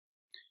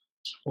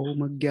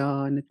Om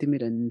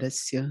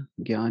Jnanatimirandhasya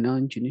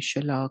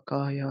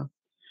Jnananjanashalakaya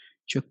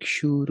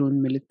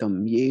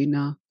Chakshurunmilitam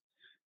Yena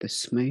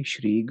Tasmai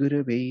Shri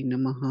Gurave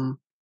Namaha.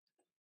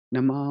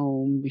 Nama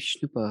Om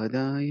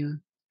Vishnupadaya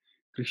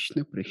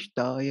Krishna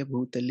Prishtaya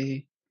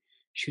Bhutale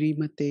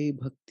Shrimate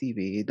Bhakti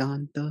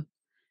Vedanta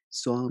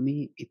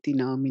Swami Iti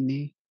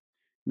Namine.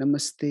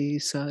 Namaste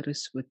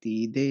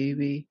Saraswati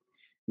Deve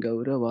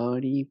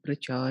Gauravani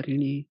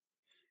Pracharine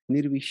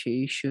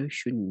Nirvishesha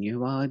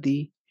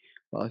Shunyavadi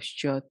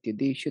Paschatya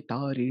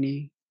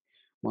Deshatarine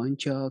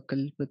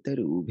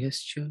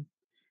Vanchakalpatarubhyascha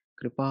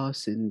Kripa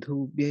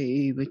Sindhubhya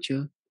eva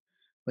cha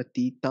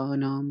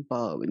Patitanam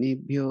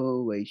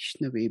Pavanebhyo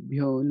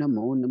Vaishnavebhyo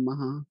Namo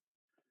Namaha.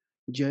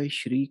 Jai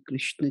Shri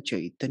Krishna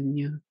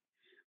Chaitanya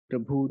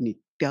Prabhu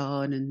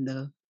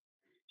Nityananda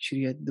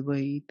Shri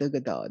Advaita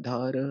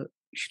Gadadhara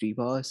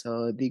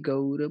Shrivasadi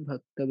Gaura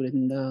Bhakta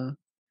Vrinda.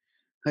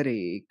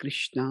 Hare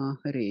Krishna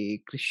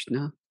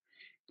Krishna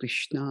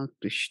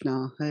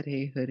Krishna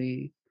Hare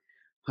Hare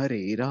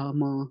Hare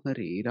Rama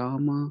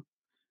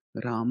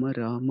Rama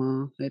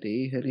Rama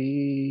Hare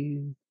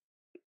Hare.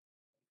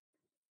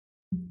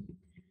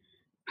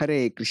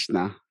 Hare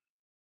Krishna.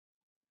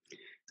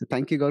 So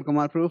thank you,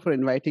 Gaurakumar Prabhu, for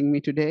inviting me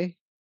today.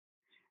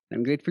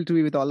 I'm grateful to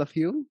be with all of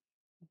you.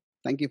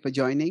 Thank you for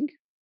joining.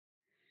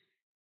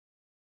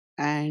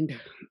 And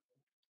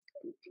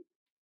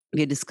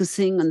we're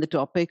discussing on the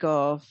topic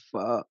of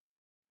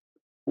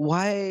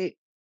why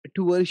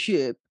to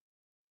worship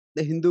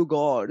the Hindu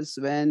gods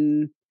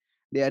when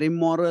they are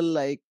immoral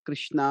like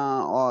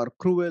Krishna or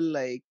cruel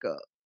like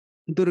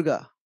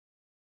Durga,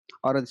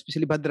 or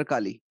especially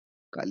Bhadrakali.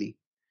 Kali.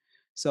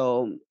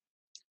 So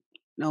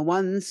now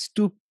once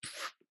two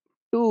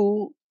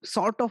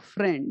sort of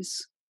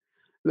friends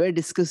were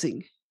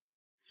discussing,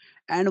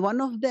 and one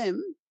of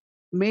them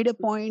made a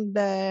point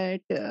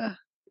that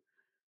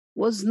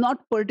was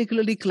not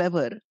particularly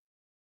clever,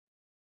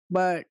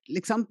 but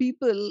like some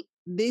people,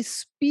 they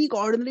speak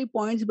ordinary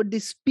points, but they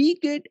speak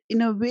it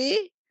in a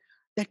way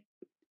that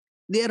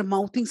they are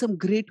mouthing some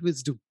great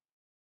wisdom.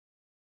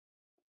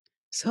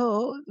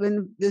 So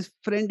when this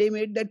friend A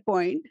made that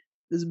point,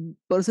 this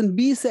person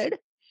B said,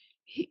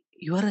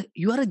 you are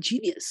a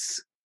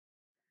genius.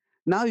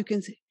 Now you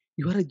can say,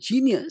 you are a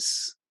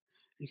genius.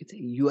 You can say,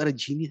 you are a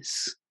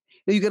genius.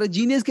 You are a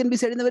genius can be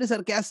said in a very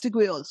sarcastic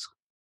way also.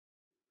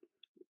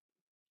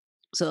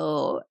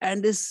 So,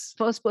 and this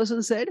first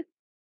person said,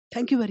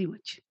 thank you very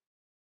much.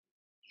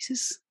 He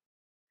says,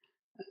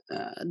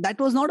 that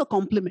was not a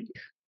compliment.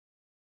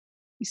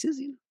 He says,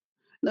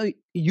 now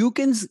you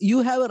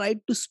have a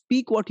right to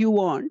speak what you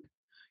want.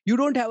 You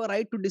don't have a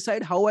right to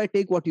decide how I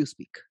take what you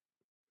speak.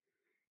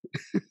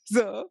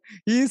 So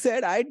he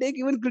said, I take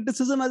even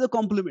criticism as a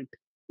compliment.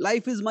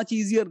 Life is much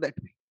easier that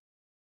way.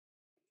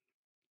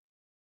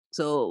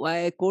 So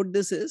why I quote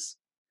this is,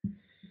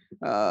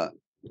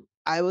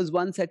 I was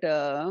once at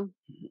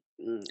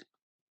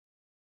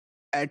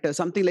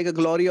something like a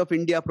Glory of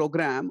India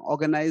program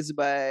organized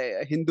by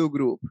a Hindu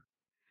group,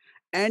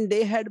 and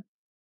they had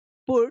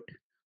put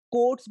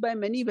quotes by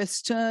many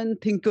Western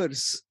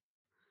thinkers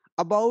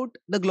about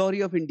the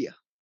glory of India.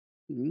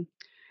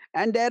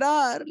 And there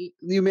are,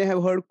 you may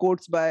have heard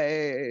quotes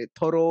by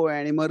Thoreau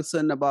and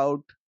Emerson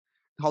about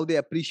how they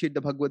appreciate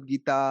the Bhagavad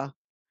Gita.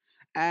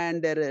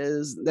 And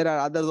there are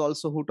others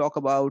also who talk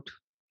about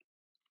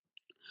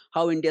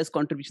how India's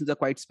contributions are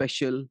quite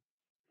special.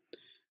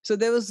 So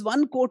there was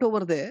one quote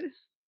over there.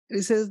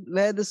 It says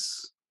where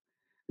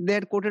they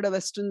had quoted a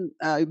Western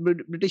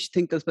British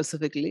thinker,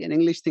 specifically an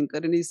English thinker,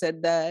 and he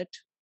said that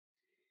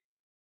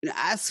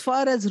as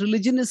far as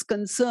religion is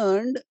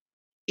concerned,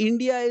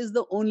 India is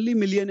the only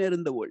millionaire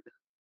in the world.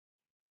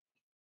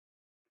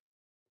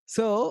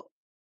 So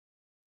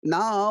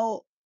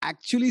now,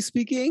 actually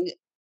speaking,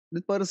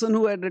 the person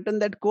who had written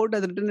that quote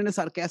has written in a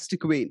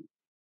sarcastic vein.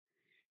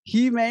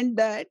 He meant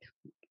that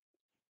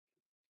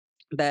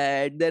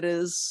there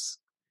is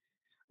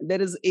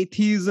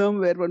atheism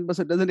where one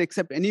person doesn't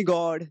accept any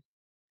god.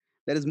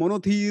 There is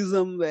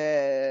monotheism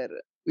where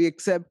we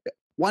accept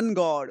one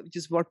god, which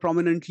is what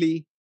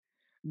prominently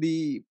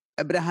the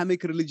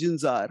Abrahamic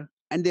religions are,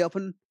 and they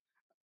often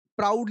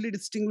proudly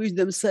distinguish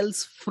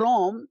themselves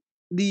from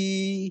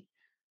the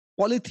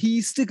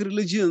polytheistic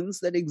religions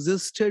that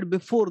existed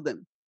before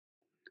them.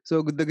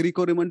 So the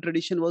Greco-Roman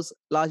tradition was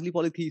largely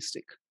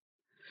polytheistic.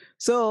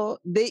 So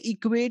they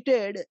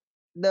equated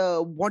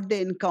what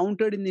they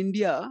encountered in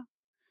India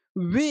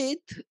with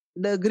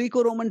the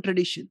Greco-Roman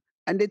tradition,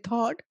 and they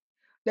thought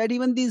that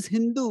even these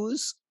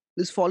Hindus,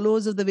 these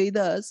followers of the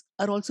Vedas,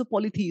 are also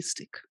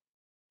polytheistic.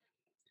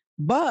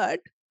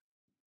 But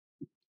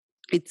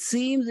it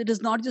seems it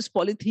is not just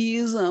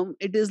polytheism,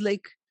 it is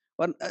like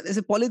there's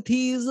a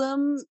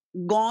polytheism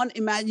gone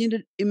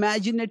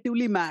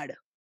imaginatively mad.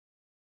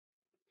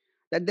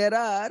 That there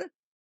are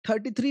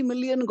 33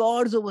 million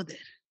gods over there.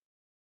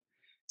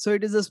 So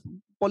it is a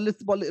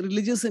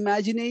religious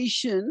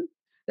imagination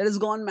that has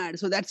gone mad.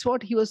 So that's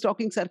what he was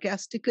talking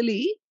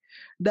sarcastically,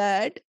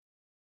 that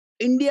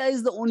India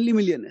is the only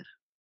millionaire.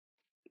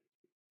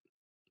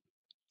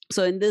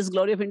 So in this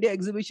Glory of India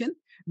exhibition,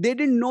 they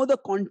didn't know the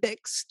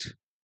context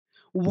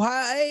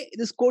why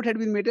this quote had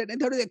been made. And I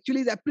thought actually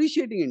he's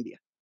appreciating India.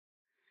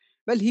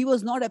 Well, he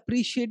was not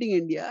appreciating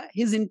India.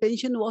 His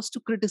intention was to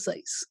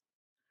criticize.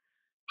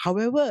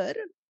 However,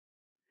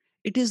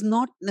 it is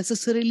not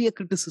necessarily a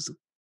criticism.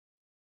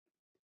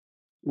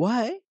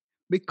 Why?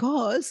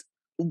 Because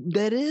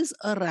there is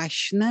a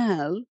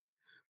rationale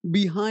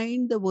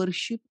behind the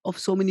worship of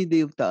so many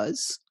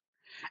devtas,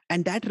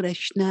 and that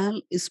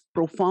rationale is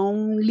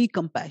profoundly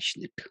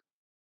compassionate.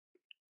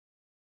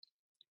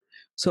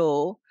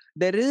 So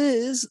there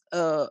is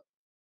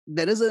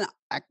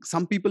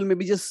some people may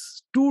be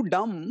just too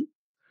dumb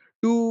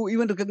to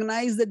even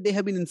recognize that they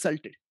have been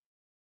insulted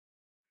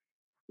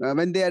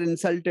when they are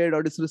insulted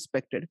or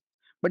disrespected.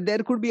 But there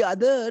could be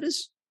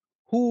others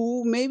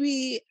who may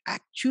be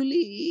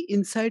actually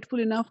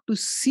insightful enough to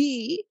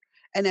see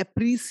an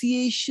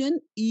appreciation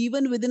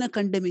even within a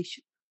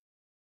condemnation.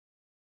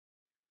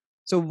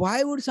 So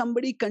why would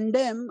somebody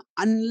condemn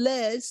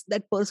unless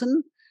that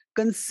person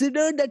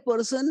considered that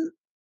person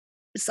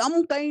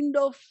some kind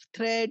of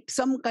threat,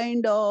 some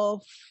kind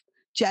of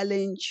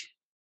challenge?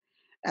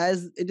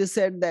 As it is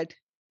said that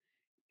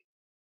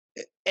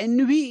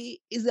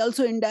envy is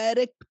also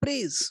indirect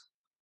praise.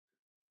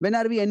 When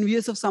are we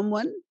envious of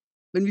someone?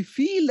 When we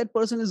feel that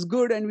person is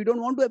good and we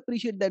don't want to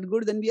appreciate that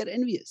good, then we are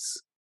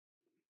envious.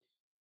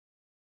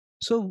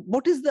 So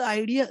what is the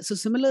idea? So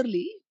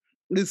similarly,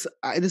 this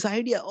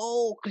idea,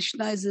 oh,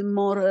 Krishna is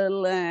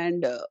immoral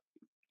and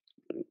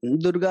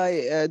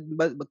Durga,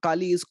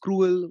 Kali is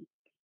cruel.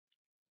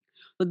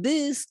 So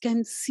this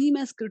can seem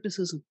as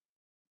criticism.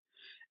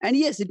 And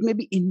yes, it may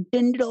be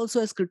intended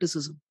also as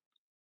criticism.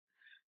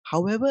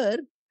 However,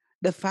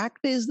 the fact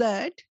is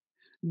that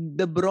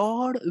the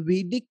broad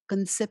Vedic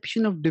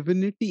conception of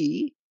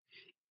divinity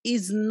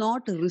is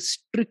not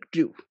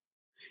restrictive.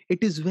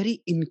 It is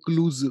very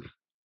inclusive.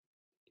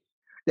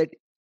 That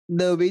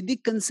the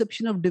Vedic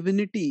conception of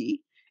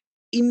divinity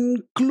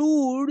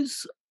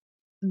includes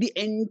the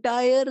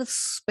entire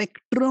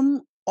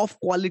spectrum of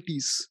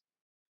qualities,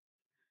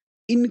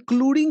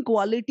 including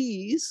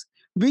qualities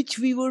which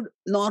we would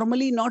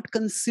normally not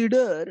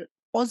consider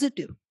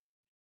positive.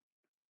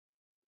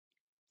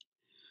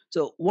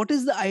 So, what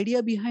is the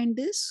idea behind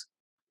this?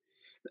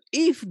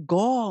 If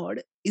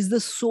God is the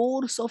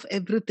source of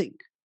everything,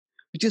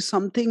 which is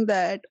something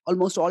that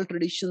almost all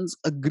traditions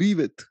agree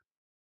with,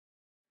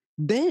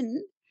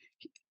 then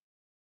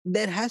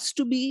there has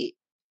to be,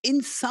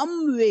 in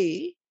some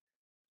way,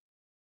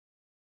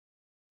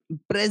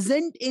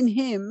 present in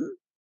him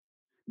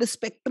the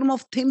spectrum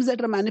of things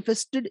that are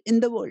manifested in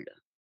the world.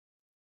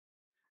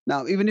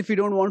 Now, even if you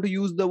don't want to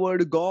use the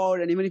word God,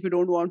 and even if you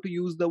don't want to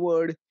use the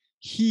word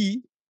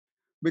he,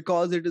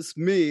 because it is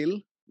male,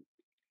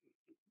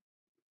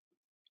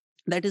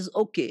 that is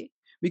okay.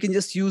 We can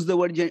just use the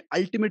word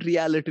ultimate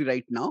reality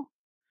right now,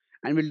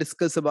 and we'll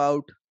discuss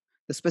about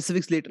the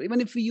specifics later.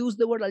 Even if we use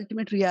the word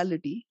ultimate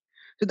reality,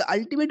 so the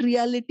ultimate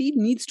reality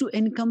needs to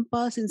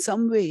encompass in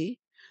some way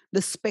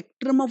the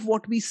spectrum of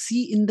what we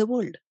see in the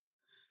world.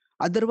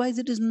 Otherwise,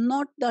 it is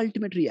not the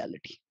ultimate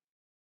reality.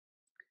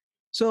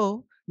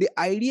 So the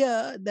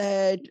idea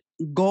that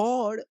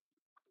God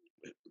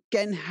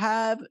can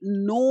have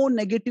no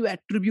negative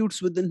attributes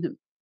within him,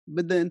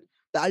 within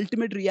the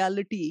ultimate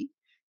reality,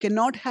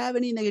 cannot have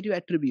any negative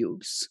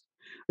attributes,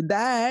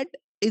 that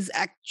is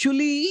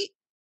actually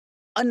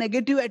a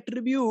negative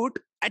attribute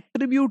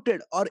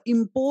attributed or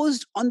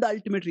imposed on the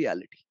ultimate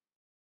reality.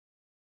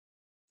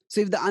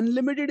 So if the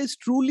unlimited is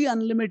truly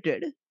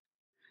unlimited,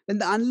 then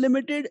the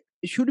unlimited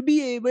should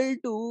be able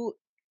to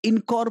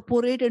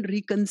incorporate and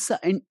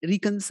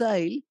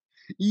reconcile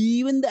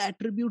even the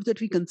attributes that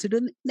we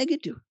consider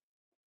negative.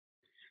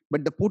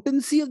 But the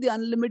potency of the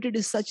unlimited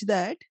is such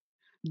that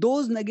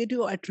those negative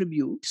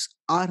attributes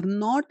are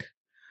not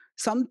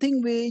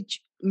something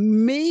which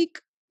make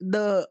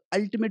the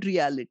ultimate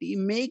reality,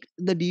 make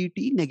the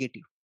deity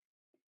negative.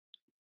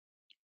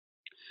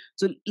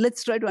 So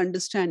let's try to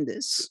understand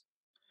this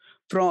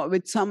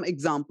with some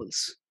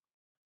examples.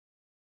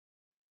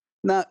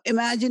 Now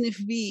imagine if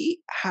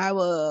we have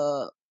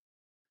a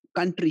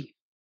country,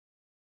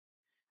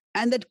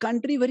 and that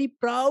country very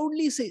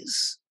proudly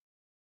says,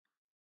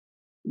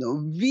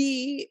 no,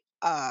 we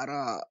are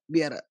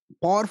a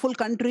powerful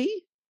country,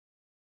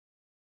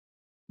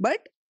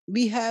 but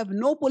we have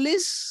no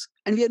police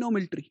and we have no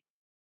military.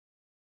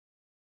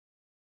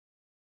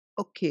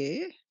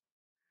 Okay.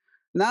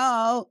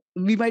 Now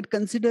we might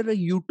consider a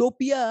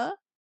utopia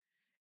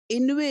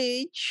in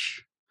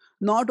which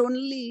not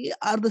only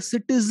are the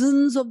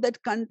citizens of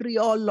that country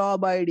all law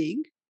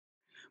abiding,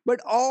 but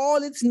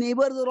all its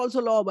neighbors are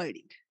also law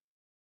abiding.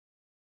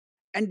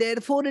 And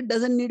therefore, it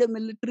doesn't need a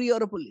military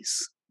or a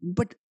police.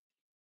 But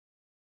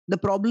the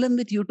problem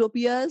with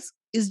utopias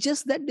is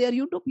just that they are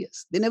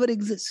utopias, they never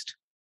exist.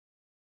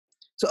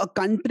 So, a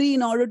country,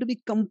 in order to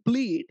be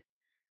complete,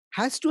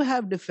 has to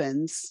have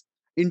defense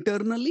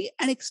internally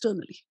and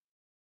externally.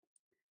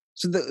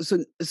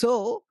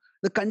 So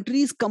the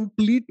country's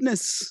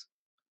completeness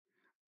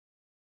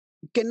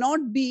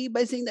cannot be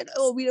by saying that,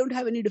 oh, we don't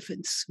have any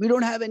defense, we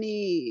don't have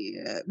any,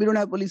 we don't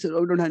have police,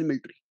 or we don't have any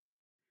military.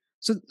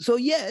 So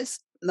yes,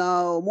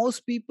 now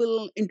most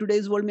people in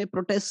today's world may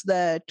protest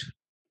that,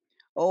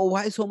 oh,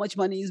 why so much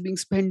money is being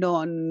spent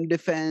on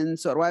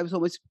defense, or why so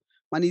much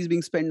money is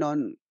being spent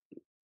on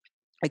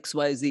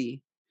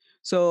XYZ.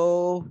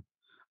 So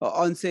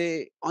on,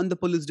 say, on the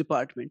police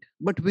department.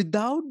 But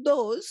without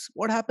those,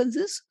 what happens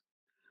is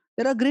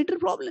there are greater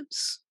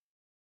problems.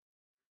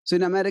 So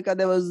in America,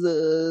 there was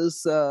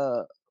this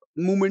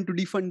movement to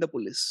defund the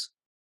police.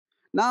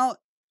 Now,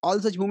 all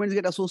such movements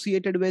get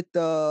associated with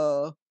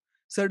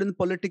certain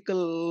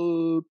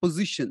political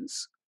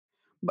positions.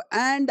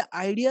 And the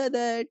idea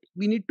that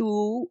we need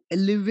to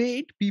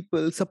elevate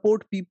people,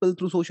 support people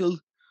through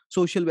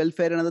social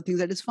welfare and other things,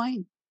 that is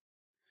fine.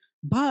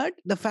 But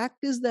the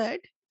fact is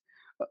that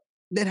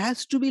there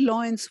has to be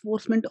law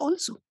enforcement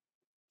also.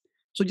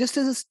 So just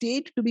as a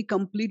state to be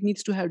complete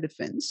needs to have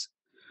defense,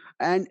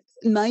 and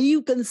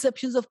naive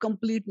conceptions of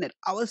completeness,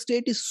 our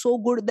state is so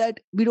good that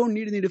we don't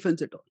need any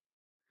defense at all,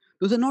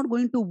 those are not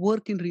going to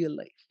work in real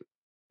life.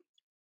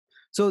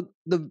 So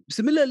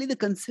similarly, the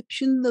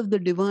conception of the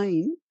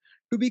divine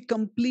to be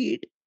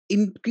complete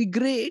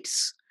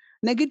integrates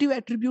negative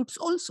attributes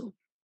also.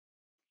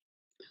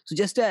 So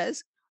just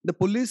as the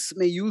police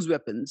may use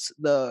weapons,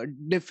 the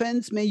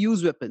defense may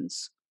use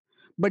weapons,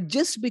 but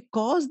just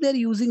because they're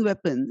using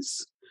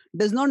weapons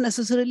does not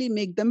necessarily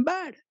make them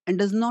bad, and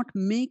does not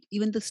make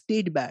even the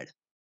state bad.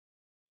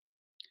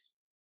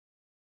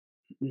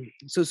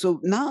 So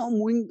now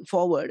moving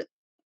forward,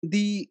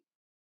 the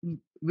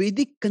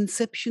Vedic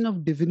conception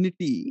of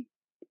divinity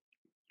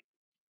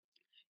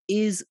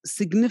is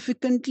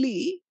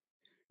significantly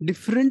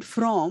different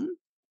from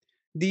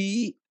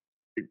the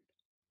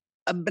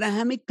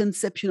Abrahamic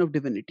conception of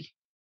divinity.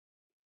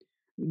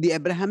 The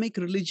Abrahamic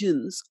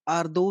religions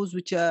are those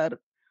which are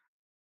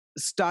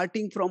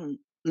starting from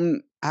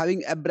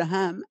having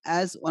Abraham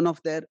as one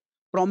of their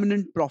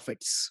prominent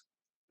prophets.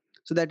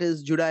 So that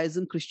is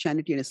Judaism,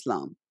 Christianity, and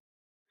Islam.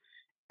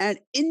 And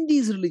in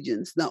these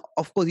religions, now,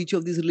 of course, each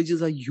of these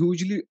religions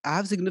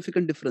have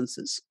significant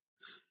differences.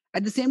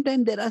 At the same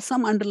time, there are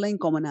some underlying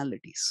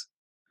commonalities.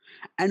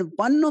 And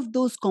one of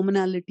those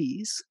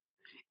commonalities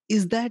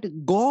is that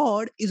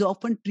God is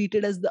often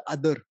treated as the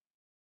other.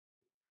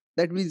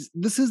 That means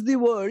this is the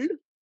world,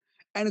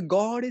 and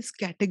God is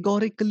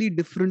categorically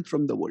different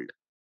from the world.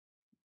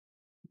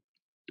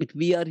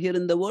 We are here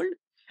in the world,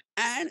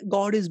 and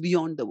God is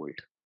beyond the world.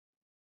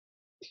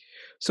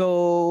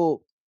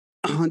 So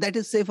that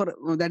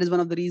is one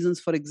of the reasons,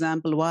 for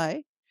example,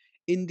 why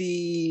in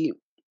the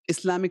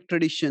Islamic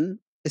tradition,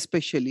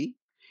 especially,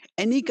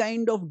 any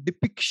kind of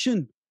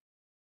depiction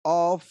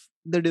of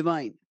the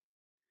divine,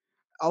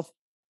 of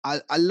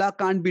Allah,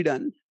 can't be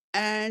done.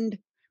 And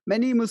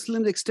many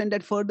Muslims extend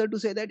that further to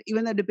say that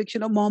even the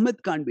depiction of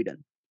Muhammad can't be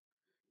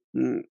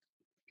done.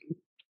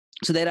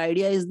 So their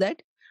idea is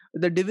that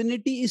the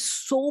divinity is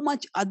so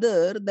much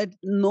other that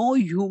no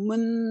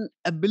human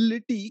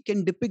ability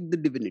can depict the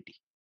divinity.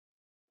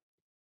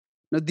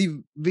 Now,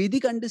 the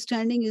Vedic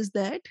understanding is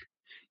that,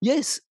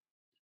 yes,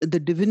 the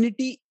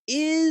divinity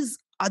is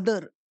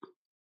other.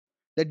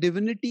 The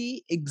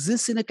divinity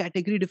exists in a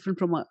category different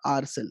from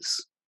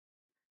ourselves.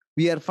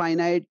 We are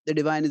finite, the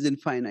divine is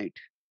infinite.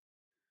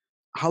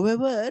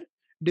 However,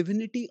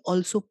 divinity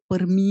also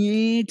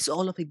permeates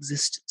all of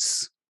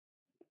existence.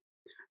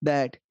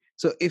 That,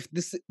 so if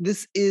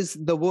this is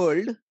the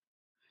world,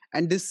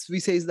 and this we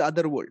say is the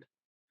other world.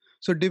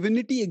 So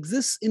divinity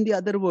exists in the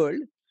other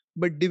world,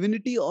 but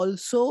divinity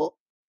also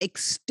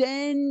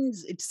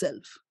extends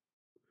itself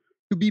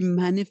to be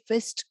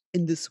manifest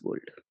in this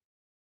world.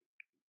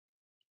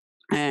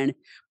 And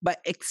by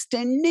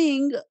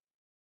extending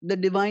the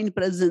divine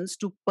presence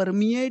to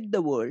permeate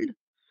the world,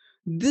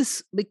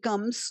 this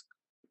becomes,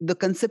 the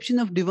conception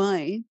of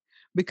divine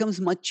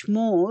becomes much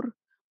more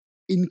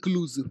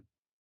inclusive.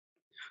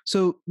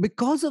 So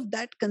because of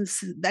that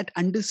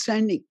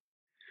understanding,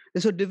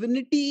 so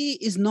divinity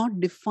is not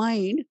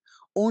defined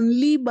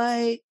only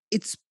by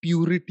its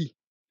purity.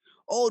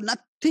 Oh,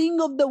 nothing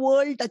of the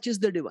world touches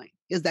the divine.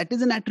 Yes, that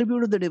is an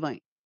attribute of the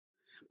divine,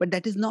 but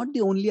that is not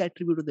the only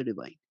attribute of the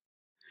divine.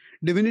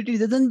 Divinity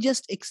doesn't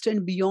just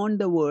extend beyond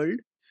the world,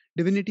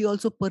 divinity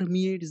also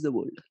permeates the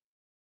world.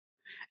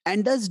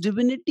 And thus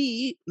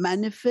divinity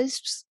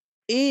manifests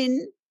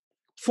in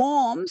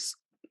forms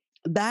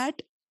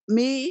that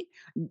may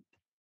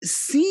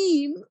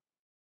seem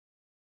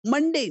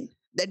mundane,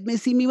 that may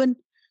seem even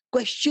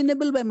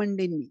questionable by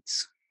mundane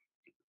means.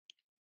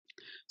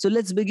 So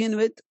let's begin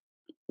with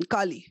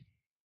Kali.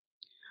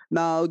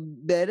 Now,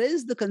 there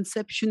is the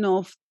conception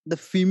of the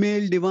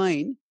female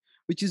divine,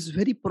 which is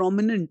very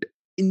prominent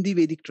in the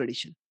Vedic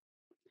tradition.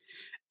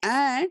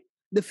 And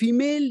the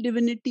female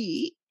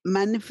divinity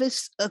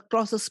manifests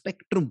across a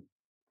spectrum.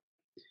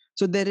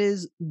 So there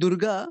is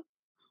Durga,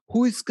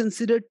 who is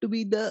considered to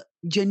be the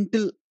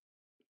gentle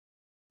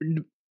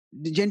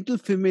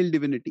female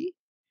divinity.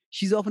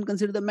 She's often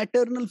considered the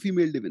maternal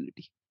female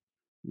divinity.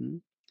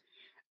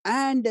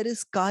 And there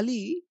is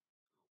Kali,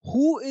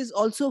 who is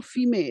also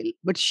female,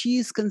 but she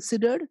is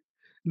considered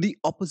the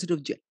opposite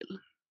of gentle.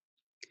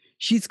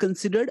 She is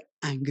considered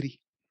angry.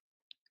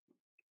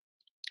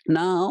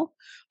 Now,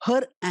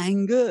 her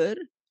anger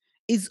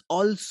is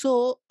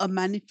also a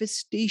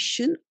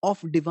manifestation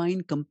of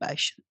divine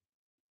compassion.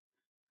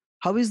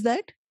 How is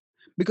that?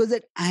 Because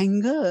that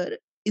anger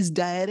is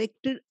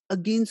directed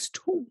against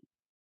whom?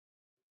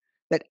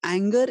 That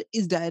anger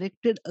is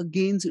directed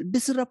against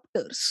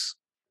disruptors,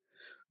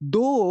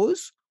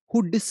 those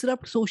who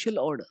disrupt social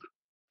order,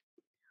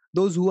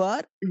 those who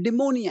are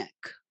demoniac,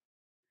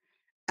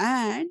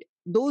 and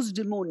those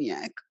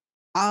demoniac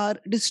are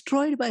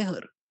destroyed by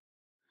her.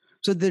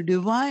 So the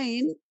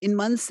divine, in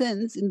one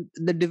sense, in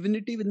the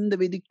divinity within the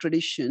Vedic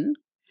tradition,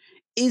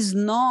 is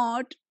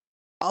not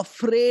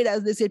afraid,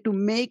 as they say, to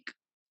make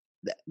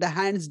the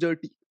hands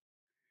dirty,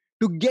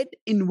 to get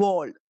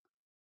involved,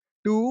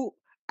 to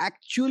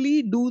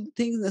actually do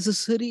things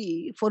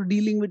necessary for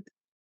dealing with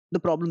the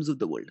problems of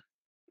the world.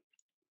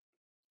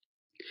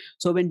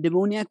 So when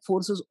demoniac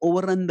forces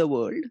overrun the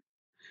world,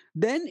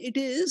 then it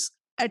is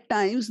at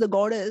times the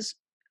goddess,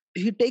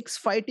 he takes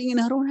fighting in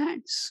her own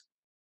hands.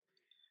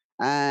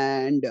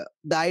 And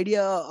the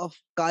idea of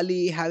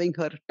Kali having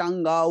her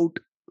tongue out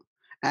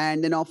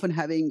and then often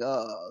having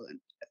a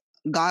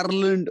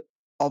garland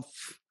of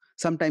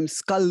sometimes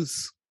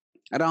skulls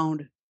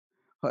around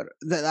her,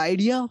 the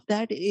idea of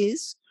that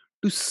is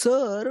to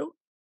serve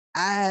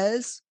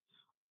as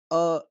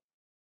a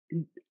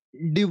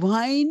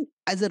divine,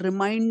 as a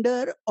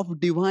reminder of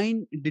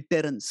divine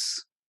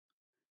deterrence.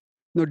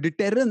 Now,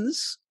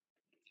 deterrence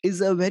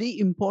is a very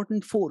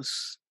important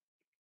force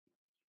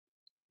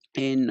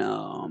in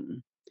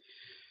the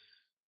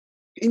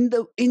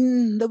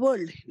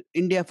world.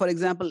 India, for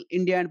example,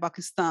 India and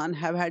Pakistan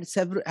have had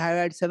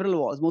several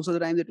wars. Most of the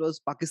time, it was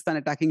Pakistan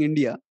attacking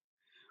India.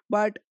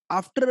 But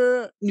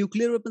after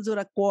nuclear weapons were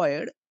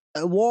acquired,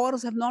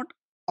 wars have not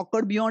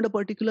occurred beyond a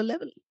particular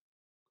level.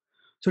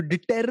 So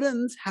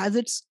deterrence has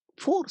its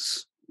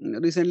force.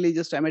 Recently,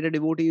 just I met a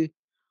devotee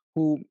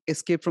who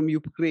escaped from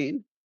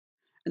Ukraine,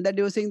 and that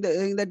they were saying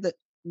that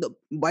the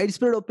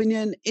widespread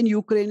opinion in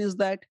Ukraine is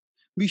that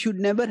we should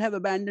never have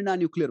abandoned our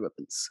nuclear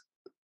weapons.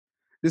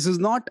 This is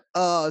not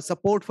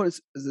support for.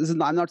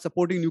 I'm not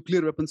supporting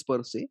nuclear weapons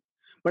per se,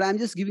 but I'm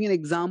just giving an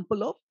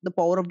example of the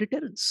power of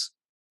deterrence.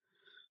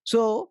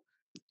 So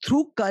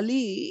through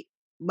Kali,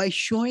 by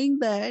showing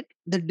that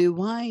the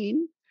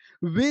divine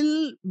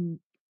will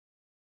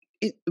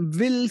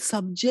will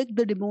subject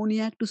the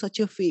demoniac to such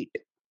a fate,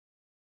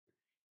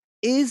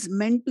 is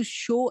meant to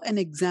show an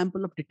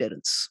example of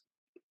deterrence.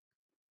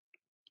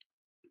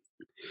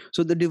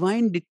 So the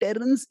divine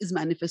deterrence is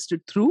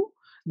manifested through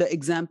the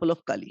example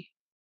of Kali.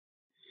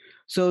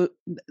 So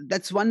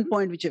that's one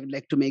point which I would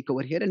like to make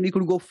over here, and we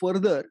could go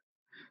further.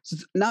 So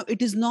now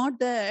it is not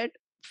that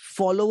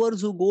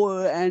followers who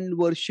go and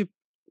worship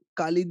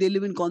Kali, they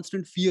live in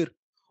constant fear.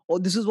 Oh,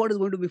 this is what is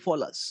going to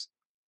befall us.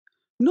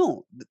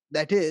 No,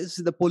 that is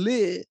the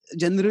police.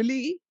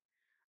 Generally,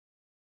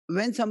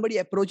 when somebody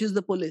approaches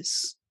the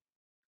police,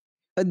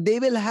 they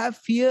will have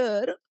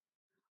fear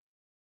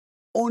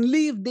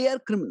only if they are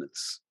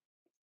criminals.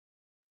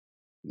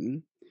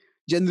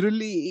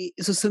 Generally,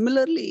 so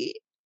similarly,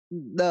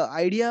 the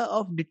idea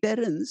of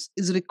deterrence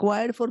is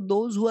required for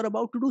those who are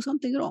about to do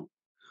something wrong,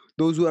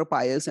 those who are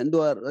pious and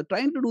who are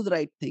trying to do the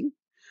right thing.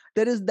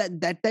 There is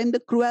that time the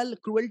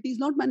cruelty is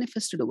not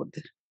manifested over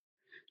there.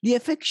 The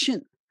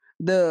affection,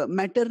 the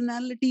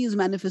maternality is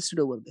manifested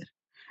over there.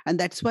 And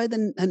that's why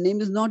her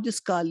name is not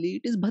just Kali,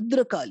 it is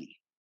Bhadra Kali.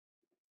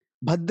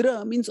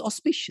 Bhadra means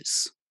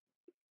auspicious.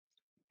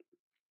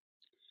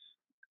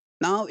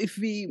 Now, if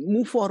we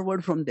move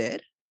forward from there,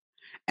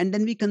 and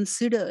then we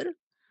consider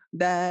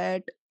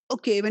that,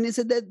 okay, when you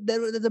said that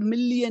there's a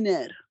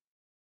millionaire,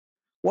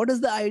 what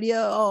is the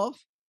idea of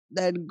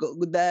that?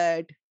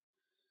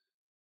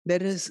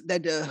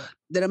 That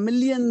there are a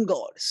million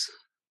gods.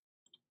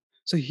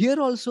 So here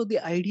also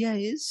the idea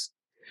is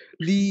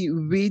the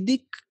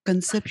Vedic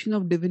conception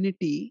of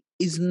divinity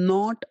is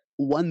not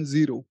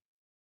 1-0,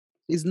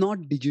 is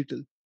not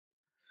digital.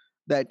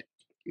 That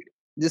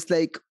just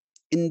like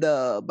in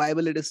the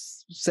Bible, it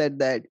is said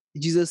that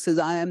Jesus says,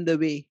 I am the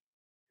way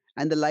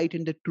and the light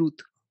and the truth,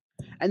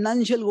 and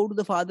none shall go to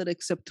the Father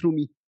except through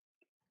me.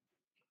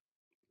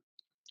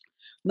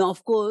 Now,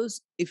 of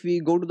course, if we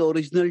go to the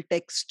original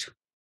text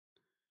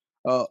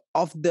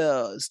of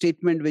the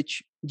statement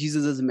which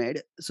Jesus has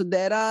made, so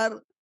there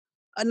are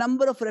a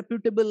number of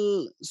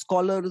reputable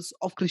scholars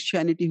of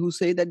Christianity who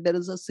say that there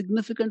is a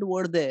significant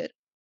word there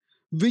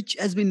which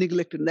has been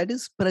neglected. That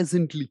is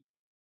presently.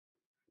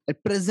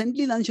 That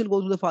presently none shall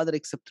go to the Father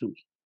except through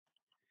me.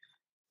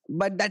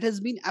 But that has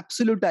been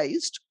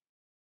absolutized.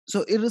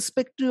 So,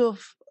 irrespective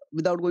of,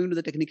 without going to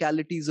the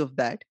technicalities of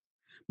that,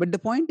 but the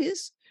point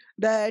is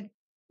that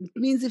it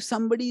means if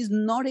somebody is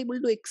not able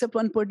to accept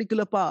one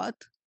particular path,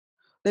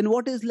 then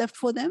what is left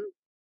for them?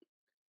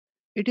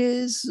 It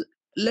is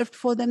left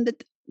for them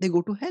that they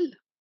go to hell.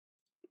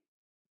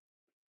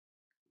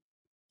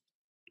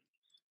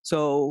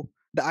 So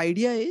the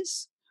idea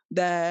is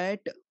that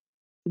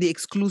the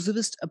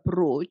exclusivist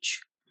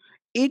approach,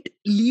 it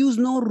leaves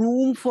no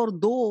room for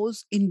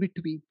those in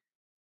between.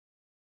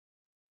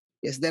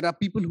 Yes, there are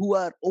people who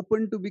are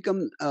open to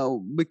become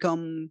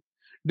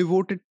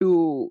devoted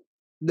to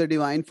the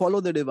divine, follow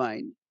the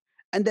divine,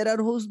 and there are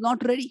those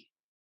not ready.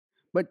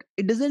 But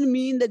it doesn't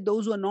mean that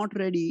those who are not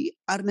ready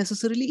are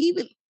necessarily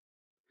evil.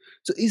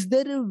 So, is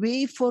there a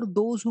way for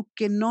those who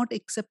cannot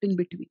accept in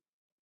between?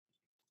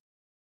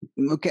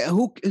 Okay,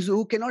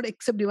 who cannot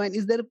accept divine?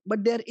 Is there?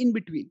 But they are in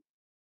between.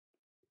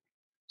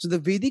 So, the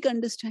Vedic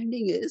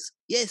understanding is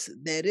yes,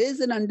 there is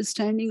an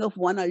understanding of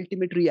one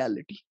ultimate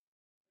reality,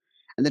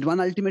 and that one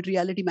ultimate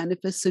reality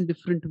manifests in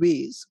different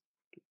ways.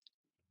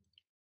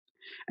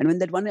 And when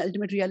that one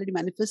ultimate reality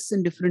manifests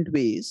in different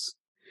ways,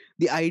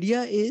 the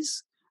idea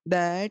is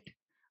that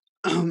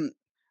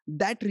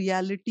that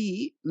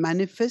reality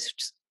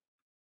manifests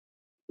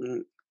mm,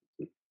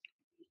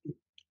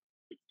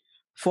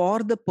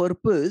 for the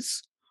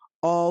purpose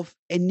of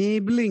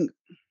enabling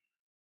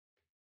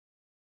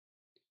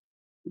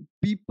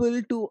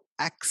people to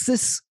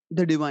access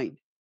the divine.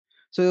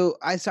 So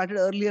I started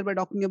earlier by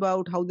talking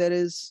about how there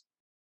is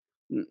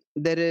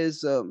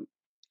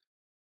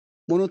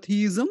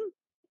monotheism,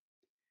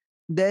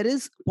 there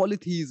is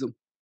polytheism.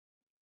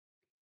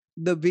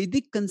 The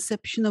Vedic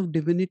conception of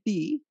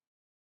divinity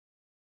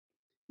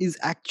is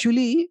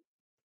actually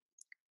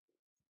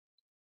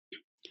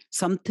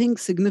something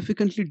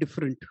significantly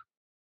different.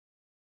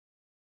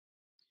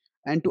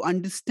 And to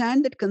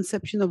understand that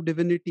conception of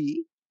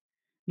divinity,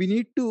 we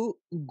need to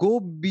go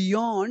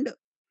beyond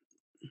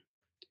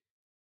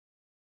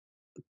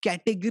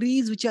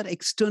categories which are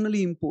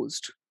externally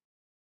imposed.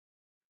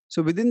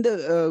 So within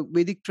the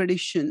Vedic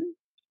tradition,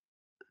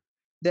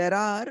 there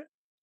are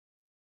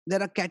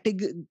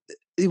categories.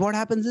 What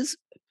happens is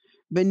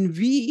when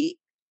we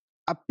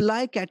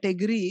apply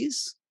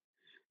categories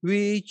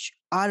which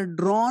are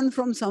drawn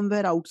from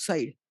somewhere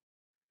outside,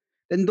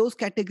 then those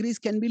categories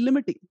can be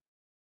limiting.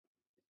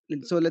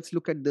 So let's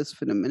look at this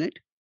for a minute.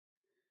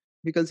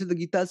 We consider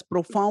Gita's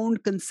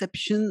profound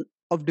conception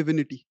of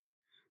divinity.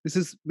 This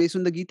is based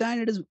on the Gita,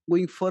 and it is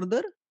going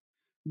further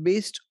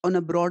based on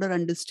a broader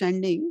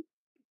understanding,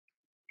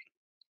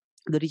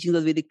 the teachings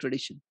of Vedic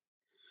tradition.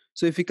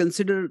 So if we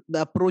consider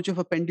the approach of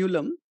a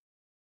pendulum,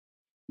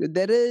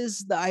 there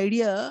is the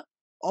idea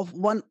of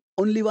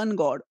only one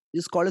God,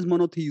 is called as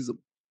monotheism.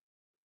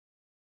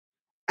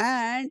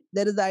 And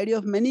there is the idea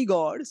of many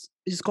gods,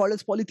 which is called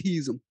as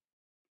polytheism.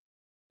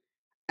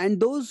 And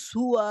those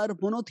who are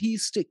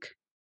monotheistic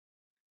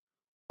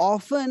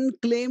often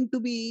claim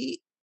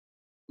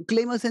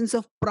a sense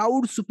of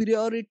proud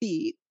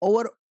superiority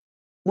over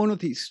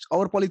monotheists,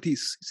 over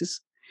polytheists. It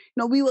says,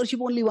 we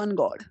worship only one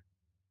God.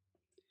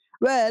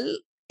 Well,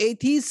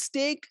 atheists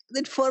take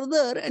that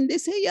further and they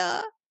say,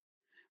 yeah,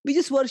 we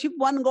just worship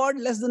one God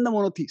less than the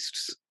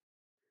monotheists.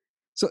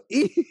 So,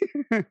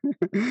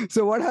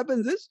 so what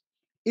happens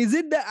is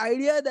it the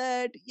idea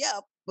that, yeah,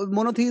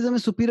 monotheism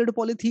is superior to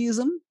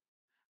polytheism?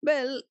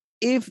 Well,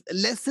 if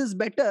less is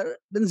better,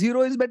 then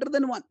zero is better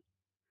than one.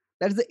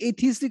 That's the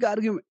atheistic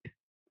argument.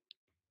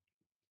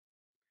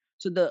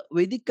 So the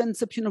Vedic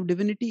conception of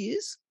divinity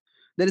is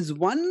there is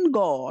one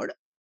God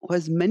who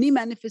has many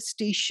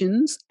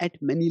manifestations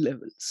at many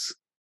levels.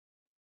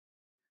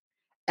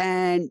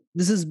 And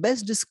this is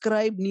best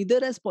described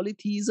neither as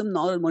polytheism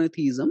nor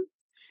monotheism.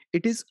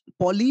 It is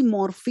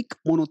polymorphic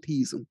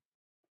monotheism.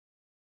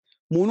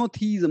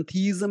 Monotheism,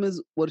 theism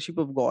is worship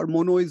of God,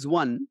 mono is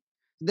one.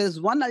 There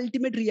is one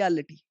ultimate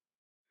reality.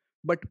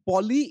 But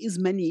poly is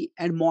many,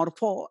 and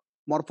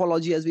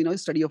morphology, as we know,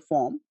 is study of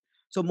form.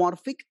 So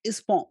morphic is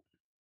form.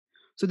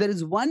 So there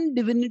is one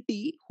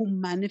divinity who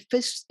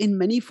manifests in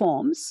many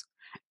forms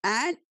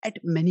and at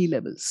many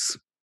levels.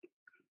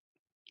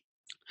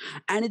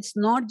 And it's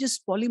not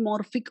just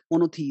polymorphic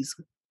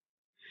monotheism.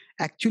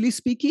 Actually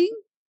speaking,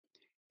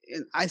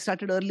 I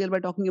started earlier by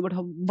talking about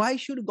why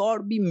should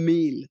God be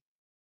male?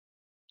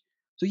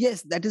 So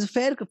yes, that is a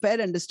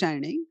fair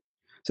understanding.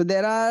 So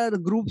there are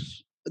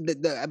groups,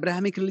 the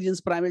Abrahamic religions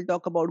primarily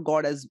talk about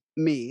God as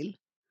male.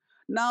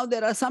 Now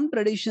there are some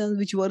traditions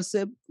which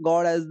worship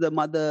God as the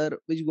mother,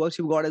 which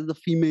worship God as the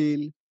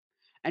female,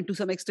 and to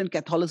some extent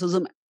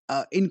Catholicism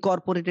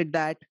incorporated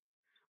that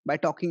by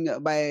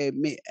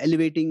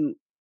elevating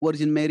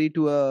Virgin Mary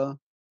to a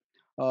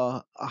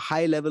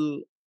high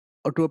level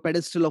or to a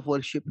pedestal of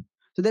worship.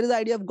 So there is the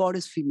idea of God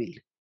is female.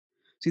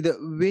 See, the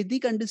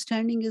Vedic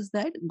understanding is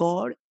that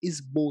God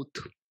is both.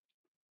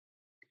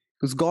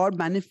 Because God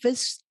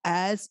manifests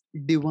as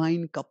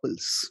divine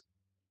couples.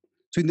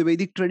 So in the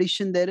Vedic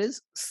tradition, there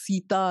is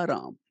Sita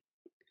Ram,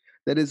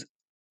 there is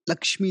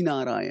Lakshmi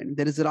Narayan,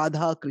 there is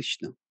Radha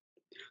Krishna.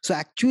 So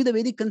actually, the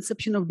Vedic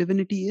conception of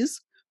divinity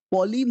is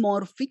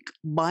polymorphic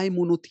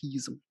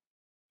bimonotheism.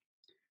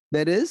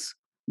 There's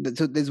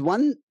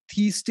one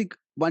theistic,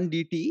 one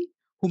deity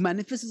who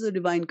manifests as a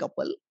divine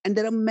couple, and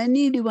there are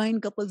many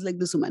divine couples like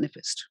this who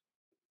manifest.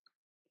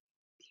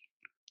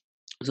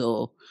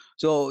 So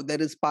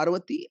there is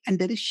Parvati and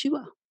there is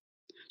Shiva.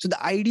 So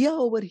the idea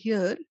over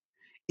here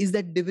is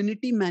that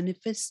divinity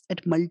manifests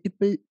at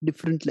multiple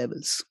different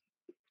levels.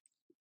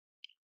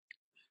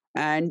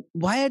 And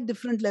why at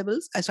different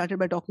levels? I started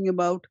by talking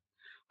about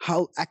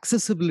how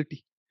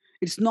accessibility,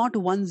 it's not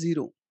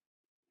 1-0.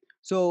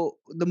 So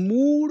the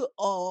mood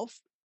of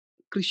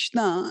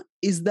Krishna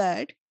is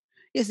that,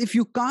 yes, if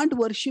you can't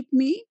worship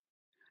me,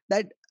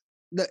 that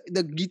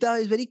the Gita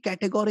is very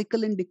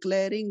categorical in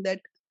declaring that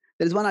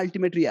there is one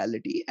ultimate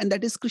reality, and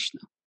that is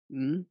Krishna.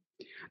 Mm.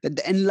 That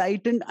the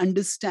enlightened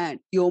understand,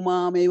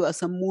 Yomam eva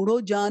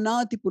asammudho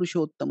janati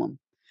purushottamam.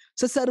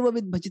 Sa sarva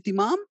vid bhajati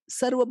mam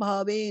sarva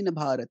bhavena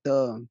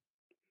bharata.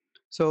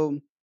 So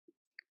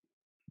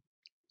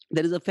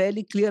there is a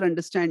fairly clear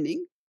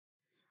understanding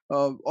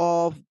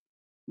of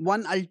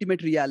one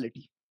ultimate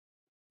reality.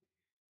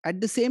 At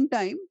the same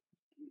time,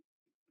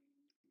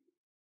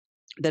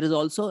 there is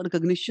also a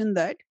recognition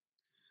that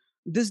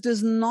this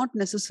is not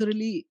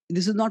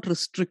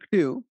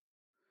restrictive,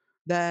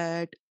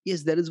 that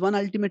yes, there is one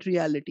ultimate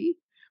reality,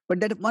 but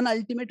that one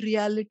ultimate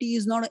reality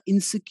is not an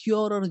insecure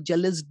or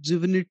jealous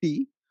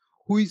divinity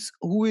who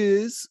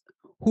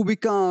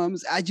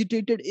becomes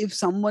agitated if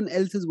someone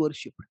else is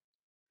worshipped.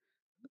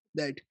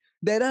 That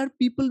there are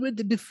people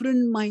with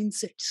different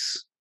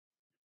mindsets,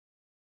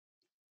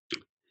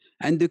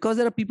 and because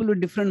there are people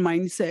with different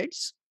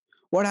mindsets,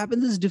 what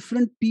happens is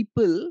different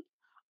people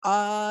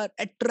are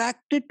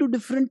attracted to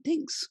different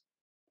things.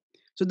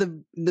 So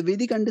the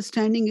Vedic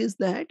understanding is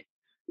that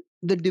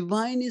the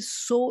divine is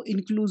so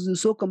inclusive,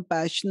 so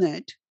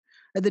compassionate,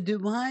 that the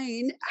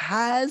divine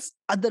has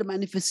other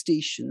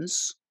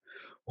manifestations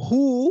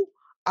who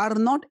are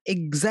not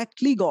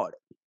exactly God,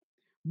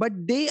 but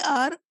they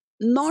are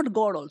not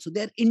God also.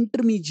 They are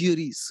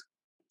intermediaries.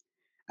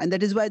 And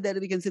that is why there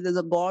we can say there's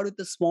a God with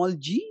a small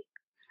g,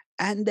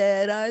 and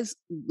there is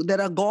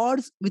God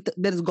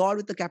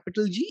with a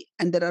capital G,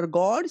 and there are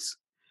gods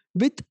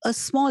with a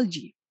small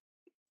g.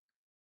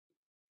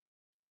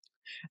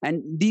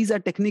 And these are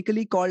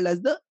technically called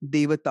as the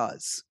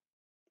devatas.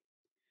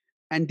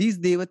 And these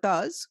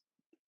devatas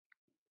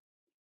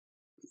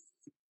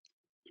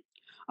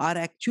are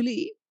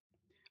actually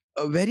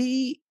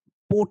very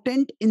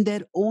potent in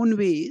their own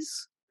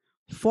ways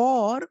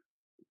for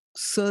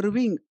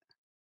serving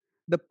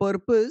the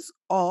purpose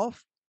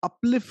of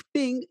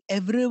uplifting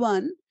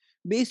everyone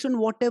based on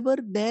whatever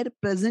their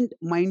present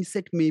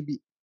mindset may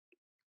be.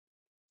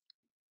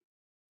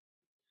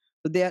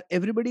 So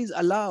everybody is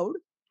allowed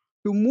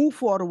to move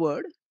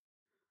forward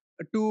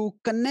to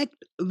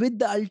connect with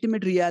the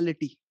ultimate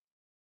reality,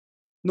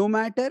 no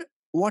matter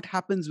what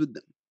happens with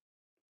them.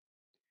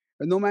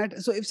 No matter,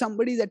 so if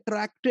somebody is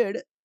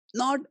attracted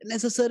not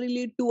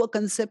necessarily to a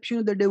conception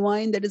of the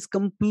divine that is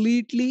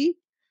completely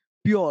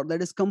pure,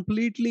 that is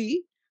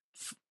completely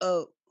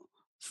uh,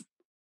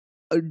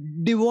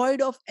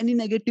 devoid of any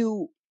negative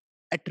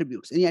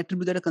attributes, any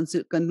attributes that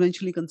are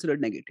conventionally considered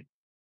negative,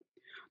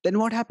 then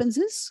what happens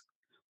is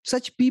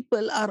such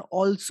people are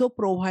also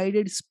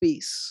provided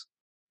space.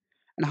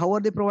 And how are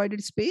they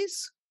provided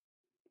space?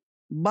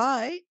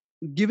 By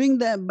giving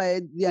them,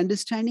 by the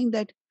understanding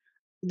that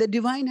the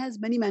divine has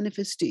many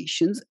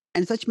manifestations,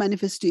 and such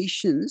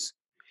manifestations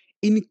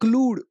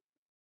include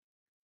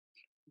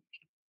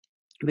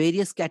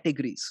various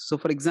categories. So,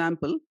 for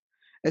example,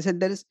 I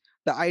said there is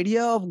the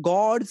idea of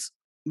gods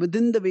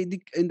within the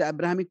Vedic, in the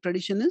Abrahamic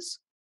tradition, is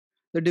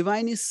the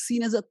divine is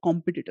seen as a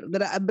competitor.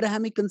 The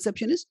Abrahamic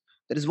conception is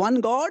there is one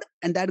God,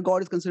 and that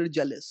God is considered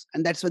jealous,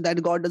 and that's why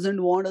that God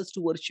doesn't want us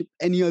to worship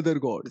any other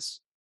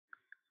gods.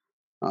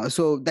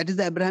 So that is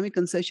the Abrahamic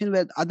conception,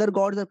 where other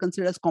gods are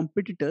considered as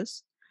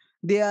competitors.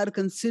 They are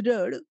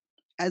considered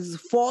as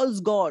false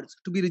gods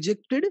to be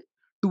rejected,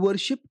 to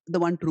worship the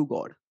one true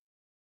God.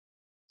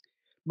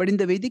 But in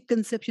the Vedic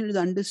conception, it is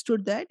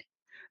understood that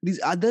these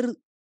other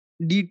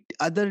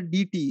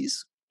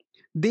deities,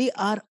 they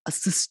are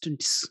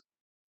assistants.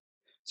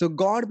 So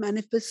God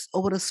manifests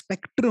over a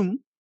spectrum,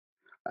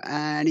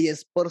 and he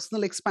has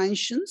personal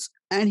expansions,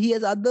 and he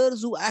has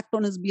others who act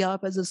on his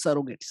behalf as his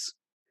surrogates.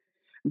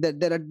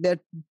 There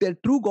are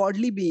true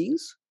godly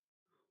beings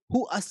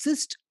who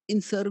assist in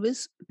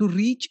service to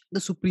reach the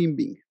supreme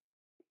being.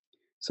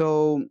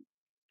 So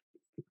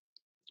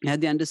I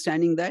had the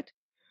understanding that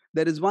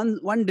there is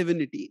one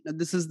divinity. Now,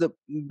 this is the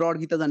broad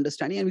Gita's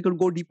understanding, and we could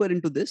go deeper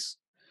into this.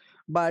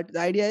 But the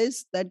idea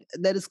is that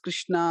there is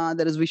Krishna,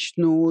 there is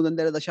Vishnu, then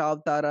there are the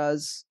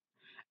Shavataras,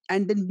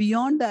 and then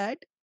beyond that,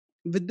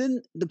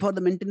 for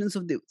the maintenance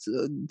of the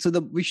so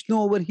the Vishnu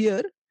over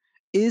here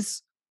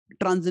is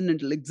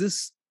transcendental,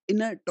 exists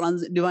in a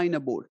divine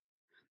abode.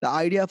 The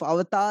idea of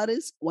avatar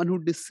is one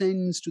who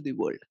descends to the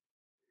world.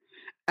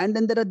 And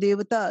then there are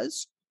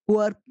devatas who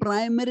are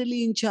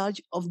primarily in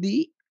charge of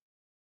the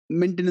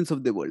maintenance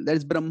of the world. That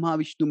is Brahma,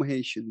 Vishnu,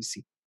 Mahesh, we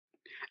see.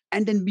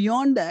 And then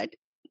beyond that,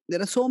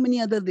 there are so many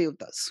other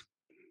devatas.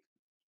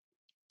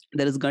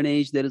 There is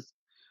Ganesh, there is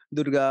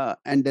Durga,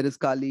 and there is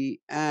Kali.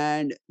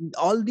 And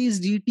all these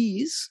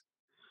deities,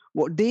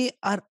 they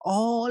are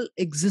all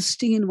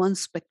existing in one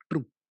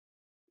spectrum.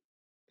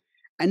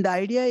 And the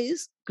idea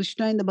is,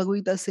 Krishna in the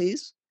Bhagavad Gita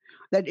says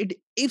that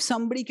if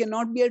somebody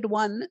cannot be at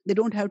 1, they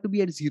don't have to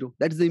be at 0.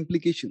 That's the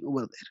implication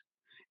over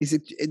there.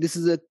 This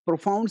is a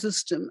profound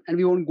system, and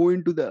we won't go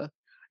into the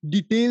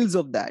details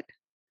of that.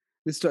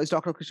 This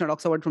Dr. Krishna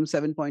talks about from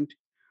 7.20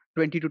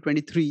 to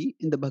 23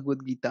 in the Bhagavad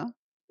Gita.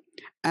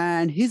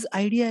 And his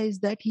idea is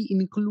that he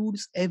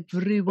includes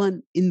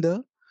everyone in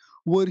the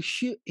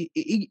worship.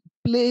 He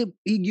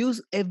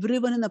gives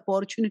everyone an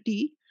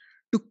opportunity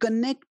to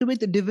connect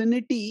with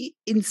divinity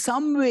in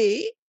some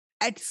way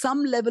at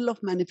some level of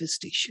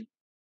manifestation.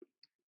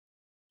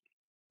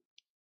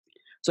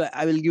 So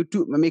I will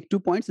make 2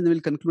 points and then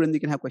we'll conclude and we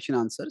can have question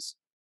answers.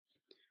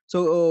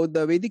 So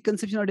the Vedic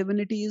conception of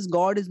divinity is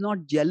God is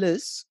not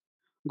jealous,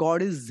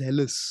 God is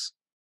zealous.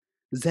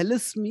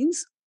 Zealous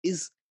means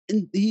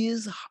he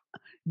is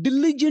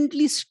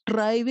diligently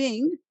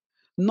striving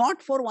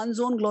not for one's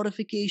own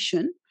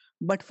glorification,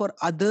 but for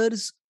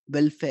others'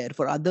 welfare,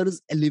 for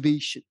others'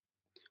 elevation,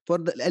 for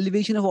the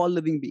elevation of all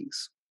living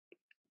beings.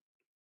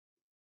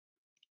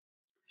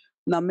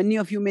 Now, many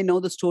of you may know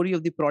the story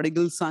of the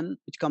prodigal son,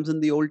 which comes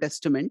in the Old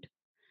Testament.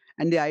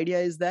 And the idea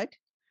is that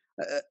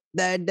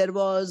there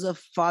was a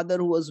father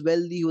who was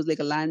wealthy, who was like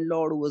a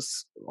landlord, who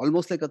was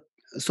almost like a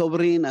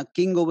sovereign, a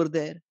king over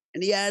there.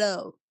 And he had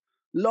a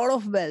lot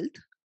of wealth.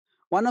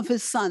 One of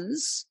his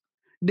sons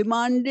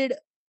demanded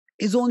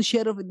his own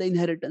share of the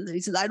inheritance. And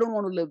he says, I don't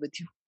want to live with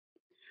you.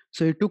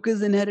 So he took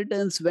his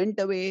inheritance, went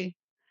away,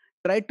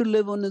 tried to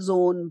live on his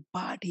own,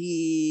 but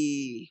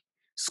he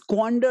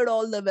squandered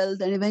all the wealth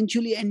and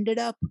eventually ended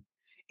up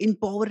in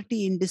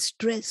poverty, in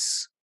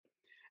distress.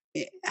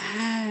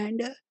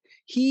 And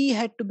he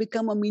had to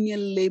become a menial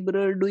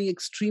laborer doing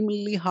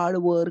extremely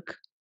hard work.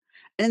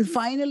 And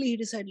finally he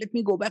decided, let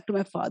me go back to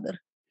my father.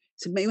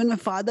 He said, even my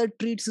father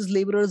treats his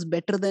laborers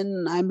better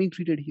than I'm being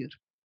treated here.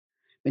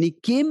 When he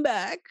came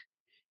back,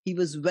 he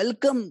was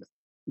welcomed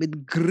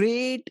with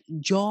great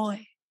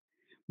joy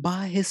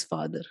by his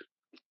father.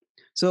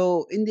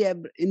 So in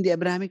the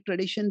Abrahamic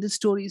tradition, this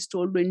story is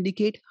told to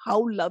indicate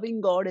how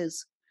loving God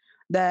is,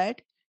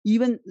 that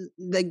even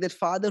like that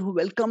father who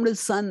welcomed his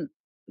son,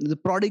 the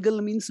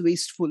prodigal means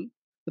wasteful.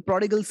 The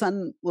prodigal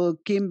son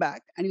came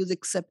back and he was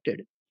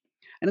accepted.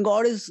 And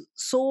God is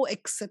so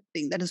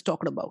accepting, that is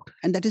talked about.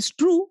 And that is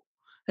true,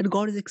 that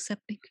God is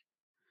accepting.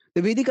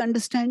 The Vedic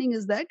understanding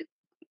is that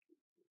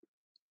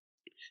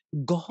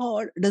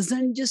God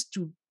doesn't just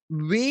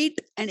wait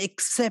and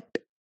accept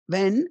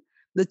when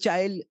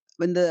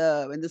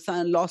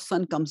the lost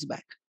son comes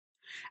back.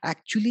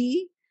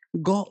 Actually,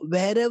 God,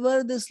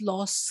 wherever this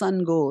lost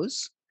son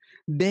goes,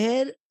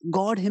 there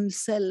God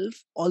himself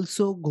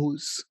also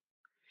goes.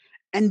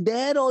 And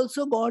there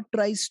also God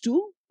tries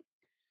to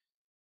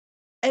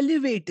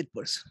elevate that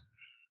person.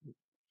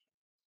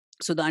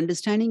 So the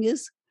understanding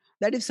is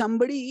that if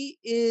somebody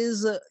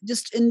is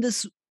just in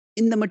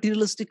the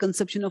materialistic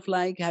conception of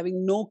like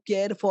having no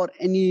care for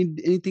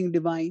anything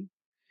divine,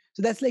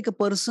 so that's like a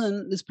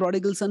person, this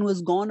prodigal son who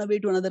has gone away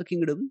to another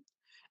kingdom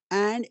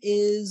and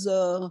is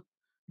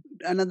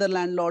another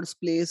landlord's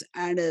place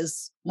and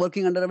is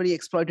working under a very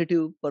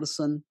exploitative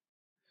person,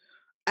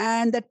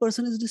 and that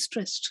person is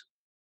distressed.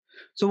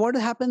 So what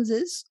happens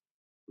is,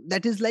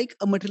 that is like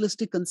a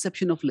materialistic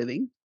conception of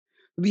living.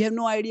 We have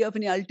no idea of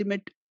any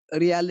ultimate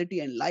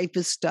reality, and life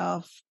is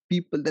tough.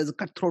 There's a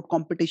cutthroat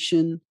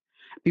competition.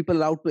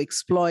 People are out to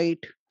exploit.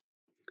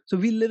 So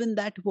we live in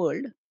that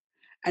world.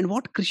 And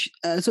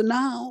so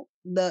now,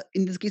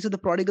 in this case of the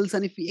prodigal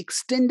son, if we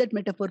extend that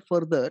metaphor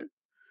further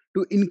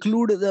to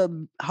include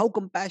how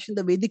compassionate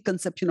the Vedic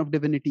conception of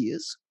divinity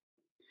is,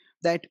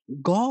 that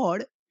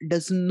God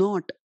does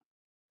not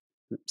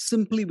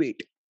simply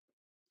wait.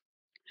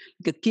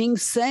 The king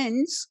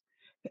sends.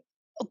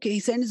 Okay, he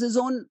sends his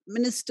own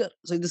minister.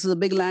 So this is a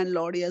big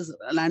landlord. He has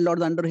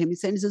landlords under him. He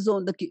sends his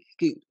own,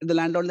 the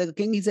landlord like a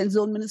king, he sends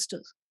his own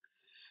ministers.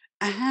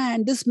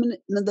 And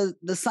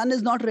the son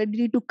is not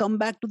ready to come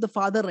back to the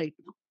father right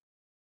now.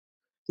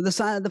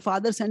 So the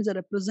father sends a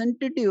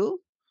representative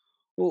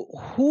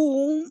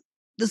whom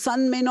the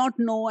son may not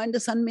know, and the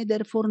son may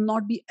therefore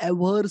not be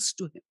averse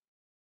to him.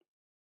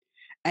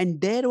 And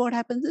there what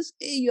happens is,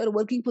 hey, you are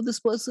working for this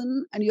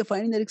person and you're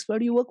finding that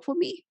exploit, you work for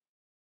me.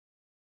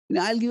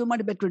 I'll give you a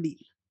much better deal.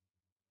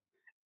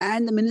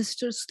 And the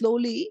minister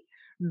slowly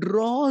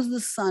draws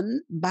the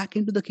son back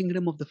into the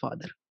kingdom of the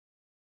father.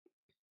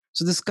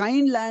 So this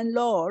kind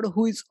landlord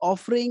who is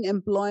offering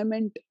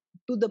employment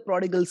to the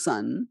prodigal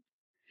son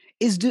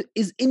is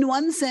in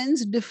one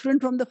sense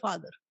different from the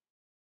father,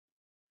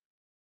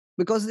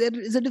 because there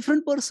is a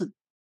different person.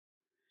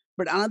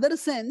 But another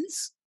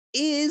sense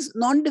is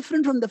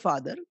non-different from the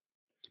father,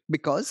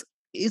 because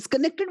he is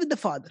connected with the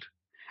father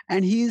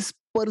and he is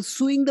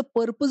pursuing the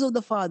purpose of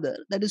the father,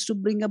 that is to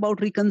bring about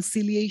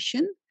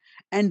reconciliation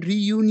and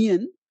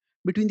reunion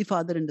between the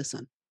father and the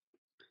son.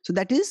 So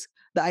that is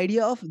the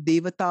idea of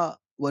Devata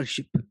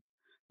worship.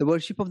 The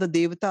worship of the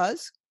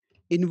Devatas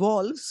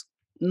involves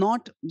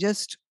not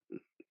just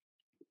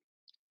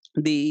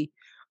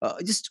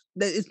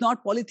it's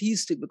not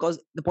polytheistic,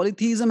 because the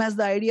polytheism has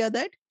the idea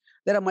that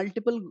there are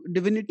multiple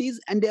divinities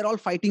and they're all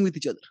fighting with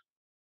each other.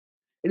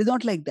 It is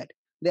not like that.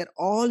 They're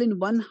all in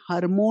one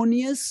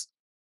harmonious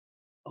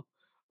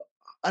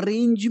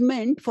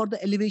arrangement for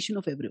the elevation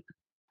of everyone.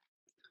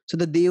 So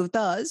the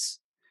Devatas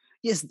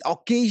Yes,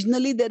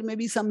 occasionally there may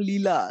be some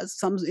leelas,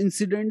 some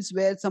incidents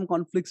where some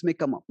conflicts may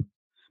come up.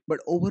 But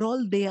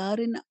overall, they are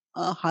in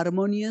a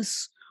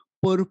harmonious,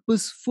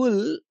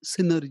 purposeful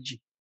synergy.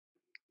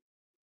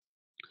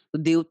 The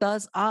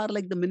Devtas are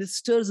like the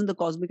ministers in the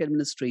cosmic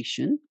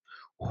administration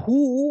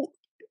who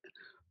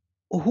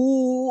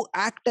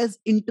act as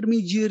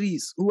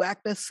intermediaries, who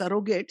act as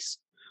surrogates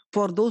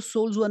for those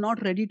souls who are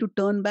not ready to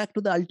turn back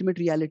to the ultimate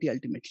reality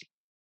ultimately.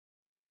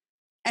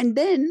 And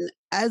then,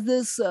 as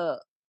this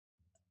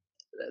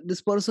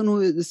person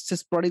who is this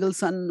just prodigal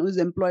son who is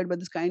employed by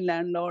this kind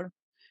landlord,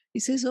 he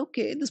says,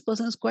 okay, this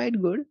person is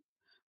quite good.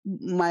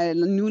 My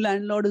new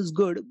landlord is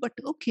good, but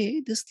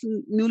okay, this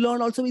new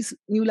landlord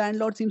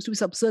seems to be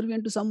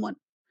subservient to someone,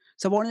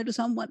 subordinate to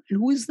someone. And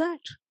who is that?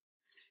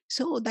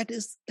 So that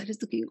is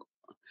the king.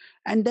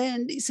 And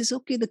then he says,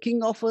 okay, the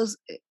king offers,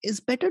 it's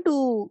better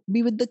to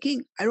be with the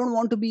king. I don't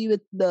want to be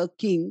with the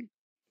king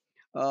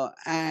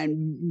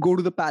and go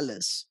to the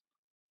palace.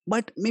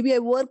 But maybe I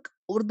work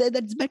over there,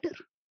 that's better.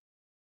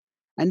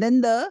 And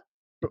then the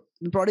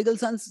prodigal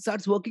son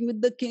starts working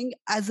with the king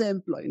as an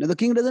employee. The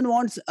king doesn't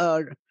want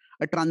a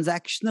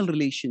transactional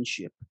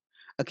relationship.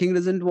 A king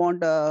doesn't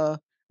want a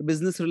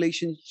business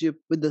relationship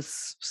with the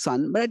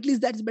son, but at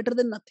least that's better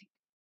than nothing.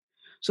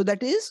 So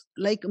that is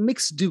like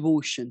mixed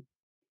devotion,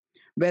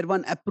 where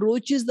one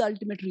approaches the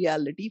ultimate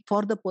reality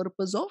for the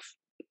purpose of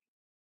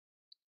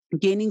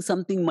gaining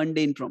something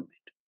mundane from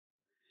it.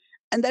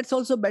 And that's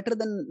also better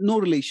than no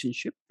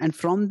relationship. And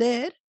from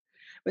there,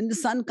 when the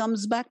son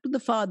comes back to the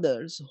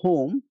father's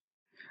home,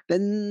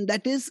 then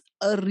that is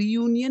a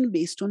reunion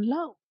based on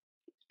love.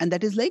 And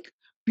that is like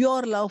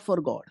pure love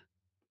for God.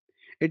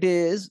 It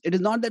is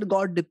not that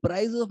God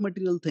deprives us of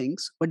material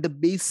things, but the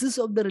basis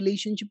of the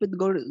relationship with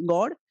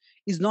God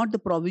is not the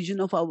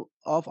provision of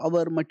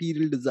our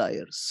material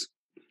desires,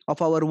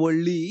 of our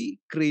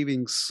worldly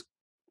cravings.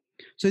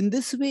 So in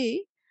this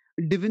way,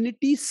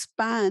 divinity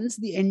spans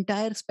the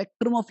entire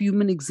spectrum of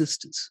human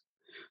existence.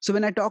 So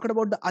when I talked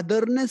about the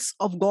otherness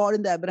of God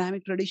in the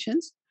Abrahamic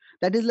traditions,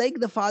 that is like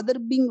the father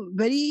being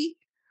very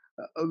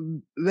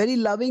very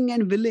loving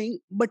and willing,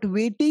 but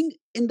waiting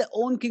in the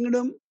own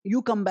kingdom,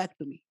 you come back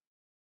to me.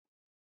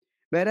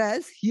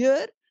 Whereas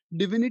here,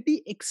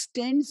 divinity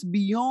extends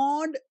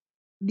beyond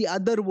the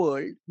other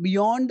world,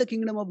 beyond the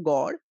kingdom of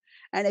God,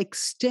 and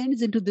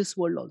extends into this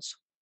world also.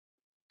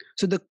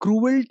 So the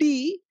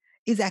cruelty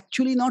is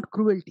actually not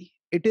cruelty.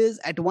 It is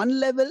at one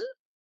level,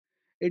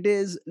 it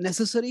is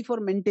necessary for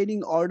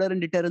maintaining order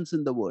and deterrence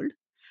in the world.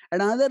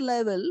 At another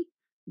level,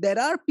 there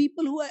are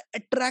people who are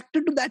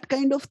attracted to that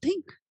kind of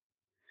thing.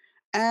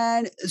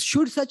 And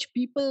should such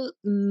people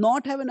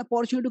not have an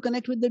opportunity to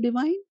connect with the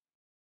divine?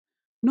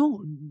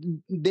 No,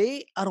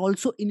 they are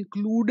also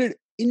included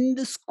in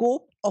the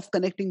scope of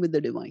connecting with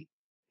the divine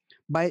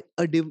by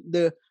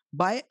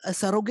by a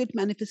surrogate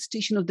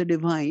manifestation of the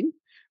divine,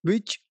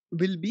 which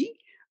will be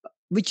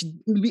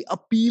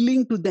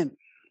appealing to them.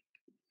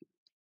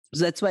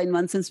 So that's why, in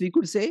one sense, we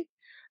could say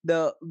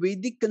the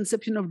Vedic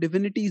conception of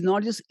divinity is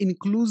not just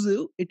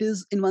inclusive; it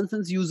is, in one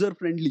sense, user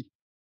friendly.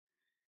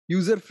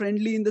 User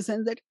friendly in the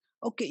sense that,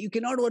 okay, you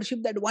cannot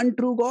worship that one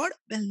true God.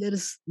 Well, there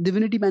is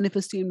divinity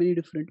manifesting in many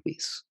different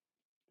ways.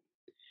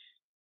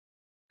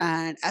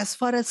 And as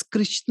far as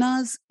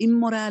Krishna's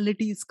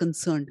immorality is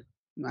concerned,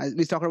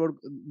 we talked about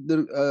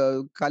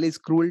the Kali's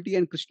cruelty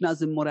and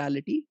Krishna's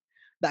immorality.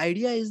 The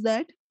idea is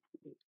that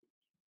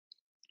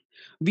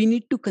we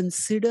need to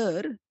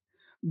consider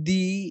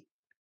the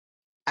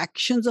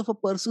actions of a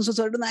person. So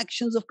certain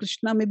actions of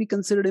Krishna may be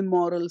considered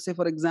immoral. Say,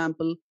 for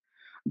example,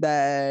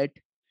 that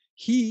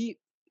he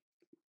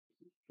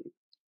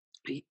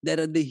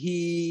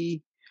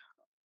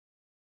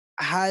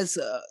has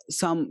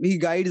he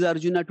guides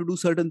Arjuna to do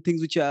certain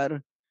things which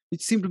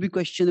seem to be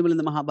questionable in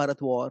the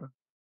Mahabharata war.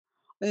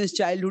 In his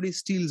childhood, he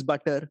steals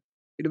butter.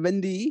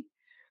 When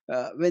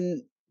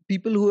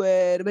people who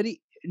were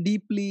very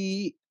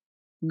deeply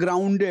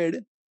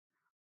grounded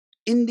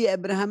in the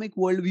Abrahamic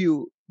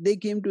worldview, they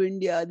came to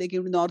India, they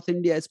came to North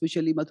India,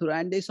 especially Mathura,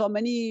 and they saw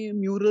many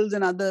murals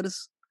and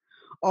others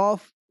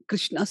of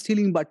Krishna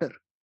stealing butter.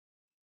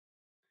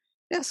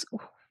 Yes,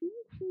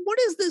 what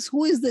is this?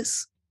 Who is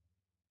this?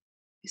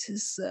 He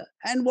says,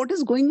 and what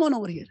is going on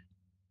over here?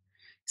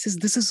 He says,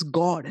 this is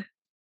God.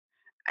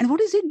 And what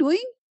is he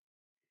doing?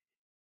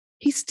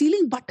 He's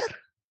stealing butter.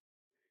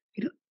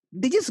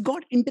 They just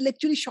got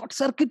intellectually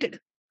short-circuited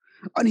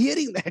on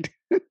hearing that.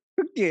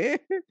 Okay.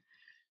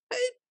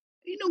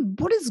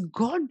 What is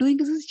God doing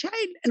as a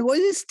child? And why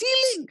is he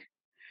stealing?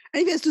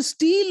 And if he has to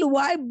steal,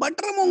 why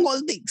butter among all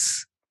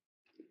things?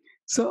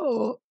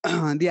 So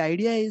the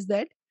idea is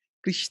that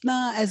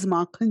Krishna as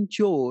Makhan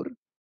Chor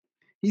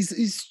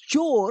is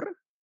chore,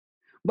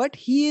 but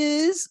he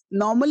is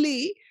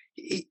normally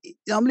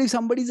if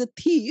somebody is a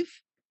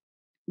thief,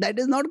 that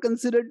is not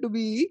considered to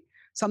be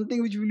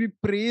something which will be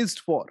praised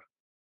for.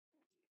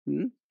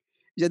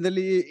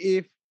 Generally,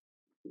 if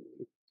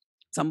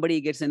somebody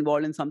gets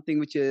involved in something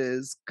which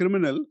is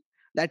criminal,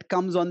 that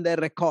comes on their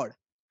record,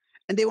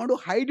 and they want to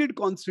hide it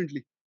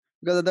constantly,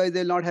 because otherwise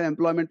they'll not have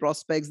employment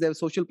prospects, their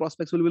social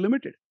prospects will be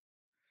limited.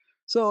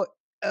 So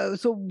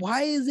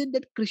why is it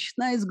that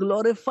Krishna is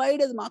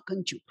glorified as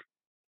Makanchur?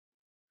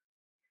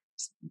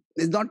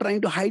 Is not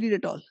trying to hide it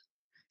at all.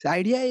 The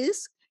idea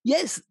is,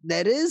 yes,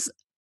 there is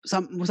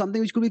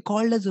something which could be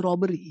called as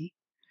robbery,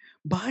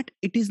 but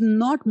it is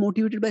not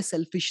motivated by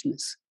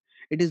selfishness.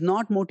 It is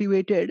not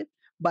motivated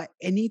by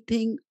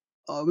anything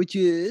which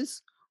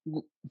is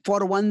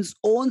for one's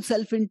own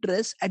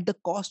self-interest at the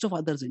cost of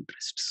others'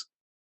 interests.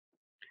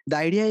 The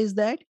idea is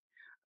that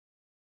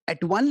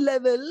at one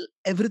level,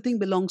 everything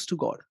belongs to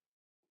God.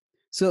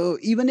 So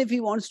even if he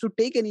wants to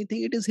take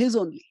anything, it is his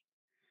only.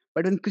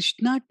 But when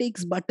Krishna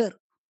takes butter,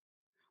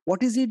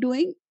 what is he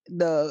doing?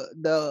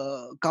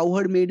 The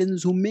cowherd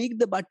maidens who make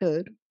the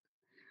butter,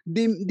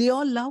 they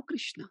all love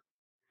Krishna,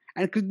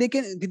 and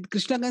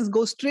Krishna can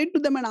go straight to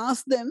them and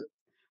ask them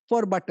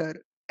for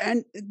butter,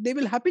 and they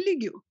will happily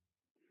give.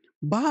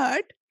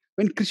 But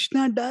when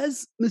Krishna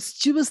does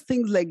mischievous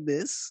things like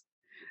this,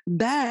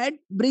 that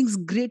brings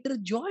greater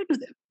joy to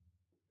them.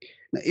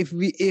 Now,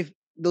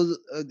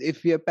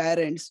 if we are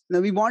parents, now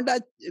we want our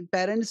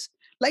parents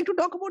like to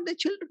talk about their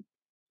children,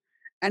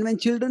 and when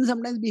children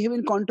sometimes behave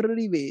in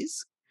contrary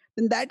ways,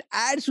 then that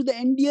adds to the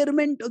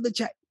endearment of the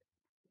child,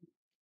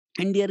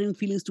 endearing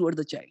feelings towards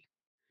the child.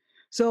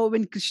 So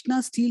when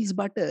Krishna steals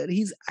butter,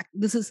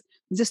 this is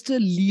just a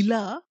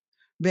leela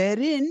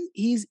wherein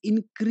he's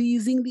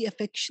increasing the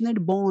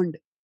affectionate bond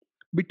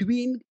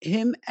between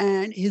him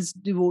and his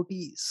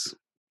devotees.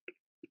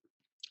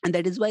 And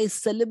that is why he's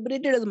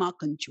celebrated as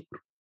Makanchur.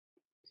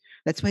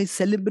 That's why he's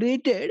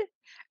celebrated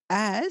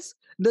as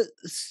the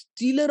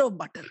stealer of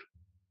butter.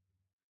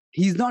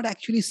 He's not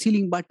actually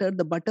stealing butter.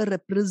 The butter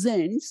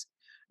represents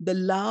the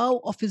love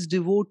of his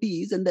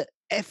devotees and the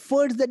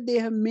efforts that they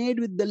have made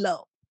with the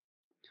love.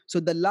 So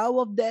the love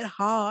of their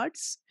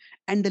hearts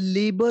and the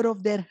labor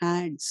of their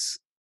hands.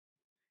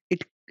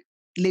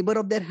 Labor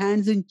of their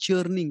hands in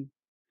churning.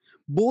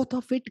 Both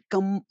of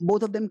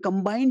them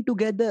combine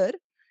together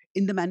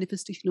in the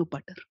manifestation of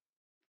butter.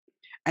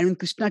 And when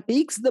Krishna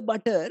takes the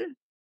butter,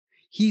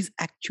 he's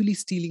actually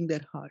stealing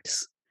their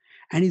hearts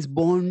and he's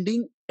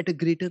bonding at a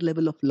greater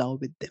level of love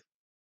with them.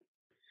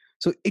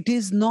 So it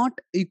is not,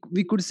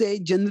 we could say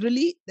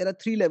generally there are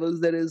three levels.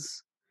 There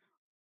is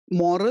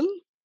moral,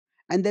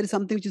 and there is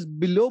something which is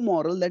below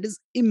moral, that is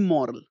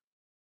immoral.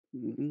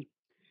 Mm-hmm.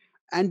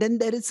 And then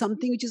there is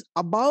something which is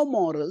above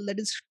moral, that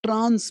is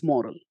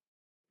transmoral.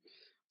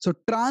 So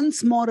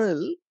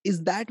transmoral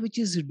is that which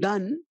is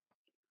done,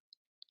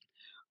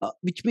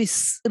 which may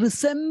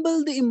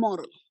resemble the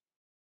immoral,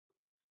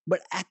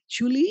 but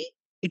actually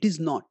it is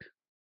not.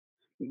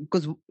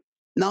 Because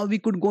now we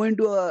could go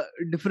into a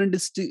different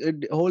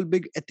whole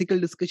big ethical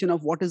discussion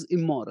of what is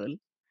immoral.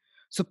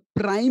 So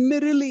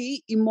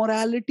primarily,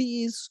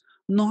 immorality is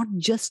not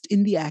just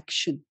in the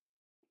action.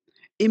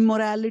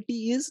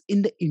 Immorality is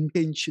in the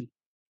intention.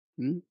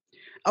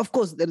 Of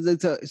course, there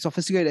is a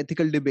sophisticated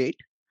ethical debate.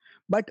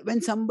 But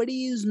when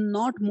somebody is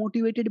not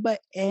motivated by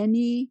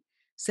any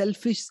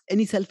self-interest,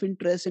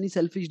 any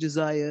selfish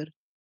desire,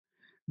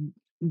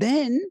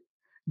 then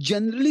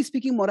generally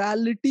speaking,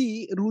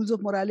 rules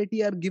of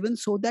morality are given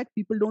so that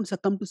people don't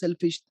succumb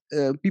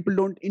to people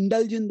don't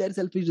indulge in their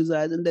selfish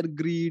desires and their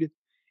greed,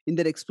 in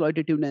their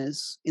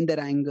exploitativeness, in their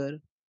anger.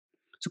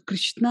 So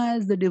Krishna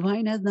as the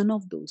divine has none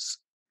of those.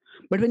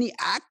 But when he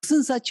acts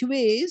in such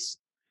ways,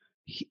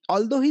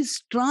 although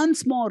he's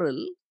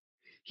transmoral,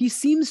 he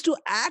seems to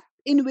act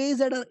in ways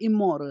that are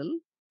immoral.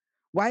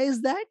 Why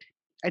is that?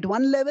 At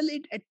one level,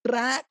 it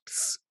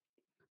attracts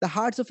the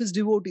hearts of his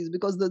devotees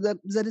because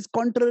there is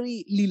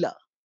contrary lila.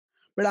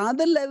 But at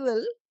another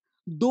level,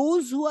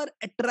 those who are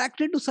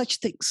attracted to such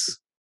things,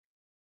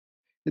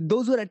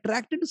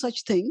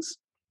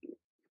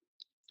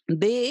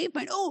 they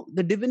find, oh,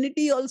 the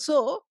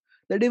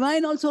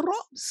divine also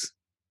robs.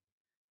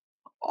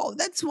 Oh,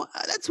 that's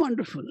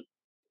wonderful.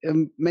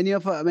 Many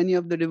of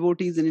the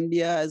devotees in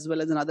India, as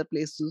well as in other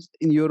places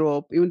in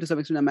Europe, even to some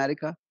extent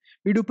America,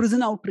 we do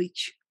prison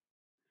outreach.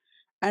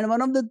 And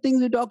one of the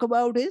things we talk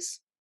about is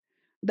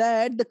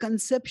that the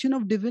conception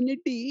of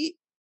divinity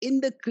in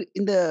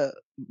the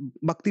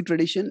Bhakti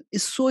tradition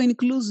is so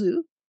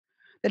inclusive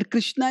that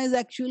Krishna is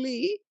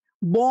actually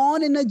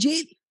born in a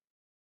jail.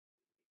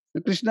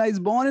 Krishna is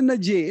born in a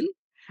jail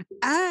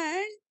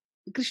and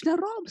Krishna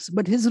robs,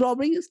 but his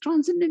robbing is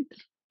transcendental.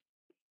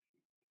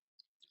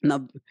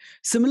 Now,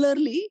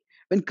 similarly,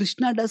 when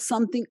Krishna does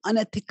something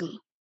unethical,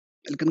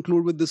 I'll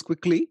conclude with this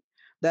quickly,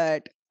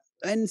 that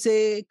when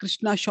say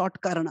Krishna shot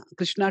Karna,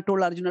 Krishna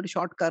told Arjuna to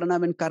shot Karna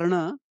when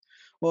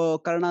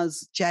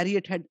Karna's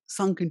chariot had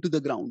sunk into the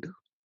ground.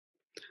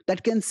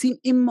 That can seem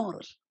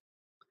immoral.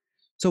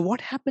 So what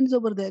happens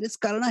over there is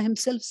Karna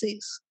himself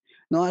says,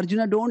 no,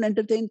 Arjuna, don't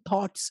entertain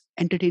thoughts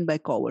entertained by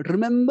coward.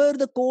 Remember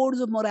the codes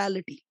of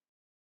morality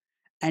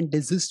and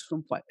desist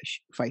from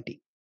fighting.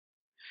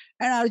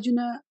 And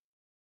Arjuna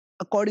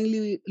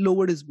accordingly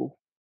lowered his bow.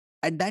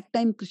 At that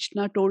time,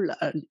 Krishna told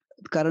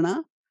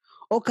Karna,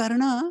 oh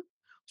Karna,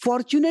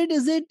 fortunate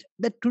is it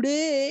that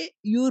today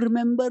you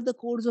remember the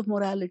codes of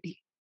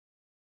morality.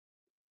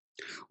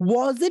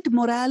 Was it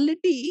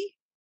morality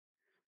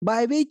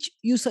by which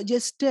you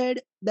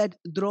suggested that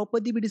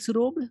Draupadi be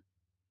disrobed?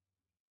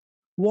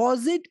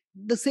 Was it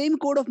the same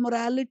code of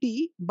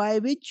morality by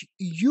which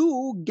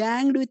you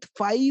ganged with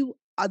 5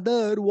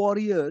 other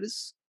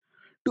warriors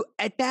to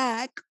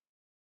attack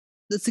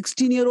the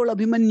 16-year-old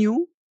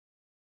Abhimanyu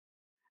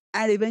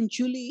and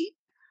eventually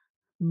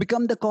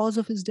become the cause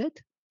of his death?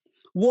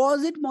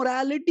 Was it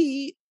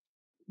morality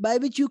by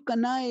which you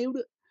connived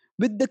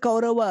with the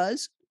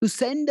Kauravas to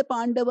send the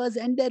Pandavas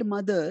and their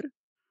mother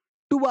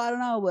to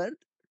Varanavar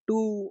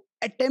to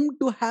attempt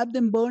to have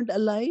them burnt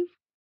alive?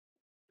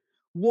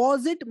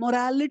 Was it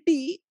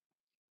morality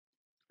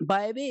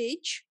by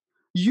which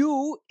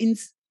you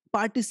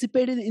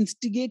participated in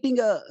instigating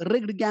a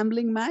rigged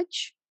gambling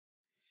match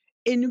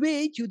in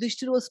which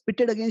Yudhishthira was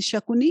pitted against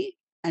Shakuni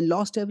and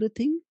lost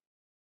everything?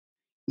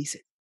 He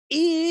said,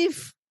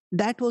 if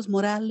that was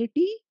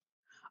morality,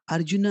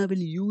 Arjuna will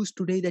use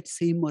today that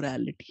same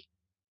morality.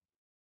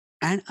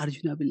 And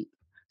Arjuna will,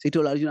 so he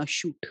told Arjuna,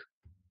 shoot.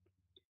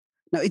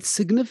 Now it's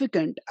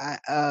significant. I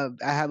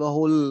have a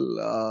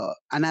whole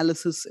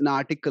analysis in an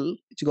article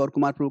which Gaur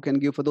Kumar Prabhu can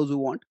give for those who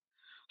want.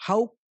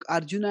 How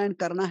Arjuna and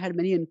Karna had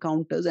many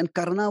encounters, and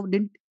Karna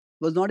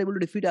was not able to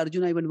defeat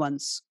Arjuna even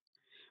once.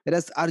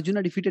 Whereas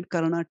Arjuna defeated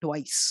Karna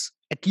twice,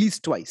 at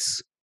least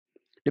twice,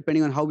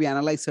 depending on how we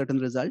analyze certain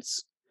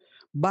results.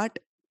 But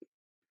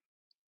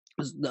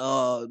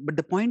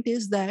the point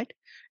is that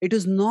it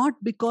is not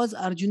because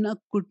Arjuna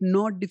could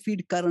not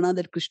defeat Karna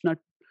that Krishna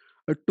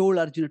told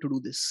Arjuna to do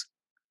this.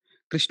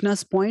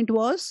 Krishna's point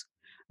was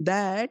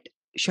that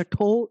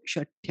Shatho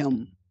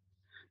Shatyam,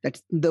 that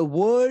the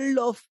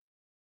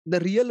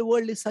real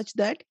world is such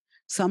that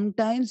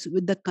sometimes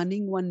with the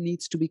cunning one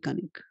needs to be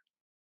cunning.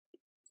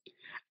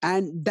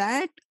 And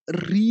that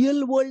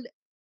real world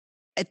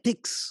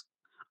ethics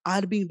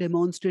are being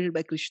demonstrated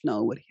by Krishna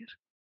over here.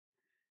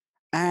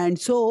 And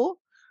so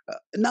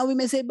now we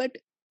may say, but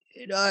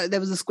there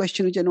was this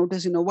question which I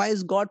noticed, why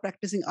is God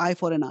practicing eye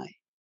for an eye?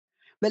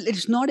 Well,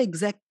 it's not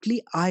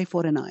exactly eye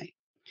for an eye.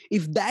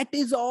 If that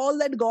is all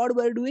that God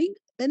were doing,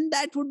 then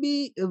that would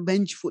be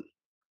vengeful.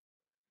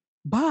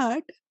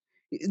 But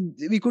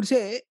we could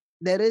say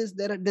there's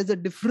a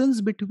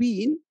difference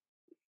between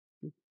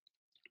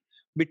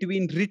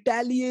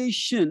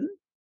retaliation.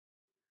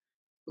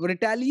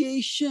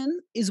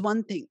 Retaliation is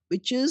one thing,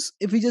 which is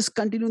if we just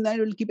continue that,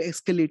 it will keep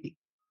escalating.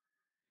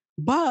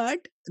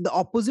 But the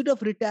opposite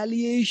of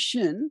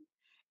retaliation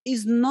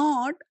is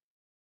not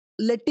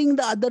letting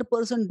the other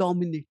person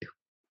dominate.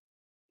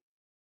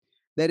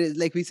 There is,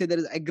 like we say, there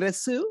is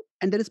aggressive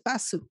and there is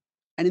passive.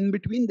 And in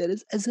between, there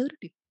is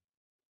assertive.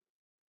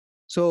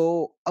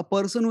 So a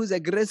person who is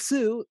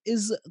aggressive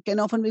can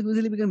often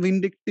easily become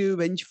vindictive,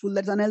 vengeful.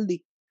 That's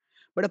unhealthy.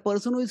 But a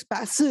person who is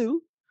passive,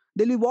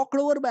 they'll be walked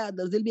over by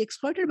others. They'll be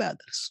exploited by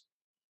others.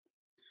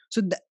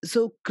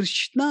 So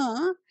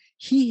Krishna,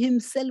 he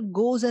himself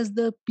goes as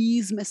the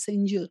peace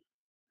messenger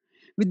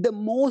with the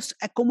most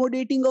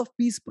accommodating of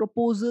peace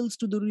proposals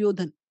to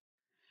Duryodhan.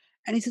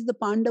 And he says the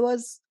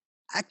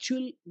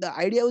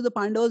idea was the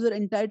Pandavas were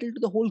entitled to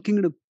the whole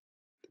kingdom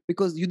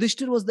because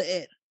Yudhishthira was the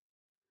heir.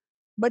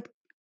 But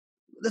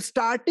the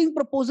starting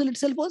proposal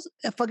itself was,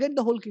 forget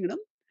the whole kingdom.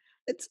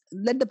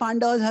 Let the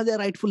Pandavas have their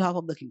rightful half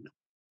of the kingdom.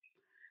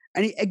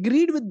 And he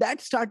agreed with that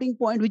starting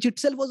point, which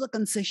itself was a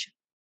concession.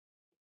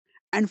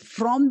 And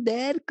from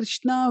there,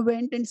 Krishna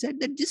went and said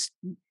that just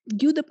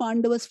give the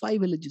Pandavas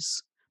 5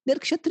 villages. They're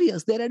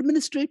Kshatriyas, they're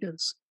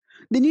administrators.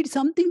 They need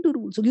something to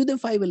rule, so give them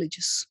 5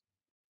 villages.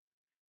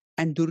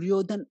 And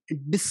Duryodhan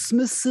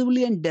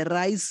dismissively and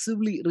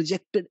derisively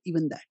rejected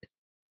even that.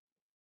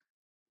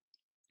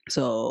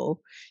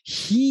 So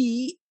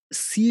he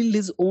sealed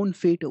his own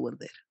fate over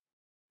there.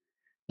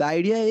 The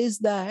idea is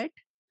that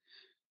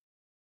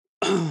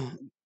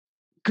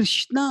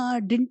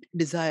Krishna didn't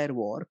desire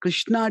war.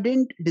 Krishna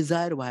didn't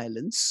desire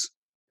violence.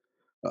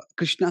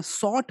 Krishna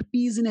sought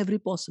peace in every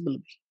possible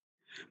way.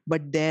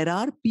 But there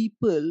are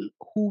people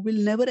who will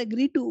never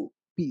agree to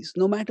peace,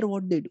 no matter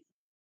what they do.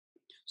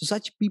 So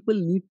such people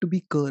need to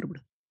be curbed.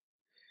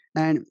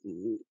 And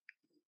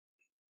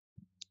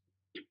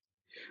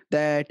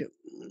that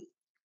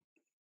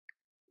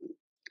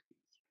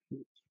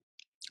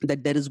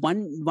there is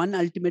one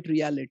ultimate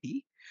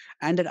reality,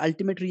 and that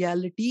ultimate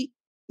reality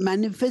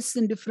manifests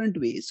in different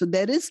ways. So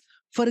there is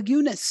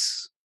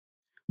forgiveness,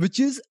 which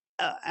is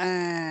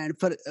and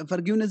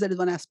forgiveness, that is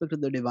one aspect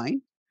of the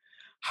divine.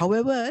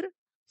 However,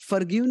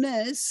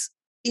 forgiveness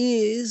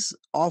is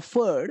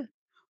offered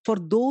for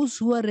those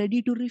who are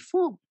ready to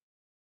reform.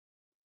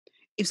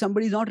 If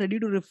somebody is not ready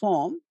to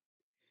reform,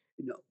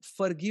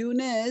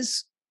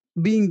 forgiveness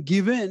being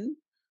given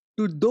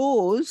to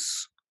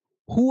those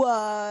who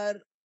are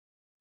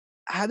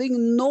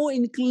having no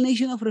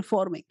inclination of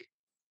reforming.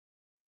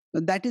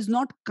 That is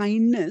not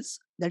kindness,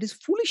 that is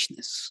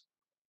foolishness.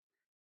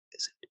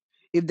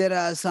 If there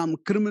are some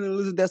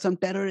criminals, if there are some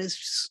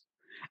terrorists,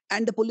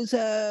 and the police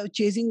are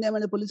chasing them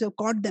and the police have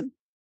caught them,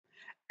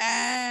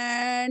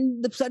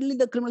 and suddenly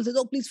the criminal says,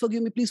 oh, please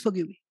forgive me, please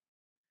forgive me.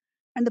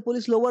 And the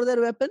police lower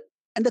their weapon,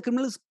 and the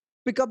criminals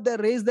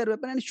raise their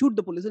weapon and shoot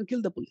the police and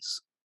kill the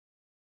police.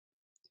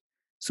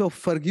 So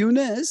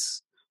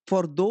forgiveness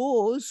for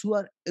those who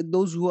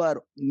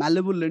are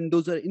malevolent,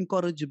 those who are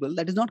incorrigible,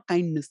 that is not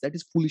kindness, that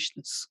is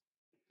foolishness.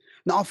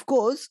 Now, of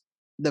course,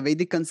 the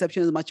Vedic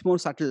conception is much more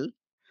subtle,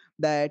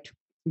 that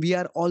we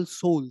are all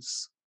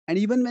souls, and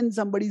even when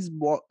somebody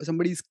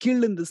is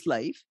killed in this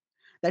life,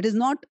 that is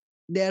not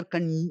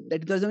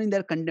that doesn't mean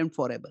they're condemned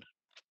forever.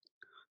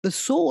 The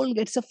soul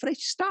gets a fresh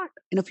start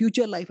in a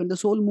future life, and the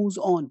soul moves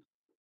on.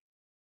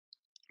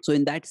 So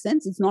in that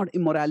sense, it's not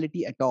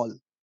immorality at all.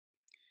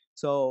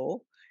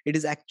 So it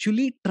is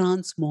actually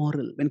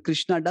transmoral. When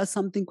Krishna does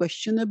something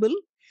questionable,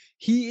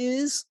 he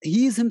is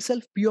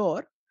himself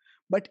pure,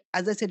 but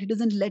as I said, he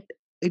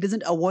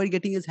doesn't avoid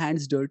getting his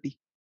hands dirty.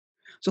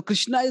 So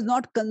Krishna is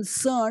not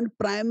concerned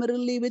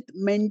primarily with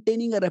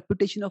maintaining a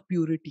reputation of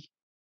purity.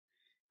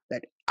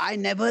 That I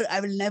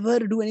will never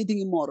do anything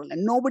immoral,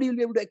 and nobody will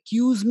be able to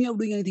accuse me of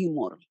doing anything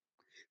immoral.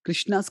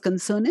 Krishna's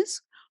concern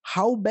is,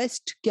 how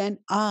best can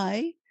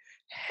I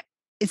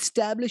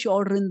establish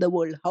order in the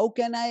world? How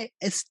can I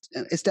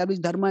establish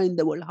dharma in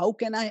the world? How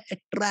can I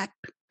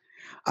attract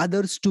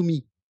others to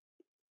me,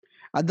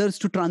 others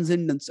to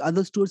transcendence,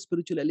 others towards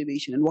spiritual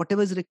elevation? And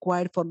whatever is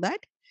required for that,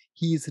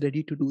 he is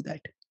ready to do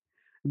that.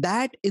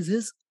 That is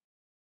his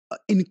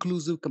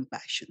inclusive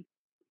compassion.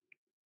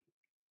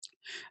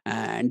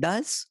 And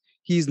thus,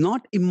 he is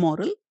not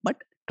immoral, but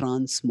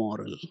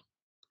transmoral.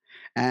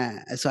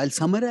 So I'll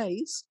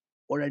summarize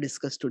what I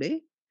discussed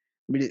today.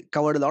 We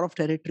covered a lot of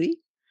territory,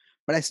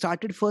 but I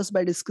started first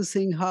by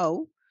discussing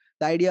how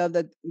the idea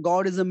that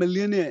God is a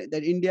millionaire,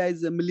 that India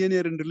is a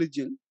millionaire in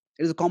religion,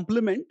 it is a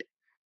compliment.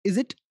 Is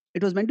it?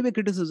 It was meant to be a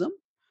criticism,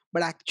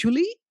 but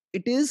actually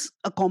it is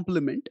a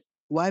compliment.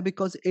 Why?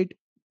 Because it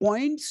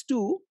points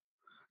to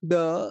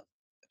the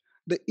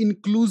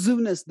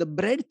inclusiveness, the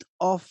breadth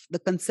of the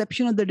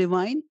conception of the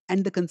divine,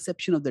 and the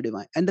conception of the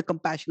divine, and the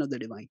compassion of the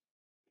divine.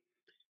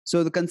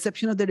 So the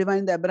conception of the divine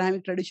in the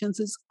Abrahamic traditions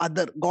is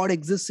other. God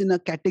exists in a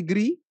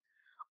category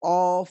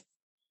of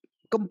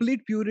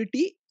complete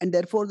purity, and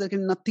therefore there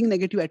can nothing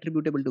negative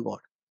attributable to God.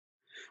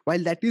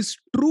 While that is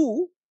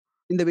true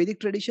in the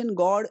Vedic tradition,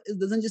 God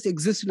doesn't just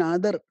exist in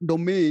another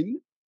domain,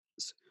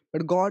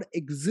 but God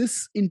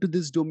exists into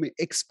this domain,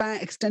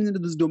 extends into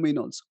this domain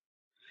also,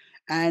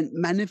 and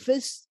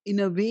manifests in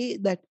a way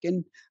that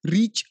can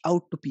reach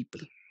out to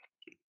people.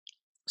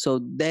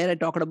 So there I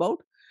talked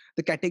about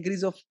the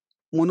categories of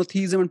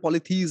monotheism and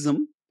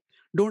polytheism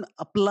don't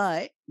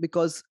apply,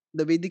 because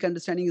the Vedic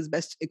understanding is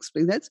best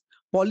explained as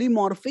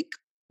polymorphic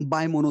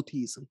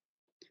bimonotheism.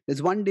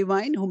 There's one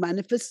divine who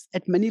manifests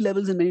at many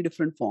levels in many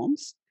different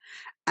forms,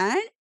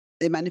 and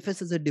they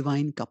manifest as a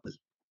divine couple.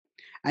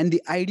 And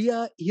the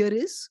idea here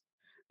is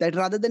that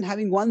rather than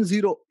having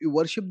 1-0, you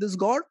worship this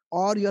God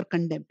or you're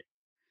condemned.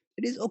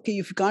 It is okay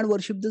if you can't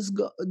worship this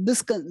God,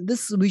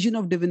 this vision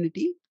of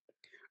divinity.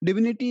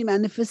 Divinity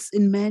manifests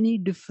in many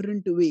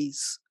different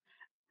ways,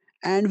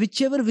 and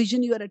whichever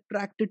vision you are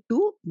attracted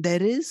to,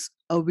 there is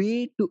a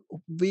way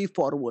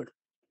forward.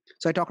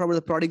 So I talked about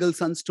the prodigal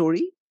son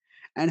story,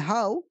 and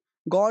how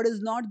God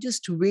is not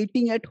just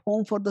waiting at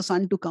home for the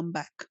son to come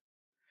back,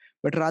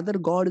 but rather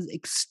God is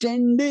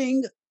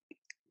extending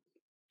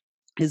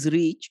his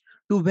reach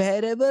to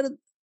wherever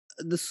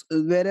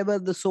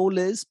the soul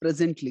is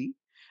presently,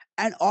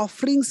 and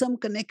offering some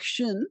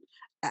connection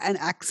and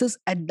access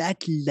at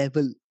that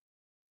level.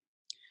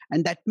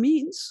 And that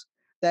means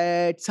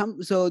that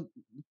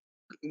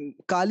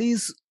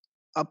Kali's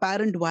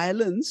apparent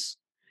violence,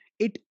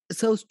 it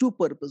serves two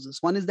purposes.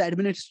 One is the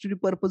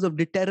administrative purpose of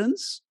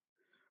deterrence.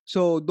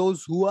 So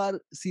those who are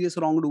serious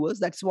wrongdoers,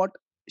 that's what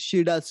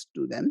she does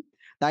to them.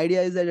 The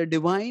idea is that a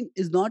divine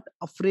is not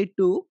afraid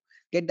to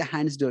get the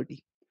hands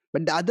dirty.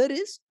 But the other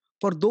is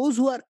for those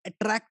who are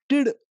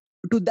attracted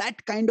to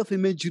that kind of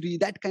imagery,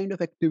 that kind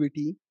of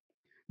activity,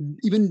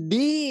 even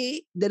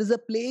there is a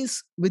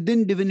place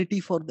within divinity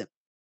for them.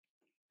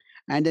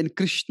 And then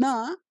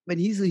Krishna, when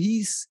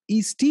he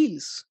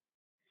steals,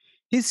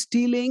 his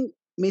stealing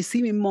may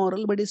seem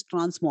immoral, but is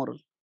transmoral,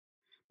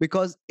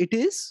 because it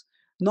is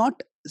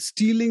not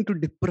stealing to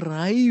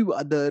deprive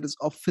others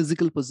of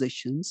physical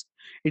possessions.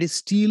 It is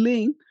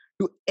stealing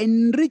to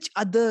enrich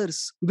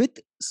others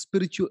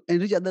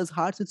enrich others'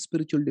 hearts with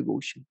spiritual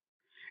devotion.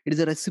 It is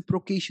a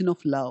reciprocation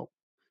of love.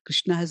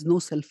 Krishna has no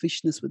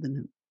selfishness within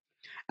him.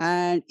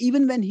 And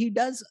even when he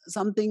does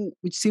something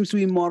which seems to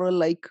be immoral,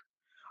 like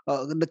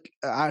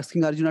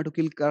asking Arjuna to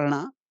kill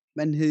Karna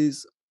when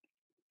he's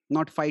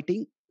not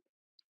fighting,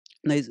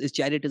 his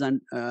chariot is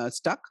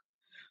stuck.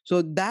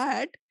 So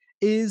that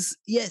is,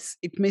 yes,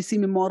 it may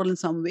seem immoral in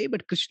some way,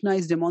 but Krishna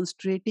is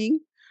demonstrating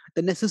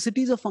the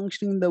necessities of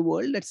functioning in the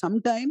world, that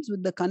sometimes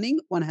with the cunning,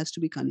 one has to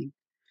be cunning.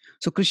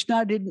 So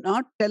Krishna did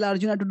not tell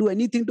Arjuna to do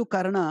anything to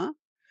Karna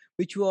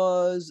which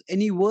was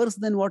any worse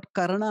than what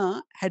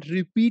Karna had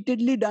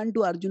repeatedly done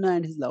to Arjuna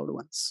and his loved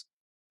ones.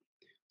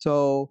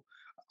 So,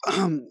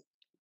 so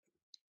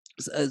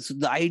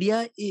the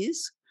idea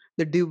is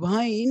the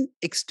divine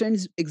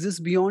exists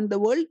beyond the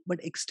world,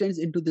 but extends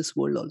into this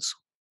world also.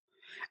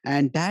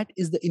 And that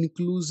is the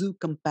inclusive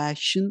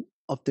compassion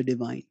of the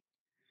divine.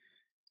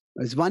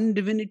 There's one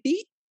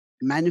divinity,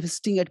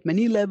 manifesting at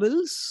many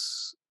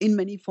levels, in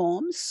many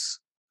forms,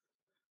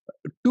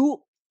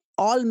 to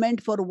all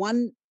meant for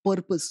one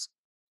purpose,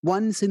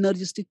 one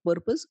synergistic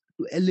purpose,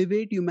 to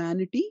elevate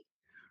humanity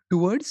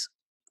towards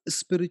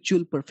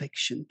spiritual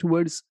perfection,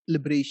 towards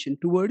liberation,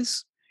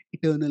 towards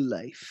eternal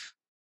life.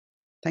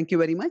 Thank you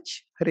very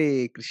much.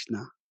 Hare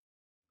Krishna.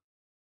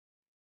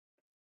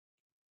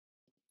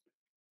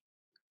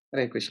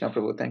 Hare Krishna,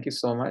 Prabhu. Thank you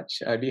so much.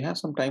 Do you have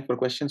some time for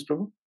questions,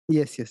 Prabhu?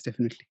 Yes,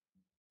 definitely.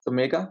 So,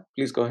 Megha,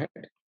 please go ahead.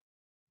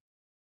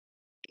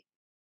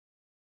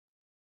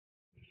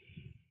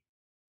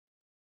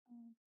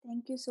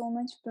 Thank you so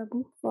much,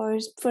 Prabhu,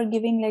 for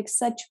giving like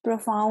such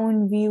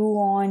profound view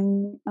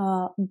on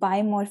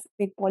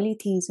bimorphic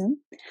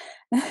polytheism.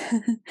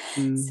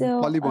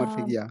 So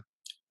polymorphic, yeah.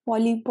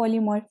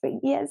 Polymorphic,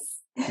 yes.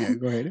 Yeah,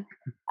 go ahead.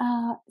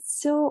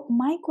 So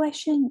my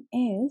question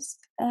is,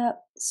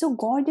 so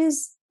God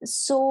is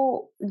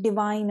so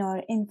divine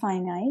or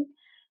infinite,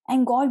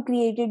 and God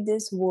created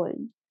this world.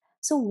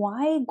 So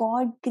why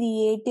God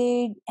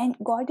created, and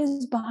God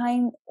is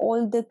behind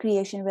all the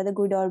creation, whether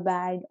good or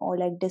bad, or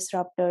like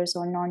disruptors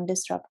or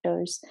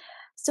non-disruptors.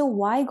 So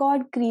why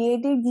God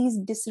created these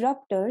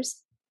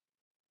disruptors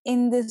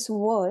in this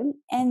world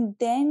and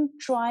then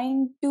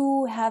trying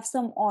to have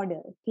some order?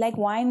 Like,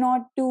 why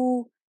not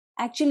to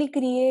actually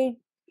create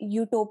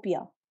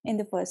utopia in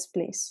the first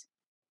place?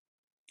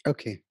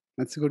 Okay,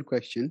 that's a good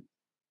question.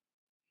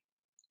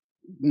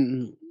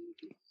 The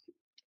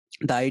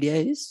idea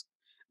is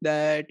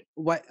that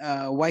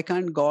why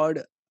can't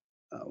God,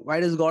 why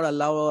does God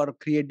allow or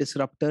create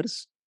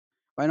disruptors?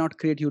 Why not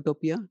create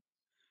utopia?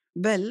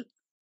 Well,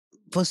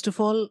 first of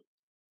all,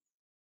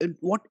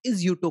 what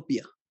is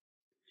utopia?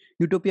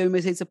 Utopia, you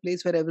may say, it's a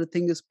place where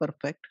everything is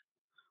perfect,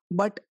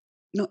 but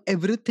no,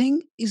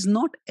 everything is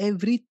not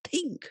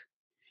everything.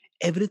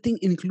 Everything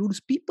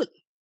includes people,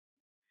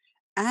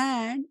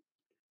 and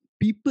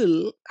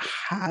people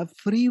have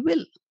free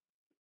will.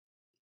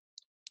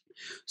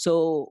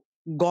 So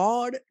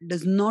God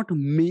does not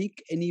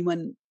make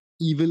anyone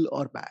evil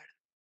or bad.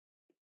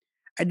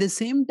 At the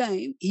same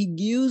time, He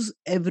gives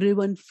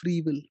everyone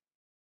free will,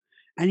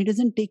 and He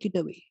doesn't take it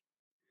away.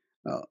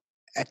 Uh,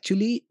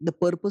 Actually, the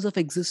purpose of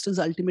existence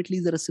ultimately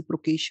is the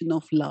reciprocation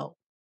of love.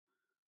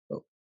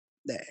 So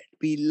that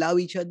we love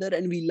each other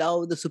and we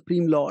love the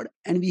Supreme Lord,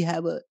 and we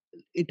have a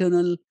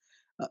eternal,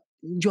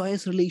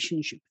 joyous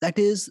relationship. That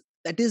is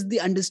the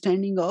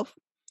understanding of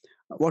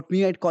what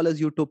we might call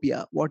as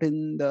utopia, what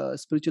in the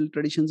spiritual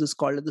traditions is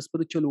called as the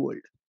spiritual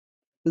world.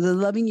 There's a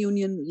loving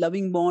union,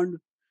 loving bond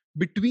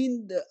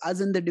between us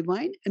and the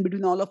divine, and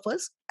between all of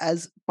us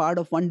as part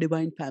of one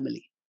divine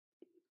family.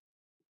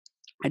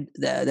 And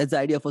that's the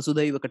idea of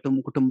Vasudhaiva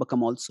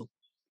Kutumbakam also.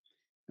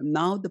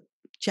 Now the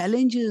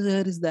challenge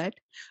here is that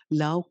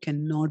love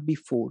cannot be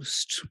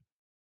forced.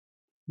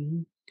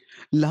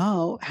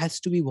 Love has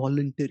to be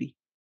voluntary.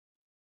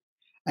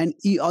 And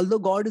although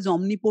God is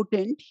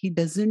omnipotent, He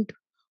doesn't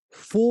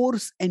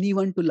force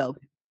anyone to love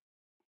Him.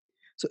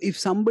 So if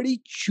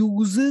somebody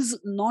chooses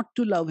not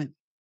to love Him,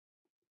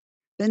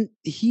 then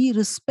He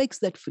respects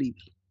that free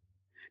will.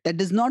 That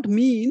does not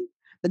mean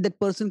that that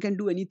person can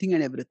do anything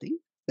and everything.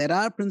 There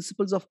are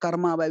principles of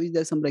karma by which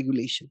there's some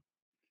regulation.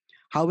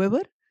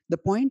 However, the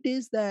point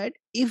is that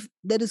if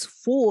there is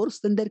force,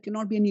 then there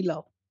cannot be any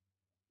love.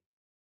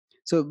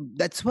 So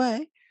that's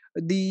why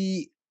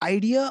the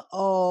idea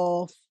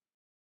of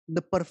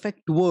the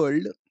perfect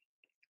world,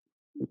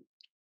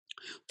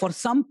 for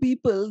some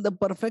people, the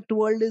perfect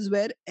world is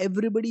where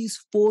everybody is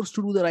forced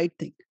to do the right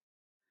thing.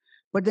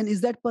 But then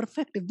is that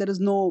perfect if there is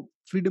no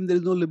freedom, there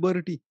is no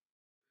liberty?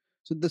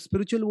 So the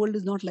spiritual world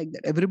is not like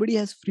that. Everybody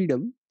has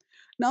freedom.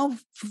 Now,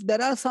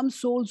 there are some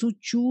souls who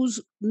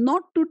choose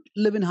not to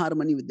live in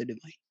harmony with the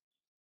divine.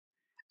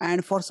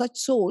 And for such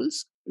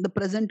souls, the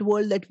present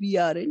world that we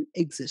are in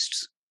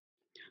exists.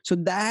 So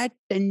that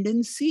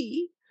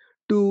tendency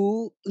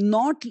to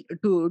not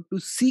to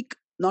seek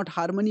not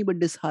harmony but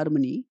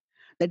disharmony,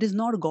 that is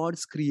not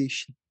God's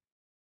creation.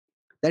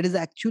 That is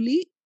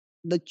actually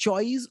the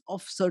choice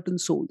of certain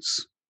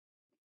souls.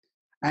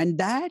 And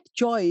that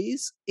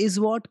choice is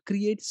what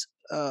creates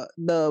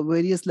the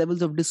various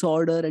levels of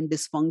disorder and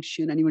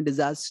dysfunction and even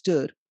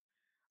disaster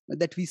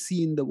that we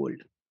see in the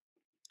world.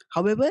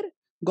 However,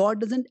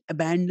 God doesn't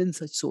abandon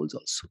such souls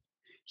also.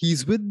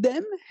 He's with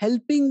them,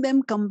 helping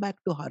them come back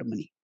to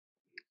harmony.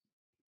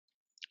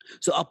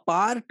 So a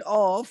part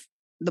of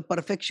the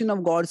perfection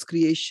of God's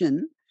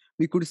creation,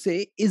 we could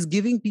say, is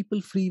giving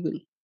people free will.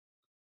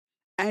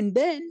 And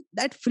then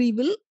that free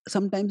will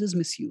sometimes is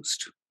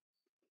misused.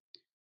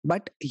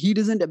 But He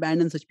doesn't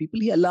abandon such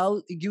people. He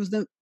gives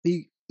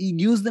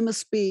them a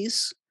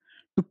space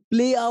to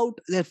play out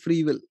their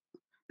free will.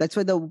 That's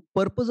why the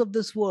purpose of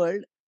this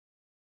world,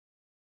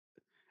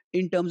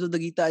 in terms of the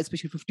Gita,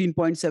 especially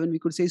 15.7, we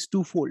could say is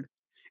twofold.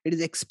 It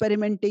is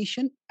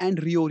experimentation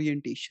and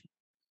reorientation.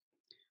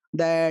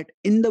 That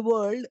in the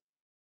world,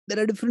 there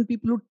are different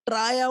people who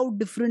try out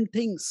different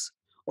things.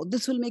 Oh,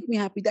 this will make me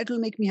happy, that will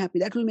make me happy,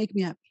 that will make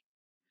me happy.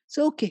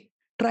 So, okay,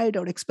 try it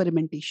out,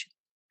 experimentation.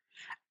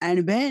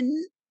 And when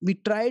we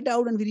try it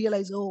out and we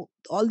realize, oh,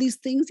 all these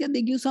things, yeah,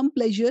 they give some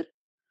pleasure,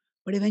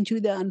 but eventually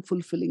they're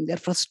unfulfilling, they're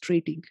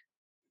frustrating.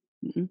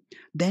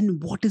 Then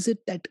what is it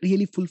that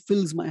really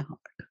fulfills my heart?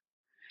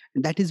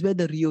 And that is where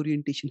the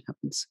reorientation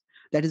happens.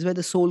 That is where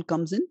the soul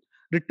comes in,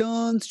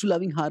 returns to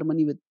loving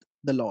harmony with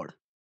the Lord.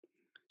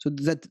 So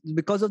that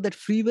because of that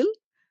free will,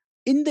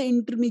 in the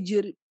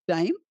intermediate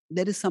time,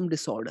 there is some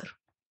disorder.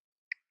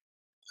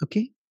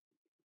 Okay.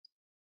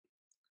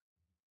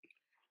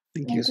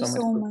 Thank you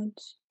so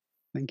much.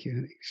 Thank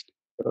you.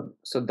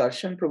 So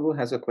Darshan Prabhu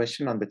has a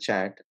question on the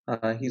chat.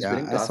 He's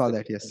willing to I ask saw the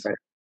that. Yes. question.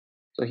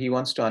 So he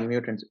wants to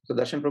unmute. So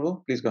Darshan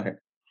Prabhu, please go ahead.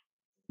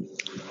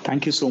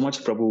 Thank you so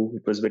much, Prabhu.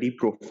 It was very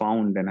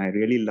profound, and I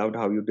really loved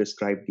how you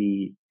described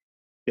the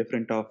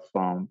different of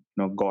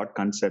God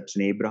concepts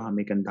in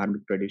Abrahamic and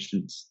Dharmic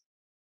traditions.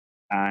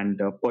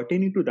 And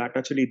pertaining to that,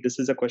 actually, this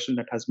is a question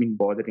that has been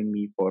bothering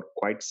me for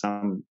quite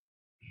some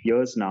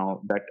years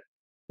now. That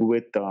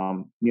with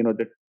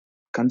the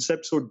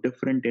concepts so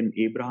different in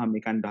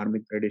Abrahamic and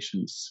Dharmic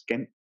traditions,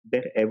 can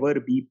there ever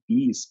be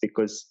peace?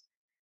 Because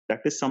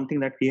that is something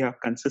that we have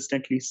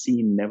consistently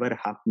seen never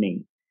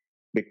happening.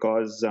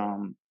 Because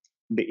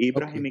the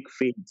Abrahamic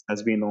faiths,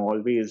 as we know,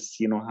 always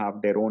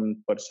have their own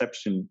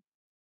perception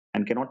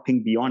and cannot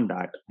think beyond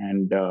that.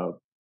 And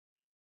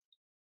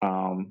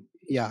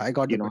I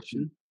got the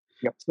question.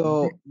 Yep.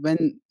 So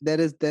when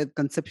there is the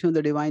conception of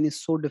the divine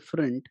is so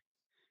different,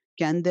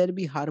 can there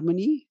be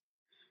harmony?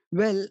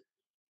 Well,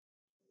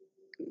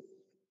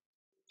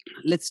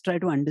 let's try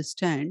to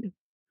understand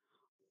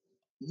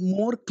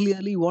more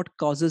clearly what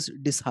causes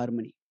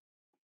disharmony.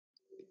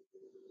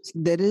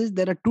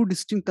 There are two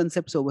distinct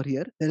concepts over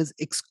here. There is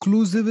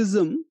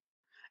exclusivism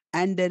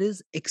and there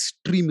is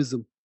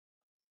extremism.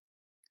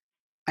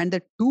 And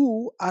the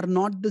two are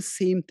not the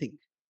same thing.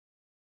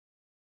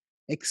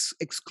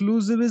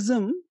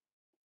 Exclusivism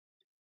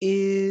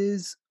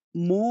is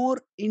more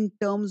in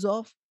terms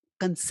of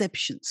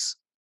conceptions.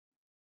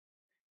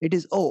 It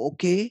is,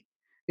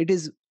 it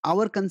is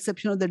our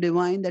conception of the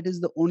divine that is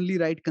the only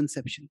right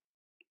conception.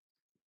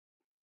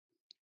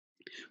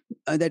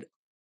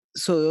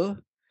 So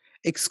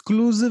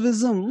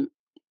exclusivism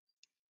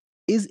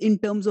is in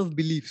terms of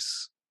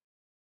beliefs,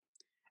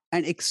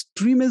 and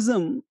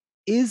extremism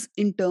is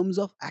in terms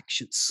of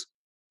actions.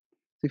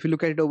 If you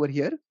look at it over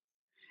here,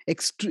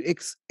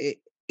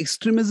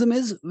 extremism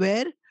is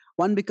where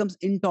one becomes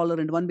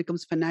intolerant, one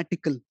becomes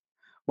fanatical,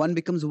 one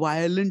becomes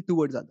violent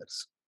towards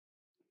others.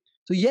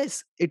 So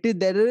yes,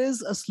 there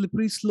is a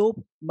slippery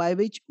slope by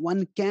which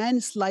one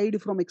can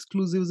slide from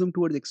exclusivism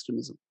towards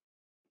extremism,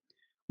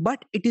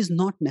 but it is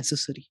not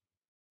necessary.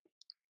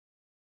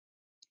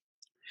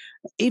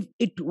 If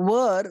it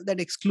were that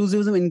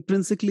exclusivism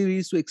intrinsically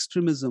leads to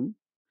extremism,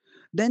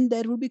 then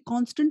there would be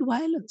constant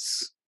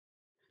violence.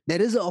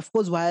 There is, of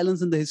course,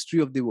 violence in the history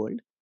of the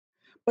world,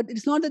 but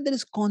it's not that there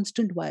is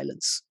constant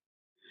violence.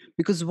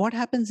 Because what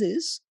happens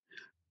is,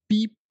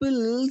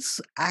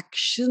 people's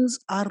actions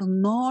are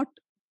not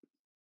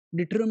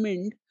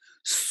determined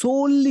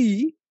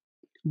solely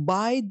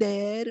by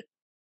their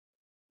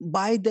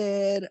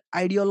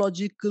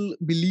ideological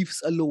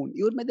beliefs alone,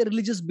 even by their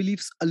religious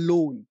beliefs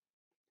alone.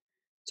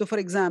 So, for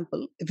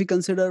example, if we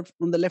consider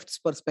from the left's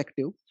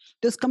perspective,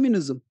 there's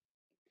communism.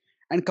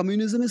 And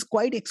communism is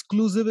quite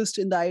exclusivist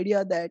in the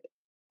idea that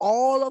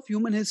all of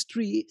human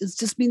history is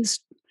just been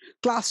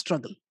class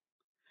struggle.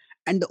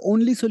 And the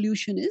only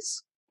solution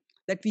is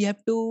that we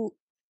have to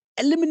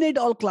eliminate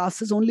all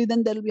classes, only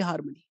then there will be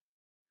harmony.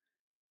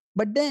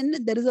 But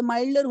then there is a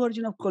milder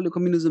version of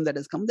communism that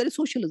has come. There is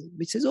socialism,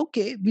 which says,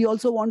 okay, we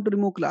also want to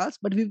remove class,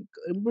 but we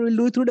will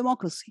do it through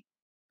democracy.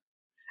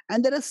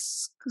 And there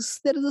is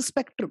a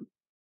spectrum.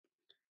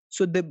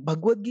 So the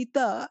Bhagavad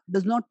Gita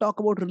does not talk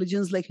about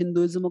religions like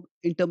Hinduism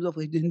in terms of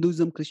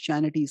Hinduism,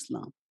 Christianity,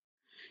 Islam.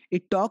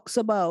 It talks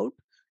about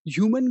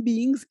human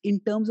beings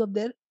in terms of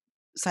their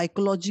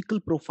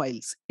psychological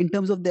profiles, in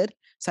terms of their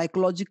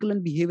psychological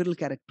and behavioral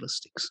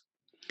characteristics.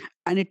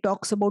 And it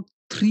talks about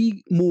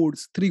three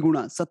modes, three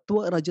gunas: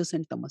 sattva, rajas,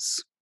 and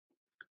tamas.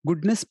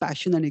 Goodness,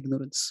 passion, and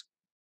ignorance.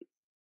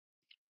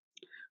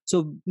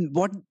 So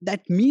what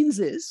that means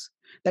is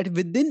that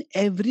within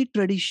every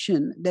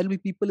tradition, there will be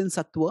people in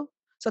sattva.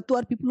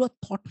 Sattva are people who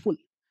are thoughtful.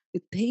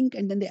 They think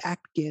and then they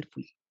act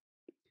carefully.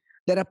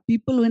 There are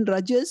people who in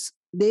rajas,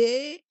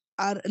 they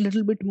are a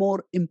little bit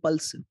more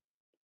impulsive.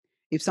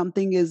 If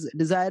something is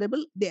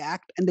desirable, they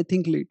act and they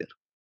think later.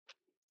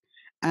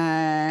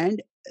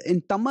 And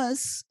in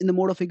tamas, in the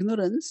mode of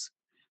ignorance,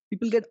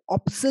 people get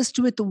obsessed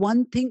with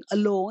one thing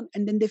alone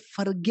and then they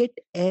forget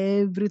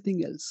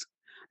everything else.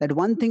 That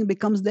one thing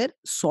becomes their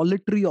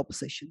solitary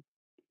obsession.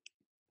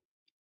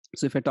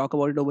 So if I talk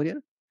about it over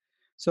here,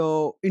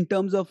 so in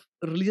terms of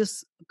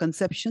religious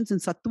conceptions in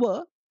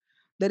sattva,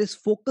 there is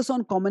focus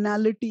on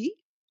commonality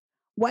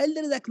while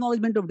there is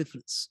acknowledgement of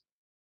difference.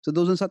 So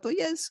those in sattva,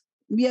 yes,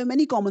 we have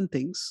many common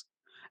things.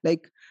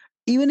 Like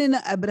even in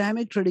an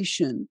Abrahamic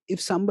tradition,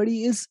 if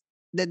somebody is,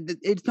 that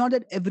it's not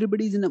that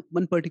everybody is in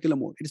one particular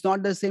mode. It's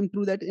not the same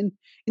true that in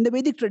the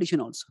Vedic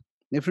tradition also.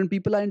 Different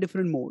people are in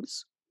different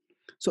modes.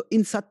 So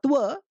in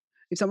sattva,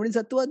 If somebody is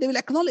sattva, they will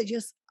acknowledge,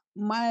 yes,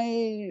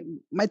 my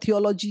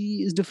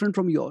theology is different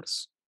from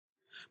yours.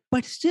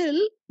 But still,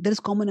 there is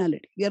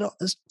commonality. We are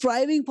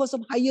striving for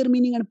some higher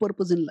meaning and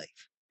purpose in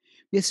life.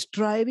 We are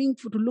striving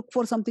to look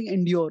for something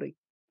enduring.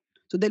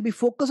 So there'll be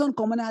focus on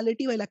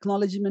commonality while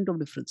acknowledgement of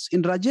difference.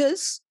 In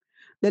Rajas,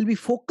 there'll be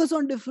focus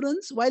on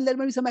difference while there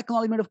may be some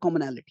acknowledgement of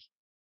commonality.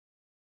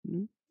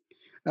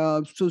 So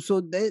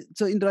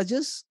in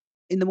Rajas,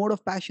 in the mode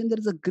of passion, there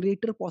is a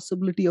greater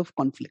possibility of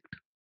conflict.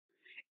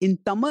 In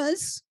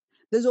Tamas,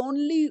 there's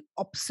only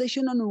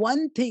obsession on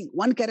one thing,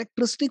 one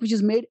characteristic which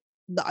is made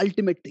the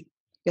ultimate thing.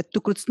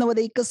 Yattu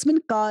kritsnavadaikasmin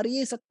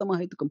karye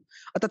saktamahitukam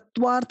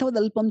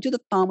atatvarthavadalpam cha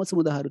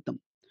tamasumudaharutam.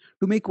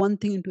 To make one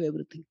thing into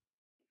everything.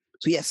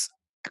 So yes,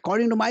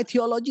 according to my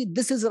theology,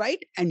 this is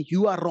right and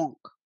you are wrong.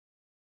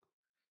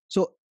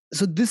 So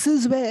this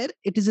is where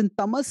it is in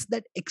Tamas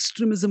that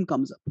extremism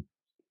comes up.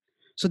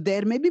 So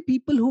there may be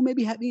people who may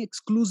be having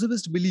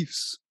exclusivist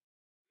beliefs.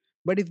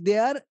 But if they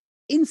are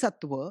in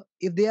Sattva,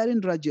 if they are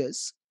in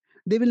Rajas,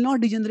 they will not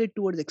degenerate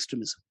towards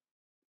extremism.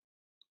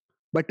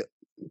 But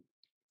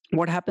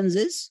what happens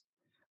is,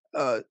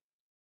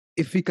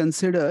 if we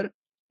consider,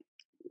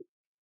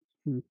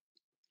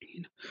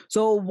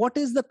 so what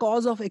is the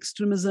cause of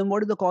extremism?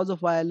 What is the cause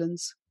of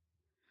violence?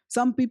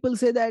 Some people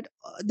say that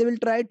they will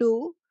try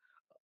to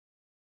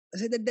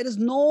say that there is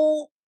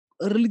no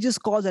religious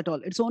cause at all.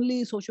 It's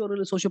only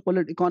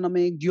socio-political,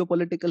 economic,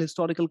 geopolitical,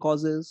 historical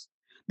causes.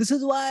 This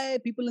is why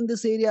people in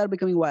this area are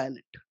becoming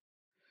violent.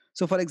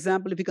 So, for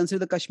example, if you consider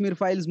the Kashmir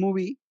Files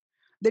movie,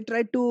 they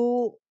tried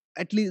to,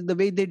 at least the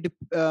way they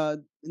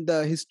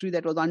the history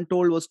that was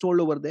untold was told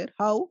over there,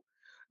 how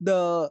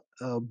the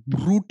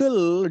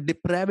brutal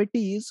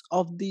depravities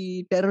of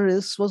the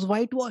terrorists was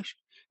whitewashed.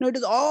 It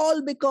is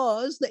all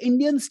because the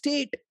Indian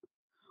state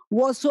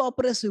was so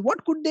oppressive.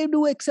 What could they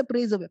do except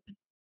raise a weapon?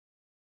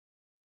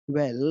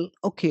 Well,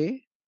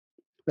 okay.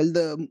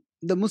 Well,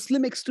 the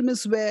Muslim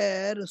extremists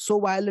were so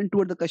violent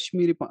toward the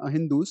Kashmiri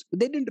Hindus,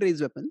 they didn't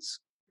raise weapons.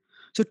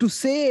 So to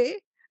say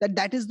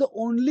that is the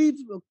only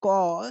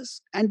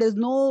cause and there's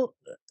no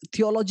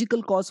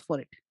theological cause for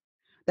it,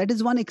 that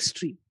is one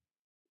extreme.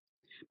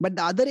 But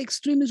the other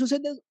extreme is to say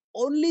there's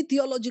only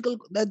theological,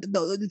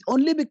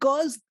 only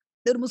because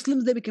they're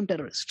Muslims, they became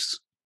terrorists.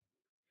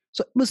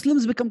 So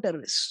Muslims become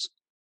terrorists.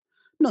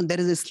 No, there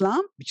is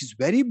Islam, which is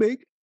very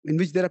big, in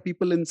which there are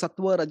people in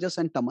Sattva, Rajas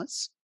and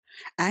Tamas.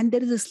 And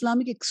there is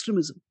Islamic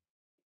extremism,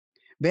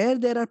 where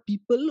there are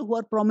people who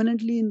are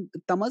prominently in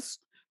Tamas,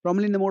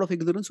 prominently in the mode of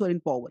ignorance, who are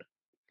in power.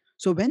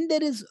 So when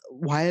there is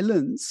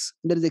violence,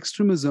 there is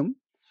extremism,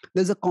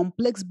 there's a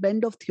complex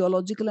blend of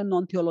theological and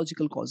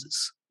non-theological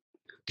causes.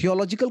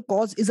 Theological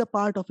cause is a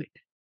part of it.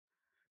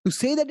 To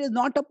say that is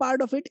not a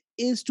part of it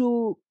is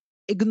to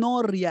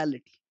ignore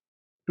reality,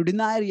 to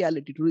deny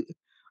reality, to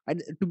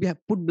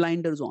put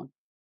blinders on.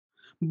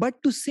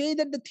 But to say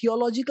that the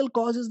theological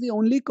cause is the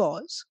only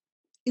cause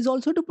is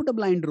also to put a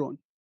blinder on.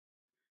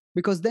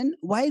 Because then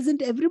why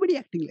isn't everybody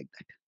acting like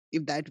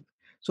that?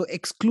 So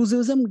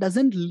exclusivism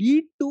doesn't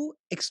lead to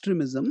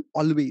extremism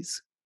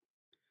always.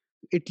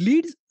 It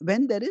leads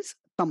when there is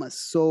tamas.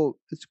 So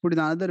let's put it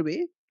another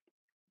way.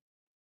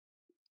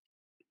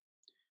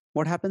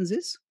 What happens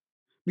is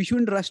we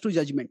shouldn't rush to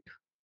judgment.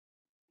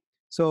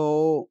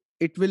 So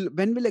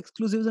when will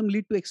exclusivism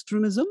lead to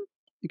extremism?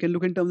 You can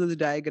look in terms of the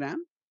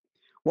diagram.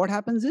 What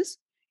happens is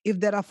if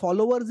there are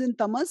followers in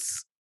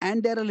tamas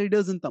and there are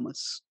leaders in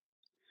tamas,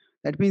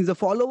 that means the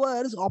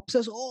followers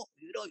obsess,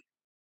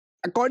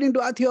 according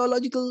to our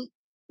theological,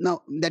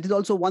 now that is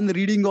also one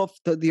reading of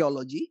the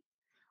theology,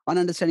 one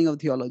understanding of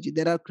theology.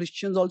 There are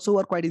Christians also who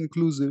are quite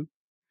inclusive.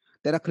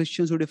 There are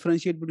Christians who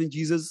differentiate between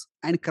Jesus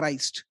and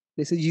Christ.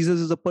 They say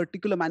Jesus is a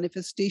particular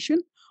manifestation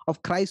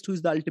of Christ, who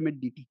is the ultimate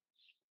deity.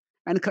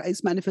 And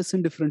Christ manifests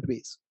in different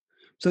ways.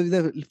 So if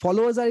the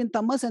followers are in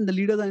tamas and the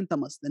leaders are in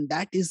tamas, then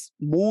that is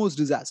most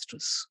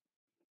disastrous.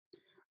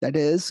 That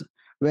is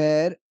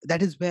where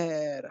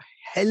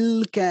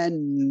hell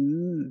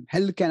can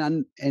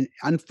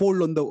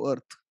unfold on the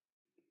earth.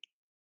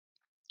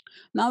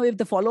 Now, if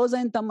the followers are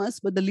in tamas,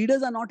 but the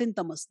leaders are not in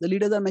tamas, the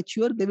leaders are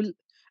mature, they will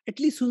at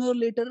least sooner or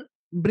later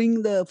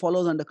bring the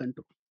followers under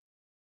control.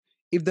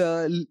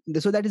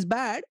 So that is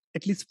bad,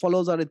 at least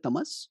followers are in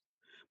tamas.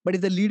 But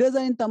if the leaders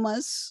are in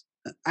tamas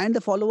and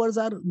the followers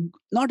are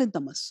not in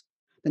tamas,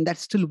 then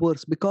that's still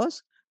worse,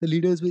 because the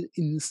leaders will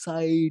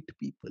incite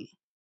people.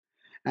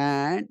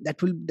 And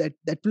that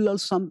will also,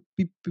 some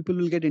people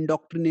will get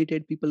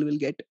indoctrinated, people will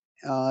get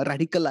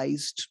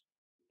radicalized.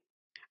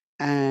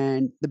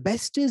 And the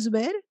best is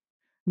where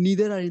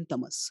neither are in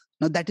tamas.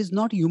 Now that is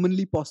not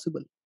humanly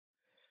possible.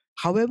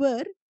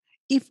 However,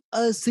 if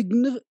a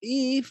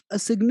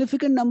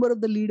significant number of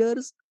the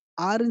leaders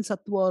are in sattva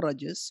or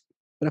rajas,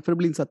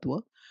 preferably in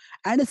sattva,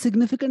 and a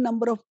significant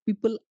number of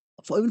people,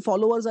 even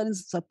followers, are in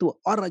sattva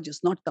or rajas,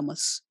 not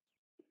tamas,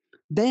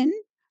 then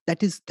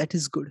that is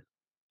good.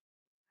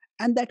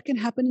 And that can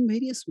happen in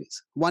various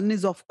ways. One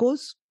is, of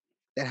course,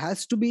 there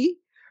has to be,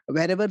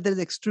 wherever there is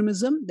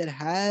extremism, there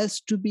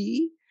has to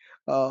be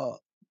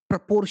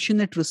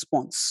proportionate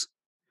response.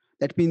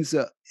 That means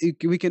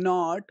we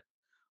cannot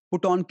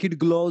put on kid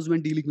gloves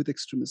when dealing with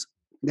extremism.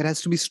 There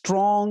has to be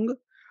strong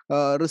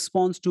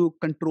response to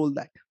control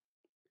that.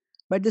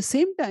 But at the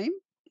same time,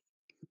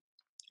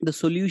 the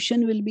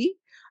solution will be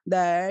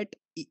that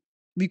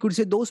we could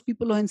say those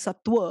people who are in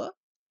sattva,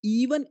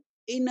 even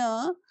in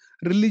a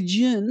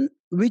religion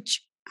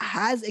which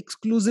has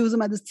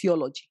exclusivism as its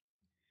theology,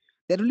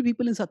 there will be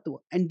people in sattva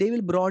and they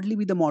will broadly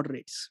be the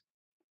moderates.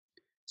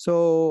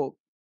 So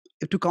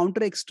if to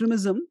counter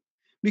extremism,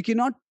 we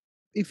cannot,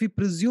 if we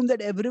presume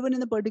that everyone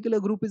in a particular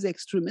group is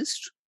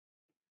extremist,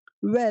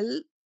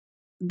 well,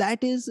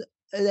 that is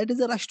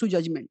a rush to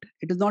judgment.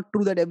 It is not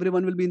true that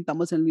everyone will be in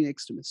tamas and be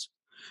extremist.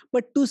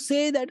 But to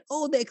say that,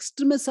 oh, the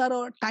extremists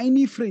are a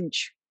tiny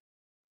fringe,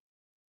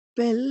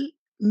 well,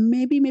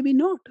 maybe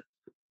not.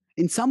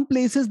 In some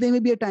places they may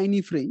be a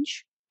tiny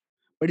fringe,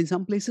 but in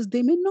some places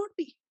they may not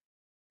be.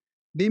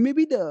 They may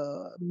be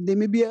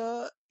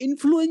a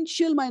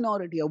influential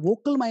minority, a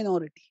vocal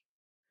minority,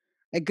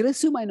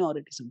 aggressive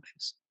minority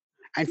sometimes.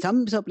 And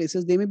some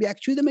places they may be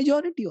actually the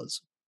majority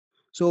also.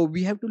 So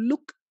we have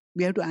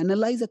to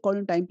analyze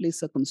according to time, place,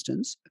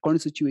 circumstance, according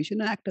to situation,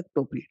 and act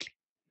appropriately.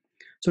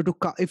 So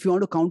if you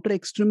want to counter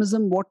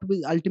extremism, what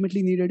is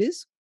ultimately needed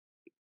is,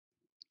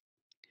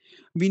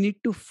 we need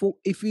to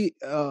if we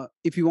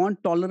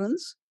want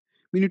tolerance,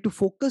 we need to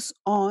focus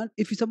on,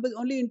 if somebody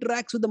only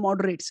interacts with the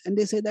moderates and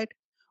they say that,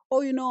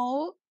 oh,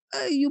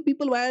 you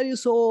people, why are you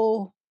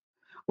so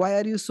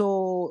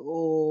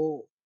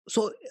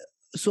so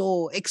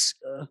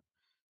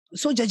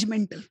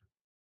judgmental?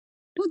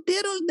 No,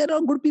 there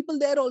are good people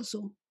there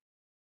also.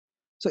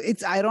 So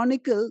it's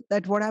ironical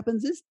that what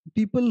happens is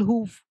people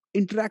who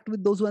interact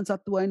with those who are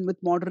sattva and with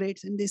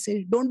moderates, and they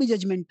say, don't be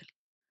judgmental.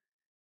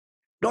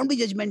 Don't be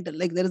judgmental.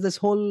 Like there is this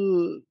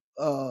whole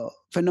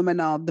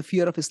phenomena of the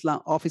fear of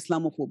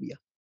Islamophobia.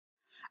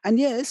 And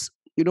yes,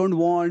 you don't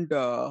want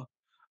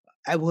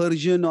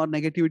aversion or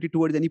negativity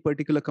towards any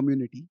particular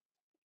community.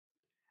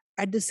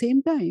 At the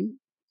same time,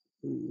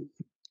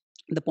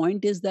 the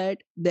point is that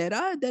there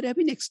have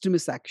been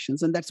extremist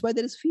actions, and that's why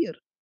there is fear.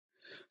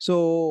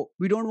 So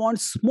we don't want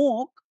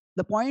smoke.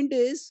 The point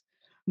is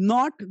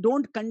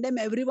don't condemn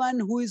everyone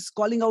who is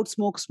calling out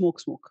smoke.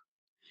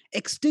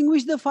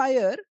 Extinguish the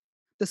fire,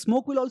 the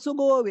smoke will also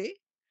go away,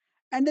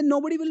 and then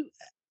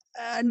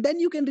and then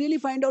you can really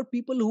find out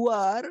people who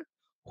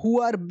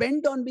are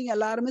bent on being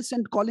alarmist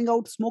and calling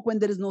out smoke when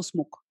there is no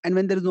smoke and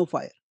when there is no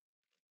fire.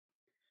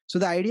 So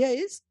the idea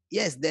is,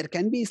 yes, there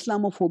can be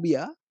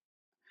Islamophobia,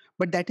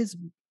 but that is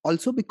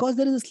also because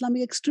there is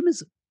Islamic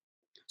extremism.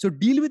 So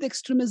deal with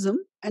extremism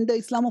and the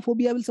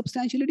Islamophobia will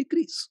substantially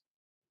decrease.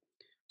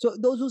 So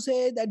those who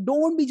say that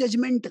don't be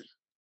judgmental.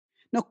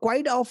 Now,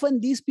 quite often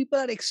these people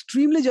are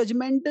extremely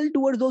judgmental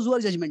towards those who are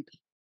judgmental.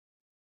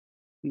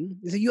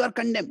 They say, you are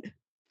condemned.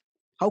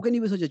 How can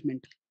you be so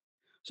judgmental?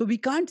 So we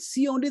can't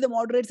see only the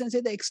moderates and say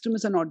the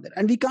extremists are not there.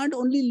 And we can't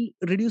only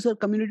reduce our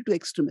community to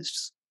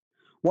extremists.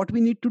 What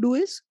we need to do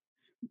is,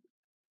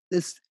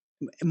 this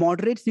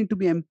moderates need to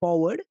be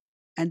empowered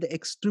and the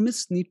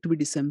extremists need to be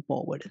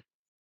disempowered.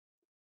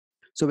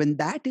 So when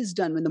that is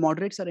done, when the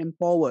moderates are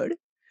empowered,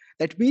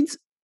 that means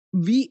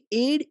we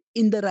aid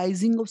in the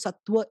rising of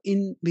sattva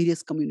in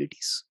various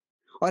communities,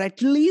 or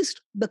at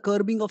least the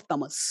curbing of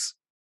tamas.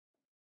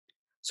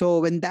 So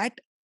when that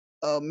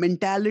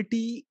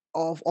mentality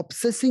of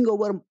obsessing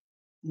over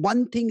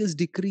one thing is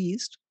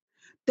decreased,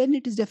 then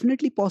it is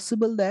definitely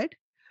possible that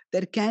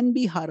there can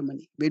be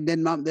harmony. There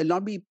will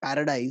not be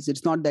paradise.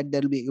 It's not that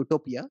there will be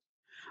utopia,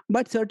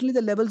 but certainly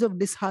the levels of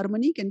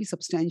disharmony can be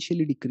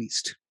substantially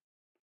decreased.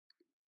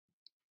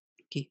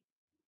 Okay.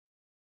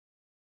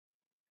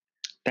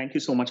 Thank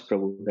you so much,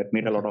 Prabhu. That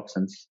made a lot of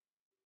sense.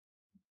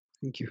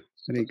 Thank you.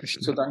 Hare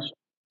Krishna.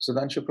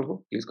 Sudhanshu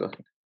Prabhu, please go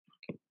ahead.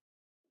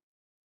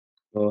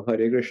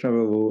 Hare Krishna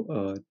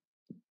Prabhu.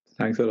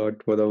 Thanks a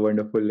lot for the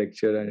wonderful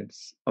lecture, and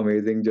it's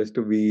amazing just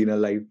to be in a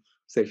live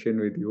session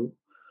with you.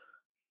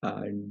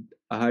 And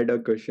I had a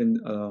question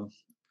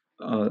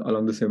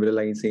along the similar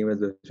line, same as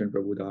Darshan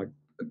Prabhu, that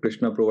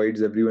Krishna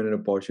provides everyone an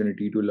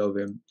opportunity to love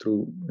him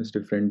through his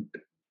different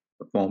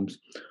forms.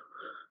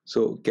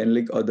 So can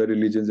like other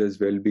religions as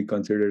well be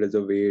considered as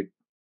a way,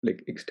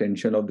 like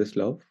extension of this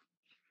love?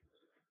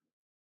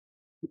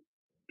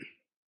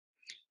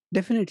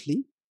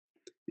 Definitely.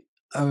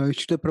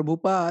 Srila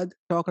Prabhupada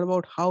talked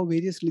about how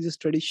various religious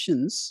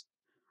traditions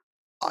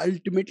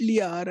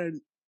ultimately are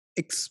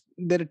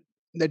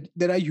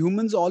there are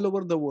humans all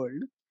over the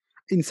world,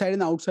 inside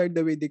and outside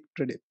the Vedic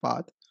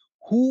path,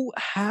 who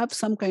have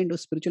some kind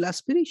of spiritual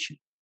aspiration,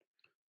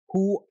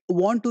 who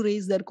want to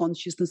raise their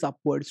consciousness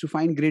upwards, to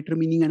find greater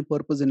meaning and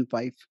purpose in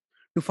life,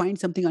 to find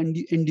something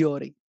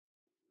enduring.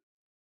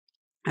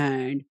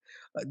 And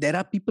there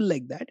are people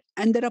like that,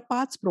 and there are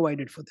paths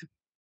provided for them.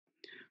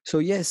 So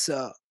yes,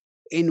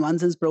 in one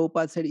sense,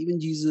 Prabhupada said even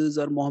Jesus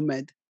or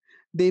Muhammad,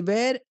 they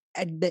were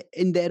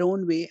in their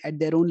own way, at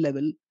their own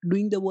level,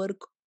 doing the work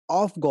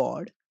of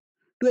God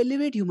to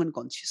elevate human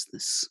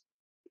consciousness.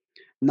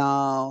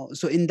 Now,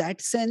 so in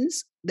that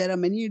sense, there are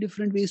many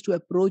different ways to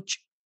approach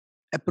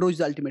approach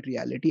the ultimate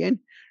reality, and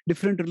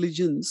different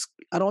religions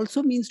are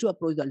also means to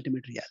approach the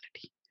ultimate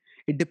reality.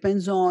 It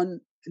depends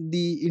on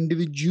the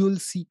individual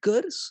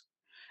seekers,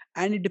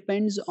 and it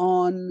depends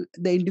on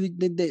the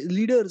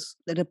leaders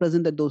that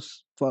represent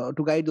those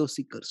to guide those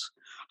seekers.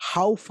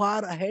 How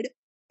far ahead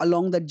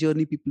along that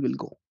journey people will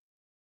go.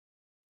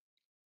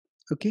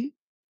 Okay.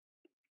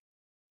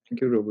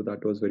 Thank you, Prabhu.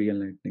 That was very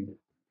enlightening.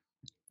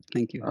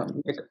 Thank you.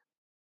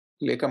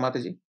 Lekha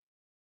Mataji.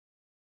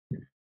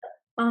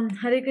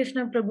 Hare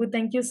Krishna, Prabhu.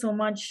 Thank you so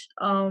much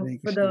for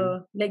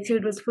the lecture.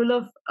 It was full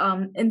of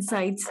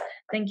insights.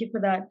 Thank you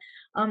for that.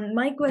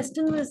 My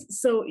question was: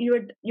 so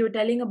you were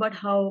telling about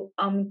how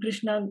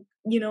Krishna,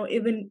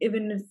 even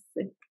if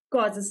it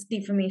causes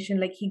defamation,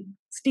 like he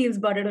steals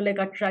butter to like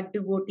attract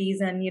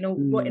devotees, and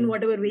in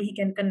whatever way he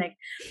can connect.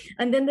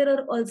 And then there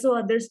are also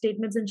other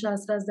statements in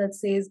Shastras that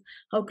says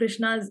how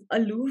Krishna is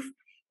aloof,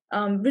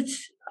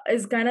 which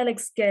is kind of like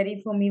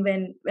scary for me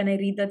when I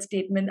read that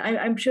statement.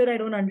 I'm sure I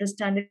don't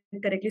understand it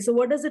correctly. So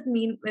what does it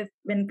mean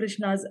when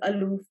Krishna is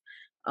aloof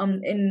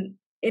in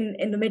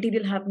the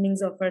material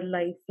happenings of our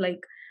life?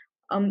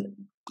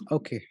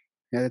 Okay,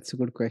 yeah, that's a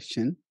good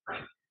question.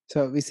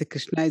 So we say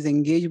Krishna is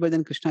engaged, but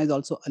then Krishna is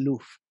also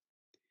aloof.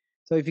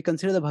 So if you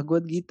consider the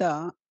Bhagavad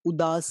Gita,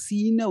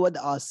 udasina vad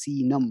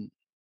asinam,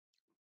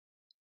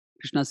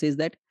 Krishna says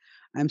that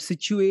I'm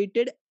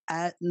situated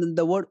at,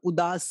 the word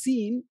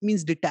udasin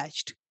means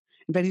detached.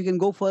 In fact, you can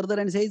go further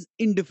and say is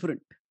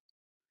indifferent.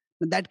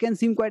 That can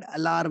seem quite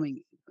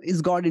alarming.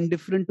 Is God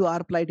indifferent to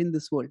our plight in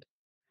this world?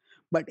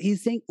 But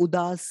he's saying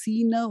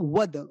udasina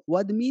vad.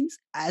 Vad means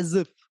as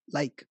if,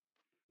 like.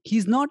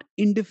 He's not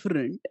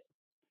indifferent.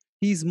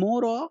 He's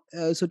more of,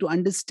 so to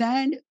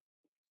understand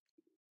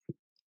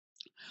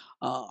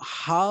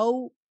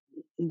how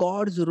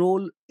God's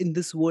role in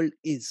this world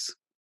is,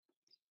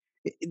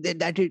 there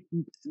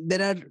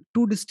are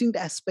two distinct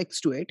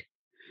aspects to it.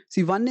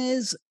 See, one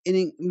is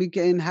we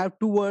can have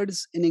two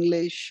words in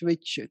English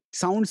which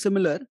sound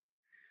similar.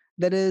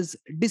 There is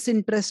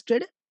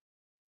disinterested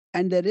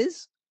and there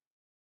is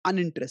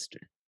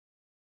uninterested.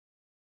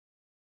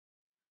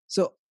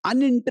 So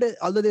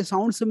although they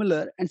sound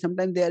similar and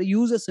sometimes they are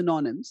used as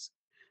synonyms,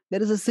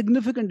 there is a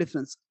significant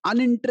difference.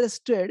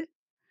 Uninterested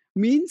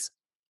means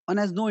one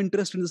has no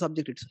interest in the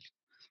subject itself.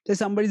 Say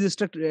somebody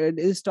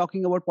is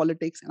talking about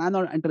politics and I'm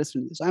not interested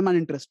in this, so I'm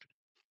uninterested.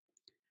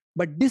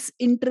 But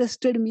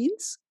disinterested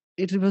means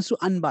it refers to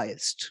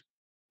unbiased.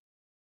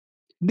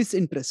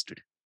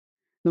 Disinterested.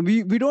 Now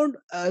we don't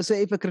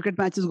say if a cricket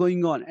match is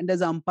going on and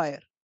there's an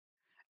umpire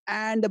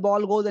and the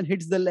ball goes and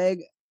hits the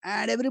leg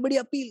and everybody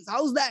appeals,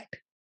 how's that?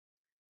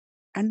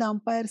 And the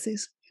umpire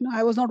says,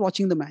 I was not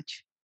watching the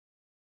match.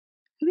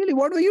 Really,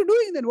 what were you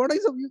doing then? What are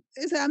you?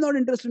 They say, I'm not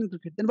interested in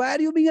cricket. Then why are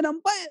you being an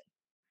umpire?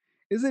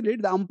 Isn't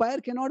it? The umpire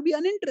cannot be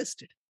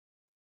uninterested.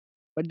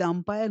 But the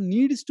umpire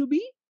needs to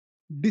be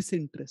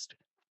disinterested.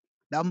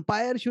 The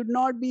umpire should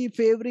not be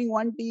favoring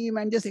one team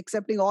and just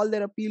accepting all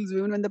their appeals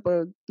even when the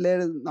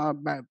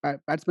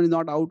batsman is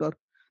not out or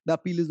the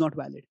appeal is not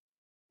valid.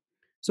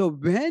 So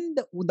when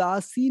the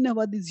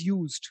udasinavad is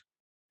used,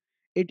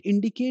 it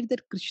indicates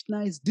that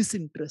Krishna is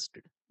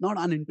disinterested, not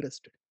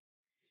uninterested.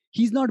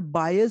 He's not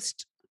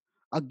biased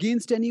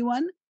against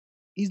anyone.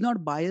 He's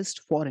not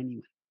biased for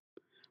anyone.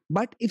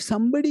 But if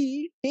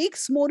somebody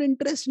takes more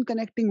interest in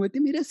connecting with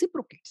him, he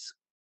reciprocates.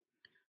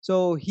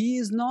 So he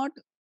is not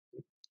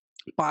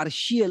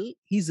partial,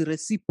 he's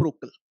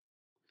reciprocal.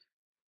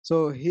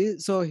 So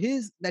his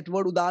that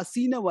word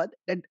udasinavad,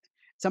 that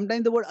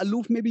sometimes the word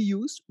aloof may be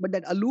used, but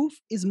that aloof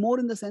is more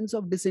in the sense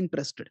of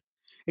disinterested.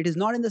 It is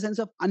not in the sense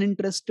of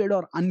uninterested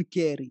or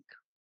uncaring.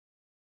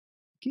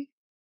 Okay.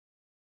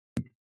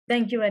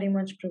 Thank you very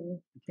much,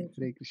 Prabhu. Thank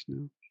you. Hare Krishna.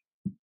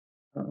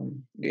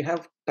 Do you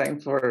have time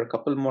for a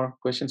couple more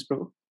questions,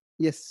 Prabhu?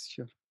 Yes,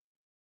 sure.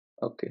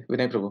 Okay.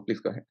 Vinay Prabhu, please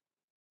go ahead.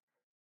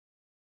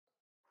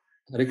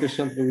 Hare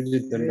Krishna,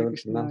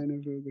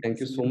 Prabhuji. Thank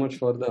you so much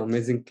for the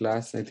amazing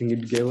class. I think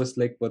it gave us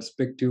like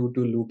perspective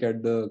to look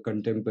at the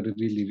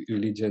contemporary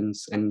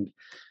religions and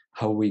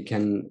how we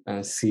can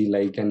see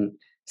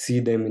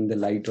them in the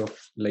light of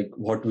like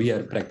what we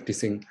are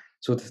practicing.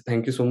 So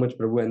thank you so much,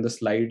 Prabhu. And the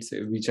slides,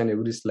 each and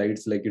every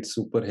slides, like it's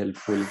super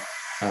helpful.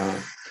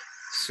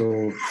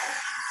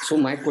 So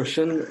my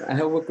question, I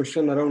have a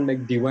question around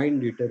like divine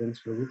deterrence,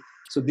 Prabhu.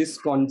 So this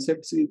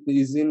concept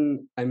is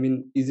in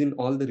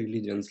all the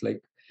religions,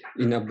 like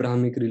in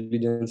Abrahamic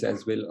religions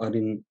as well, or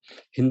in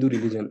Hindu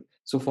religion.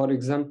 So for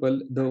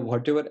example,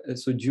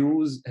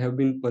 Jews have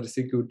been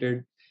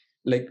persecuted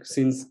like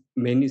since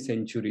many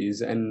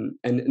centuries, and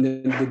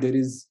there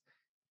is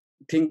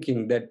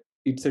thinking that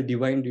it's a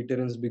divine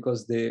deterrence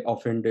because they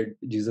offended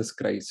Jesus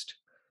Christ,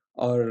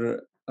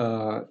 or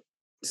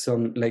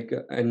some like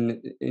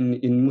and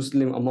in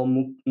Muslim,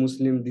 among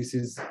Muslim, this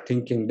is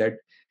thinking that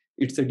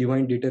it's a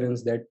divine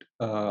deterrence that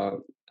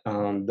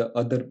the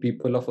other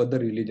people of other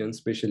religions,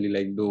 especially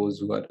like those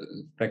who are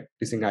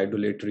practicing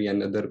idolatry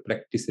and other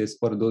practices,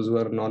 for those who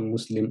are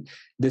non-Muslim,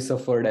 they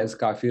suffered as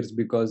kafirs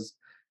because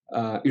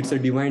it's a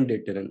divine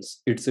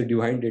deterrence. It's a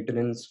divine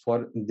deterrence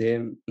for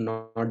them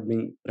not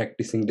being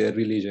practicing their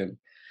religion.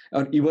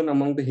 Or even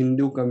among the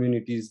Hindu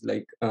communities,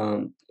 like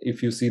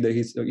if you see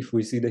if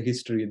we see the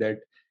history, that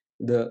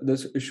the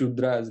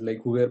Shudras,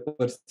 like, who were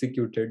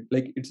persecuted,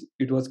 like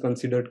it was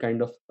considered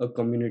kind of a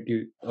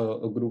community,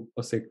 a group,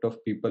 a sect of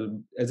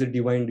people as a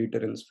divine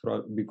deterrence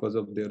because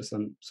of their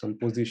some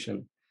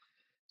position.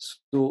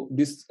 So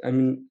this, I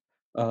mean,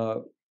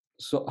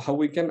 so how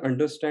we can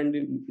understand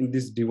in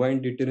this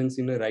divine deterrence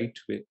in a right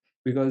way?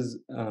 Because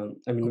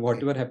I mean,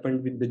 whatever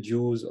happened with the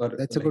Jews, or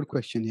that's a good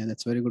question. Yeah,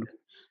 that's very good.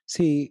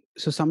 See,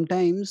 so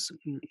sometimes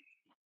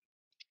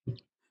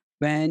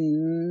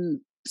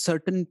when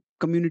certain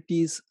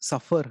communities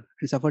suffer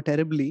and suffer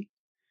terribly,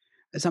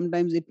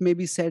 sometimes it may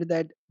be said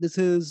that this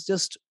is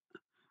just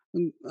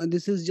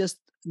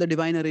the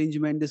divine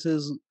arrangement. This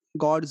is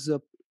God's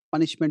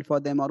punishment for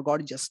them, or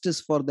God's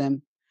justice for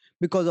them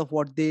because of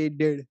what they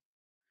did.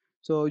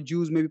 So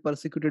Jews may be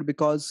persecuted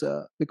because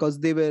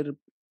they were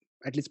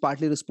at least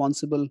partly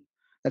responsible.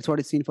 That's what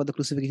is seen for the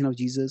crucifixion of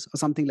Jesus, or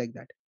something like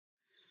that.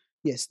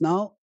 Yes.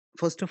 Now,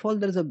 first of all,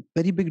 there is a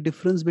very big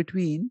difference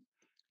between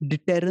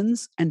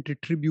deterrence and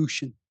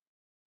retribution.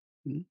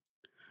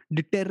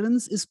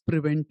 Deterrence is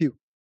preventive.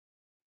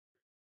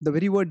 The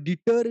very word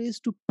deter is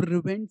to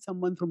prevent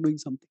someone from doing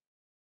something.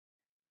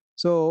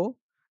 So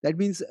that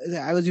means,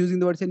 I was using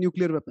the word, say,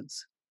 nuclear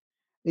weapons.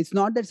 It's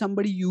not that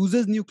somebody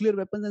uses nuclear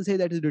weapons and say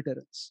that is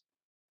deterrence.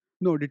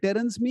 No,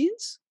 deterrence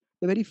means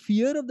the very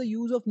fear of the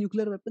use of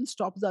nuclear weapons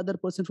stops the other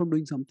person from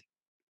doing something.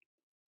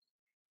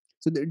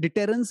 So the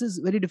deterrence is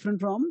very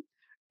different from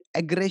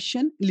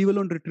aggression, leave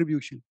alone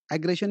retribution.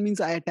 Aggression means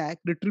I attack.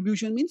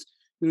 Retribution means,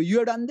 you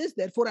have done this,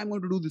 therefore I'm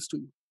going to do this to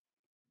you.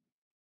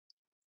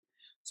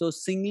 So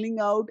singling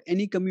out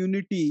any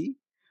community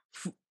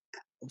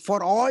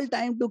for all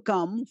time to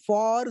come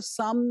for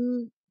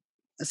some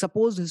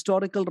supposed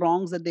historical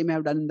wrongs that they may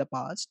have done in the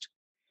past,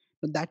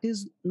 that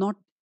is not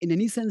in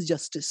any sense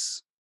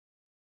justice.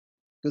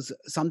 Because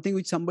something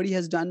which somebody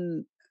has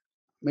done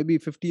maybe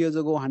 50 years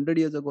ago, 100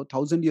 years ago,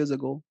 1,000 years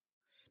ago,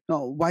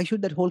 now why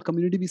should that whole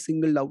community be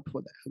singled out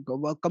for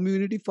that? A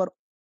community for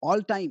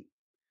all time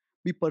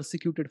be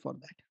persecuted for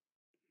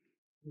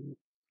that?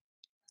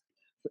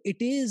 It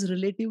is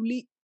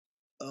relatively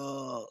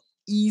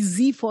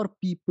easy for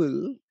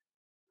people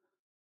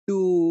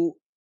to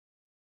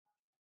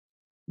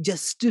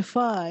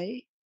justify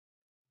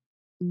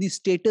the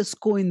status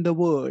quo in the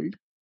world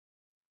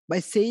by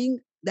saying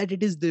that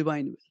it is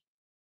divine will.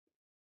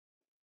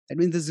 That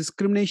means this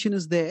discrimination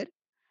is there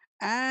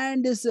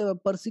and this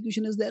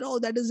persecution is there. Oh,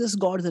 that is just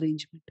God's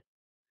arrangement.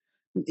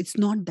 It's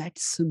not that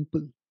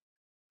simple.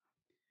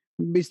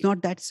 It's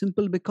not that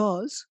simple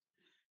because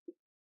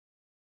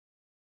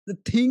the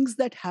things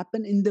that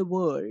happen in the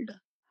world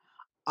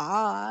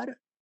are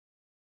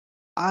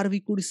we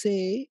could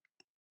say,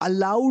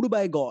 allowed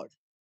by God,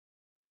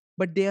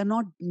 but they are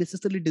not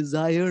necessarily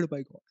desired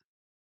by God.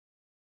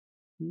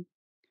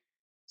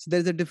 So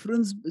there's a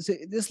difference.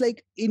 Just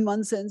like in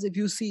one sense, if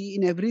you see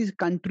in every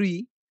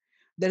country,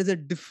 there is a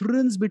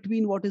difference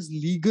between what is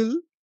legal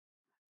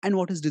and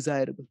what is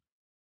desirable.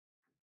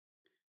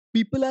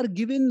 People are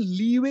given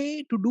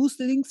leeway to do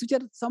things which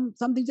are some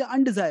things are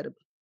undesirable.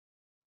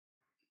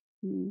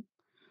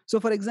 So,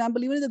 for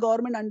example, even if the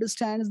government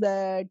understands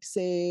that,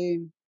 say,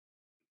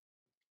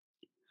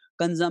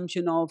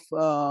 consumption of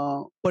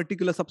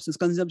particular substance,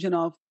 consumption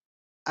of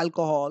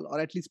alcohol, or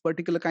at least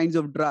particular kinds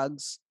of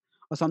drugs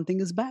or something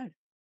is bad,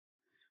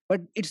 but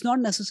it's not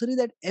necessary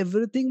that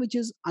everything which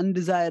is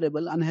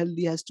undesirable,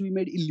 unhealthy, has to be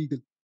made illegal.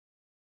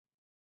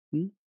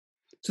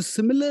 So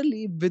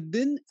similarly,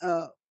 within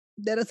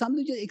there are some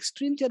which are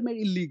extreme which are made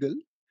illegal.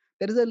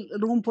 There is a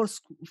room for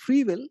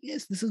free will.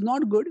 Yes, this is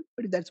not good,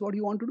 but if that's what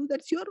you want to do,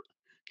 that's your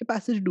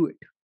capacity to do it.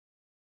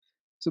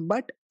 So,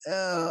 but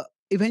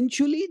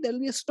eventually there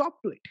will be a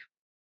stop to it.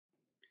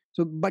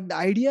 So, but the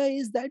idea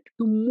is that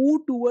to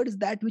move towards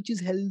that which is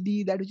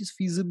healthy, that which is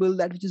feasible,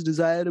 that which is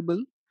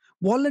desirable,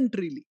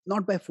 voluntarily,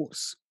 not by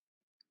force.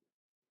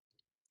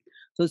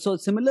 So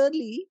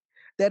similarly,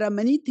 there are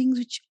many things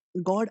which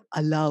God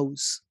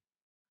allows,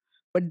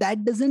 but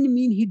that doesn't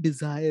mean He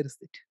desires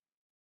it.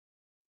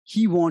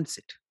 He wants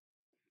it,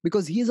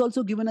 because He has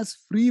also given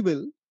us free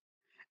will.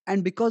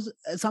 And because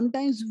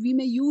sometimes we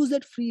may use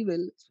that free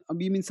will,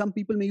 some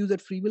people may use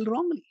that free will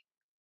wrongly.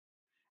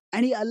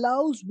 And He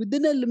allows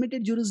within a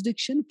limited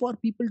jurisdiction for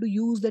people to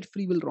use that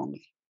free will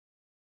wrongly.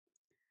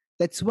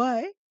 That's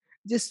why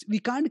we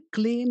can't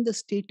claim the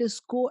status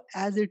quo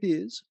as it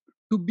is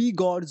to be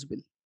God's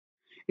will.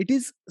 It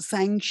is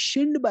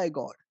sanctioned by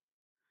God,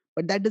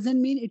 but that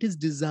doesn't mean it is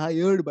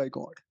desired by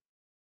God.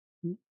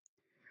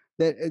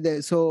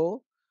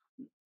 So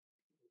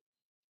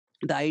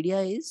the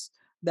idea is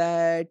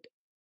that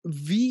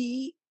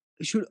we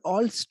should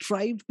all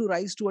strive to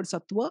rise towards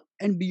sattva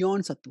and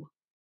beyond sattva.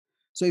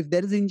 So if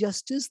there is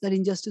injustice, that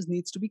injustice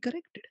needs to be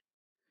corrected.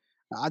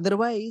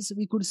 Otherwise,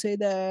 we could say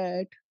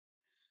that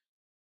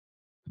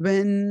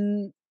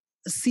when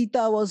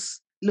Sita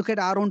was, look at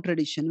our own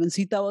tradition, when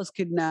Sita was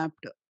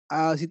kidnapped,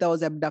 Sita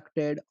was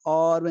abducted,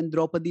 or when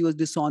Draupadi was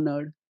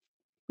dishonored.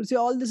 You say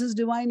all this is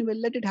divine will,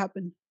 let it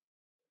happen.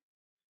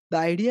 The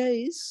idea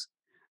is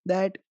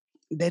that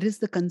there is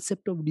the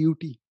concept of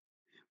duty.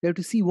 We have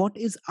to see what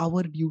is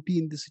our duty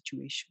in this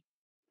situation.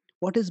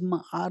 What is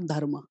our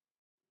dharma?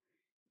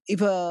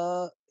 If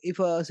a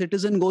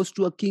citizen goes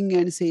to a king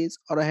and says,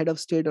 or a head of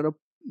state, or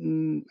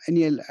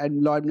any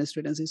law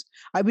administrator and says,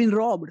 I've been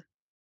robbed.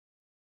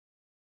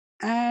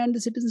 And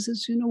the citizen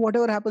says,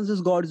 whatever happens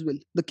is God's will.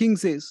 The king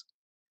says,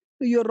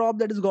 you're robbed,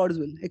 that is God's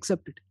will.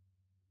 Accept it.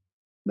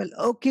 Well,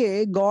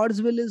 okay,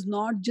 God's will is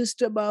not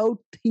just about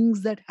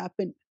things that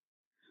happen.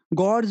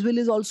 God's will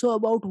is also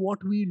about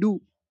what we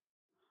do.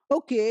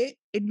 Okay,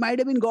 it might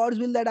have been God's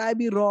will that I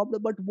be robbed,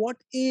 but what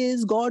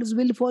is God's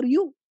will for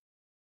you?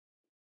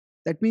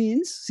 That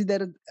means, see,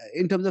 there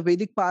in terms of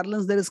Vedic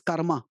parlance, there is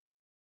karma.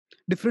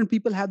 Different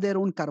people have their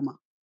own karma.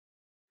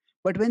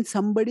 But when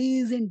somebody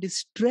is in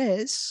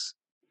distress,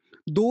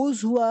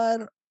 those who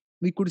are,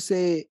 we could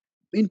say,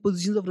 in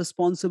positions of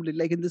responsibility,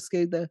 like in this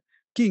case, the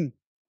king.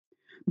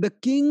 The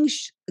king,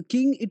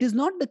 it is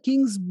not the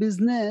king's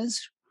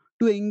business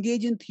to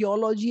engage in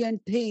theology and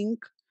think,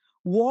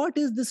 what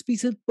is this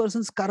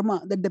person's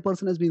karma that the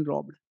person has been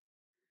robbed?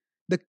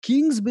 The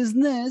king's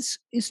business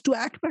is to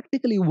act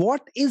practically.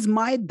 What is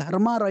my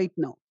dharma right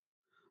now?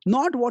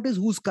 Not what is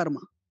whose karma.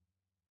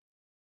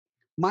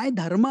 My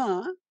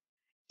dharma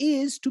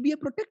is to be a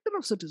protector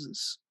of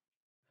citizens.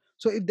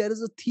 So if there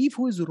is a thief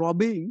who is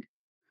robbing,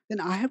 then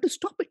I have to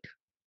stop it.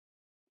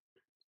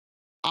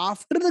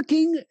 After the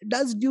king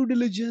does due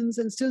diligence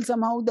and still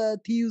somehow the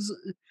thieves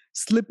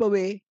slip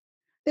away,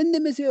 then they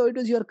may say, oh, it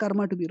was your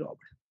karma to be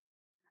robbed,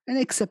 and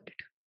accept it.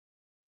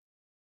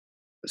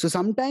 So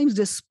sometimes,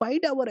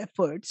 despite our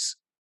efforts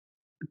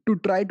to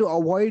try to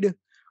avoid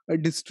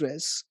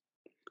distress,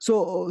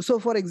 so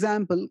for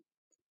example,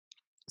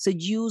 say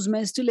Jews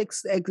may still,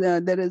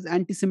 there is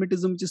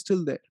anti-Semitism which is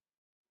still there.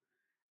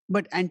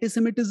 But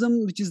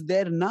anti-Semitism which is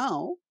there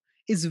now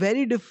is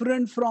very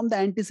different from the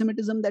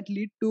anti-Semitism that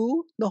led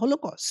to the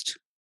Holocaust.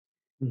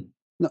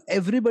 Now,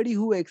 everybody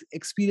who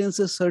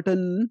experiences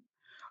certain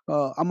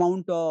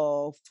amount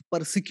of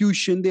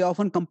persecution, they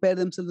often compare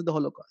themselves with the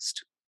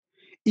Holocaust.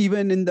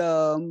 Even in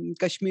the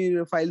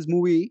Kashmir Files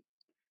movie,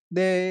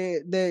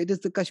 it is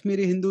the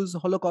Kashmiri Hindus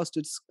Holocaust.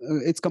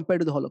 It's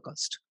compared to the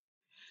Holocaust.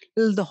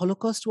 Well, the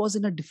Holocaust was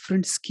in a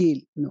different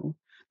scale.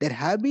 There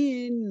have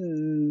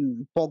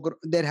been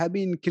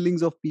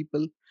killings of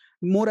people.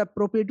 More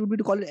appropriate would be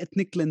to call it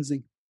ethnic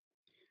cleansing.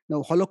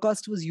 Now,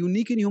 Holocaust was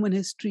unique in human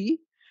history,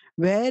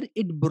 where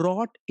it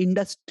brought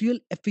industrial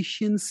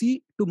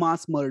efficiency to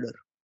mass murder.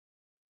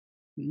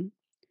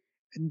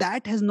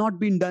 That has not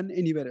been done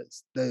anywhere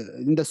else.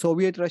 In the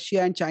Soviet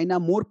Russia and China,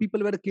 more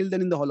people were killed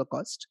than in the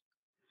Holocaust.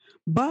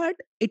 But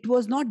it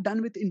was not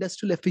done with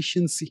industrial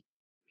efficiency.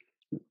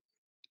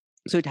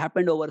 So it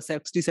happened over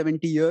 60,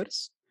 70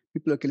 years.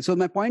 People are killed. So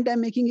my point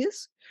I'm making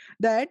is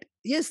that,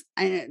 yes,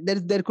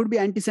 there could be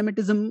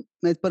anti-Semitism,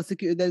 there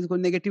is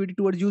negativity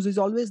towards Jews is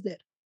always there.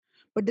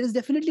 But there is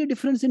definitely a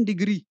difference in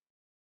degree.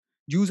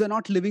 Jews are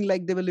not living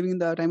like they were living in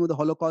the time of the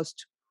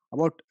Holocaust,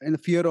 in the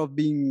fear of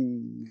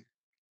being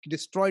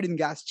destroyed in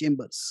gas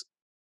chambers.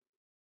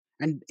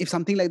 And if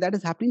something like that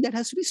is happening, that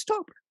has to be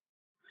stopped.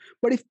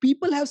 But if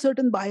people have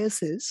certain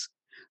biases,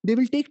 they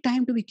will take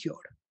time to be cured.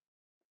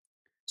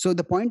 So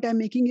the point I'm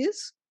making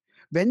is,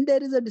 when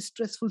there is a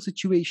distressful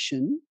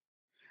situation,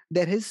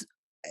 there is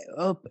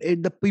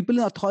the people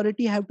in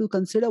authority have to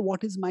consider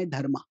what is my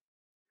dharma,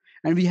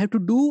 and we have to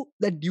do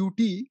that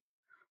duty.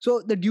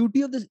 So the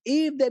duty of this,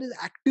 if there is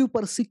active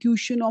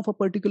persecution of a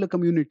particular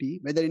community,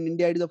 whether in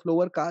India it is of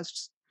lower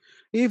castes,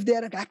 if they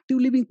are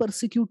actively being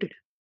persecuted,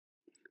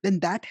 then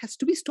that has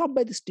to be stopped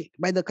by the state,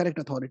 by the correct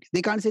authority.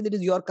 They can't say that it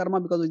is your karma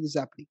because it is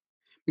happening,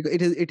 because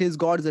it is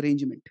God's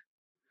arrangement.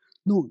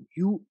 No,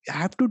 you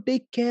have to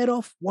take care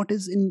of what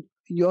is in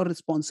your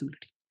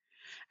responsibility.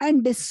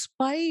 And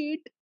despite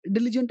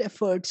diligent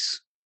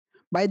efforts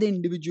by the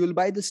individual,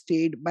 by the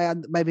state,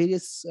 by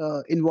various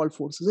involved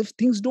forces, if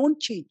things don't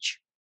change,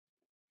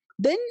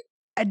 then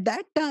at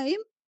that time,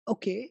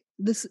 okay,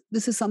 this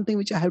is something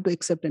which I have to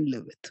accept and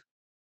live with.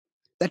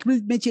 That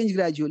may change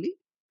gradually.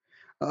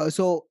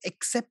 So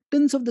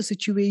acceptance of the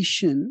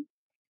situation,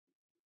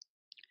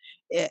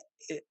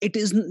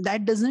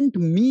 that doesn't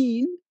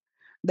mean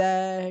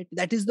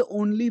that is the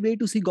only way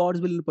to see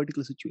God's will in a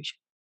particular situation.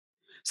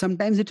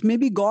 Sometimes it may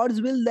be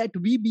God's will that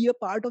we be a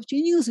part of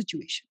changing the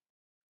situation.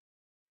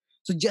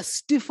 So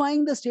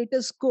justifying the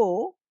status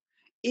quo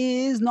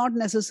is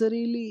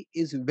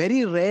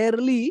very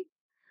rarely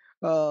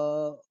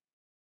a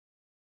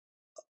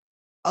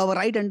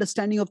right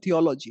understanding of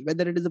theology,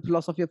 whether it is the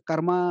philosophy of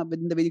karma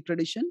within the Vedic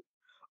tradition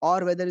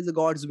or whether it is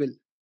God's will.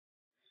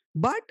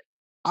 But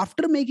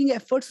after making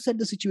efforts to set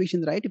the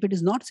situation right, if it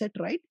is not set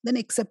right, then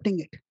accepting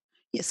it.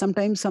 Yes,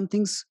 sometimes some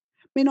things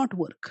may not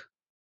work.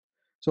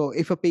 So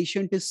if a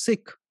patient is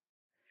sick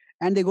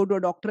and they go to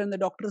a doctor and the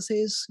doctor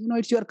says,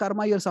 it's your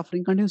karma, you're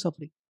suffering, continue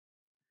suffering,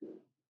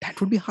 that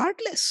would be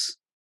heartless.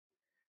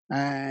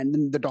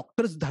 And the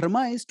doctor's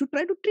dharma is to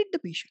try to treat the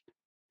patient.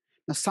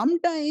 Now,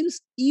 sometimes,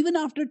 even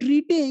after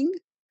treating,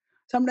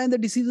 sometimes the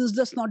disease is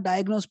just not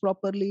diagnosed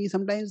properly.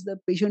 Sometimes the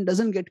patient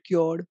doesn't get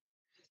cured.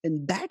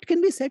 And that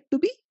can be said to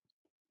be,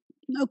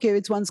 okay,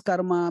 it's one's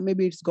karma.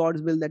 Maybe it's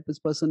God's will that this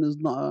person is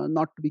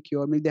not to be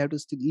cured. Maybe they have to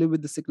live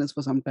with the sickness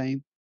for some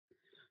time.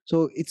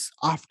 So it's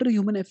after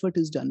human effort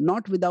is done,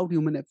 not without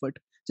human effort.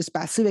 Just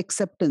passive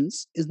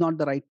acceptance is not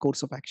the right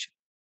course of action.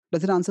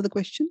 Does it answer the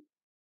question?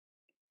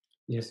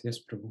 Yes,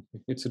 Prabhu.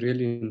 It's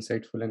really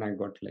insightful, and I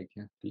got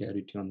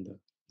clarity on the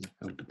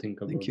how to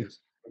think about Thank you. this.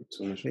 Thank you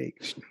so much. Hare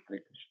Krishna.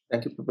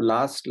 Thank you,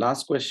 Prabhu.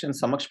 Last question,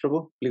 Samaksh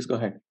Prabhu. Please go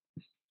ahead.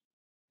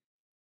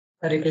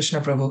 Hare Krishna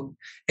Prabhu.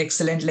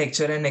 Excellent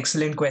lecture and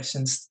excellent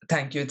questions.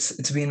 Thank you.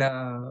 It's been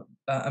a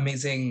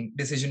amazing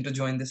decision to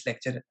join this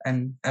lecture,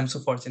 and I'm so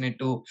fortunate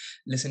to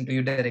listen to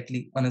you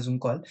directly on a Zoom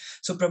call.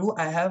 So Prabhu,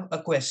 I have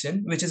a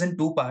question which is in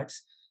two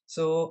parts.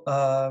 So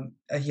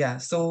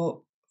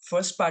so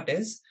first part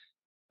is,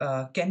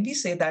 can we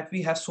say that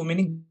we have so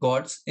many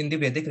gods in the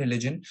Vedic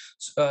religion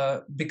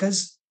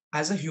because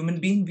as a human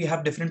being we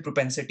have different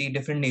propensity,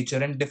 different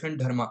nature, and different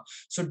dharma?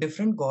 So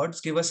different gods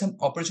give us an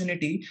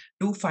opportunity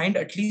to find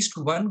at least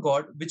one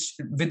god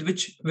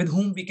with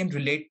whom we can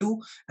relate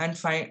to and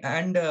find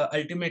and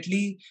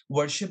ultimately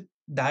worship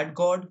that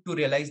god to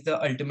realize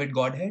the ultimate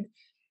Godhead.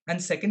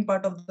 And second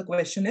part of the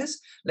question is,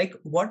 like,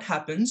 what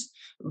happens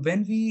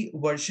when we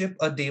worship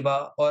a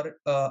deva or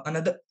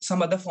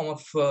some other form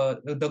of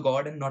the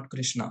god and not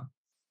Krishna?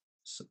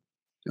 So,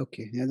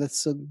 okay, yeah,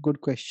 that's a good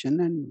question,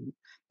 and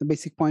the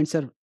basic points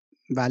are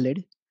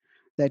valid.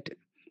 That,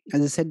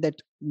 as I said, that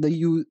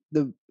the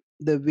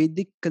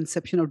Vedic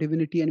conception of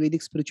divinity and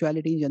Vedic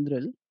spirituality in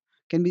general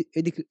can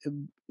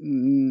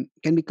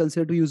be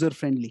considered to user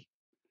friendly.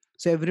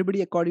 So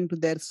everybody, according to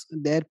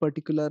their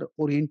particular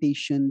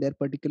orientation, their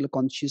particular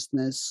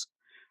consciousness,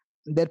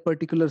 their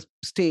particular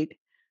state,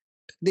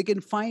 they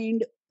can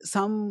find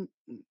some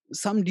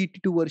deity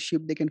to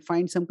worship. They can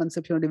find some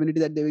conception of divinity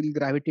that they will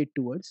gravitate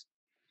towards,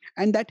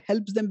 and that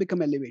helps them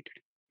become elevated.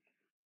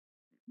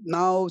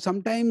 Now,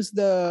 sometimes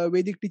the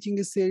Vedic teaching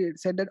is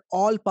said that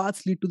all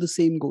paths lead to the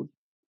same goal.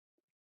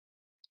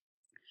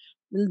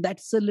 Well,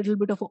 that's a little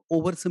bit of an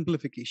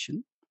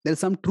oversimplification. There's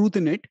some truth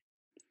in it.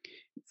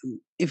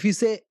 If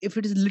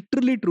it is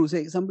literally true,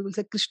 say some people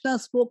say Krishna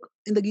spoke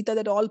in the Gita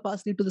that all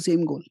paths lead to the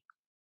same goal.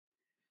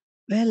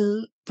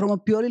 Well, from a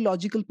purely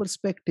logical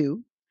perspective,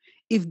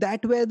 if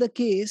that were the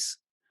case,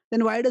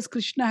 then why does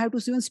Krishna have to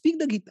even speak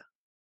the Gita?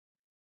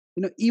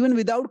 Even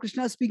without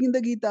Krishna speaking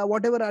the Gita,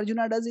 whatever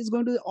Arjuna does is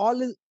going to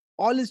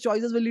all his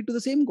choices will lead to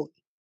the same goal.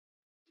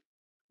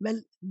 Well,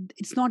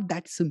 it's not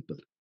that simple.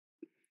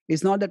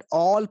 It's not that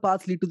all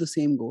paths lead to the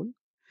same goal.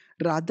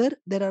 Rather,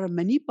 there are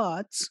many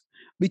paths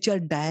which are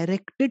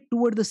directed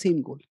toward the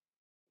same goal.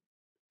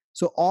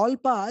 So all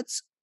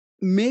paths,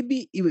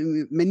 maybe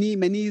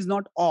many is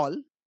not all.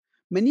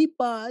 Many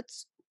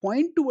paths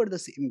point toward the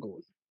same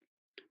goal.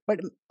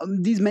 But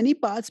these many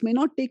paths may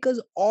not take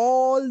us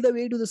all the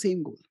way to the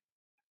same goal.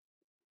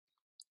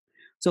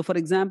 So, for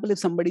example, if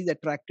somebody is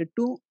attracted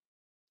to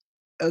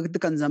the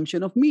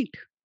consumption of meat,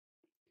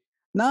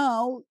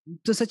 now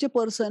such a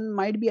person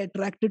might be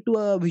attracted to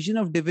a vision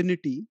of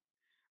divinity,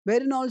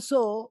 wherein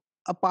also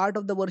a part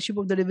of the worship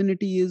of the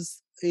divinity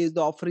is the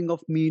offering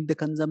of meat, the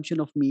consumption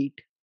of meat,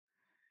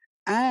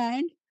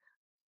 and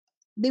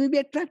they may be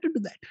attracted to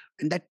that,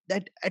 and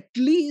that at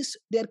least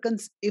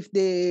if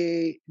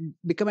they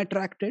become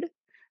attracted,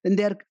 then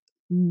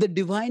the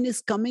divine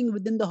is coming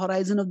within the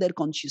horizon of their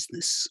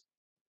consciousness.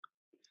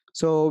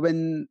 So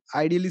when,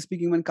 ideally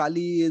speaking, when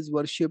Kali is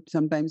worshipped,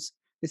 sometimes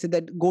they say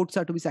that goats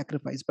are to be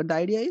sacrificed, but the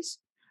idea is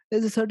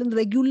there's a certain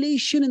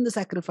regulation in the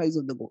sacrifice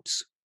of the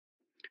goats,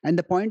 and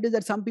the point is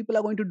that some people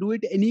are going to do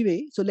it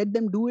anyway, so let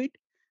them do it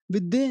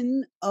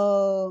within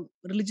a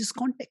religious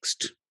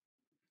context.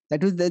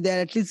 That is, they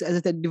at least, as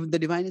I said, the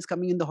divine is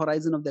coming in the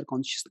horizon of their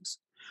consciousness.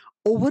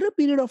 Over a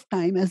period of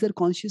time, as their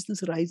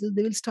consciousness rises,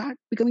 they will start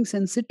becoming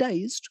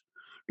sensitized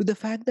to the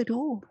fact that,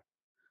 oh,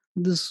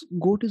 this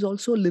goat is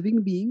also a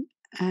living being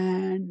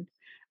and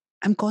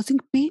I'm causing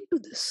pain to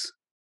this.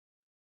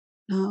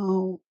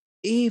 Now,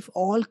 if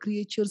all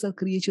creatures are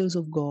creatures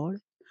of God,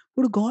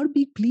 would God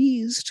be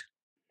pleased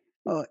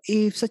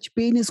if such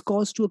pain is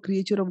caused to a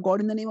creature of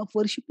God in the name of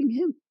worshipping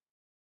Him?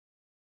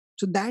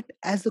 So that,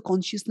 as the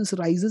consciousness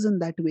rises in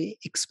that way,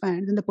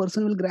 expands, and the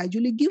person will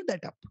gradually give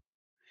that up,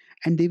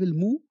 and they will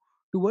move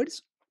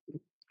towards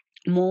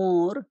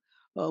more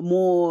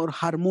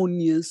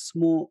harmonious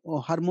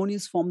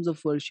forms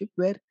of worship,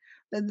 where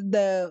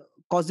the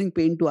causing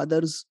pain to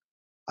others,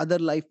 other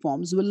life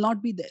forms, will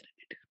not be there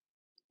in it.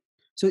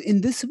 So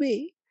in this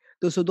way,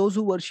 those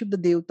who worship the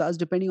devatas,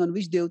 depending on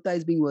which devata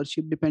is being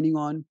worshipped, depending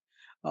on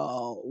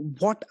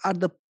what are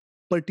the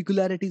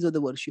particularities of the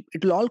worship,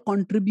 it will all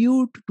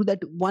contribute to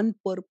that one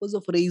purpose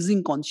of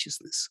raising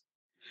consciousness.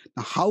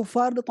 Now, how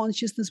far the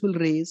consciousness will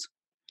rise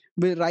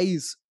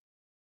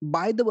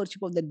by the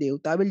worship of the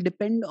devata will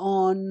depend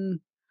on,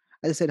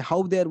 as I said,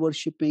 how they are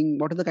worshipping,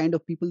 what are the kind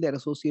of people they are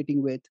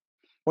associating with,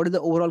 what is the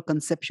overall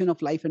conception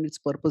of life and its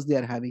purpose they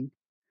are having.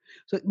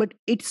 So, but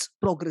it's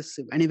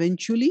progressive, and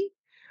eventually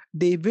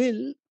they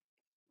will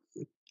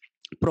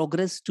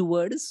progress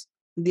towards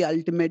the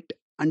ultimate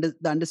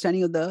the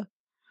understanding of the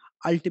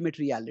ultimate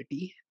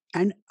reality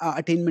and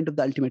attainment of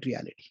the ultimate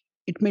reality.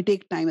 It may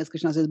take time, as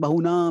Krishna says,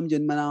 bahunam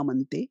janmanam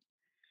ante.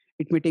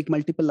 It may take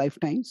multiple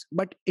lifetimes,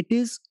 but it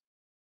is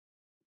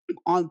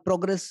on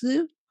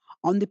progressive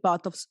on the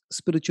path of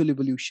spiritual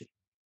evolution.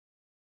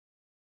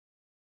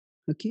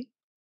 Okay.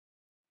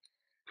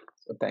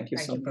 So thank you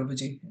Thank so you, much.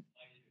 Prabhuji.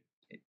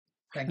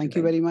 Thank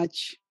you very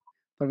much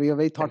for your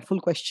very thoughtful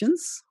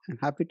questions. I'm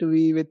happy to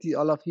be with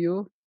all of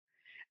you.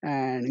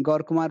 And Gaur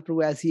Kumar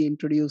Prabhu, as he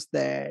introduced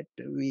that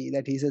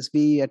he says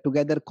we are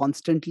together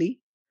constantly.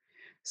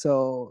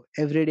 So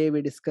every day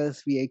we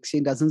discuss, we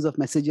exchange dozens of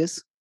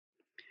messages,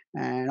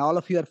 and all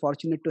of you are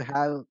fortunate to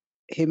have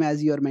him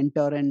as your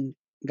mentor and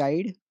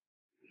guide.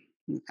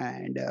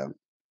 And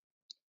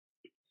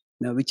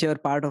now, whichever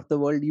part of the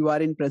world you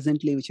are in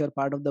presently, whichever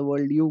part of the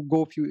world you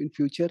go in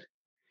future,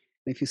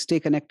 if you stay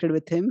connected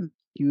with him,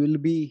 you will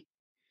be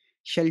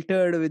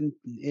sheltered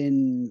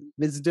in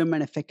wisdom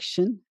and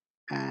affection,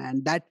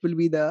 and that will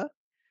be the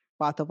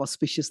path of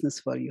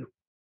auspiciousness for you.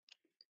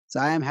 So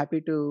I am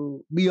happy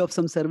to be of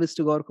some service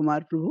to Gaur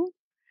Kumar Prabhu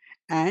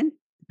and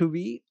to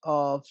be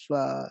of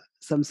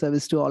some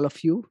service to all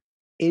of you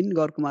in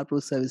Gaur Kumar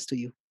Prabhu's service to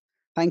you.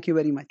 Thank you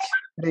very much.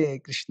 Hare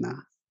Krishna.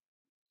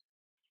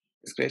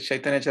 It's great.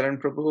 Chaitanya Charan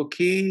Prabhu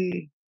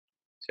ki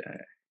jai.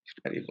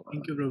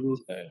 Thank you, Prabhu.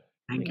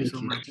 Thank you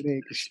so much.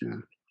 Hare Krishna.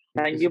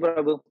 Thank you,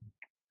 Prabhu.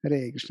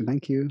 Hare Krishna.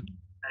 Thank you.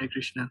 Hare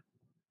Krishna.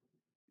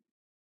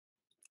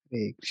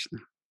 Hare Krishna.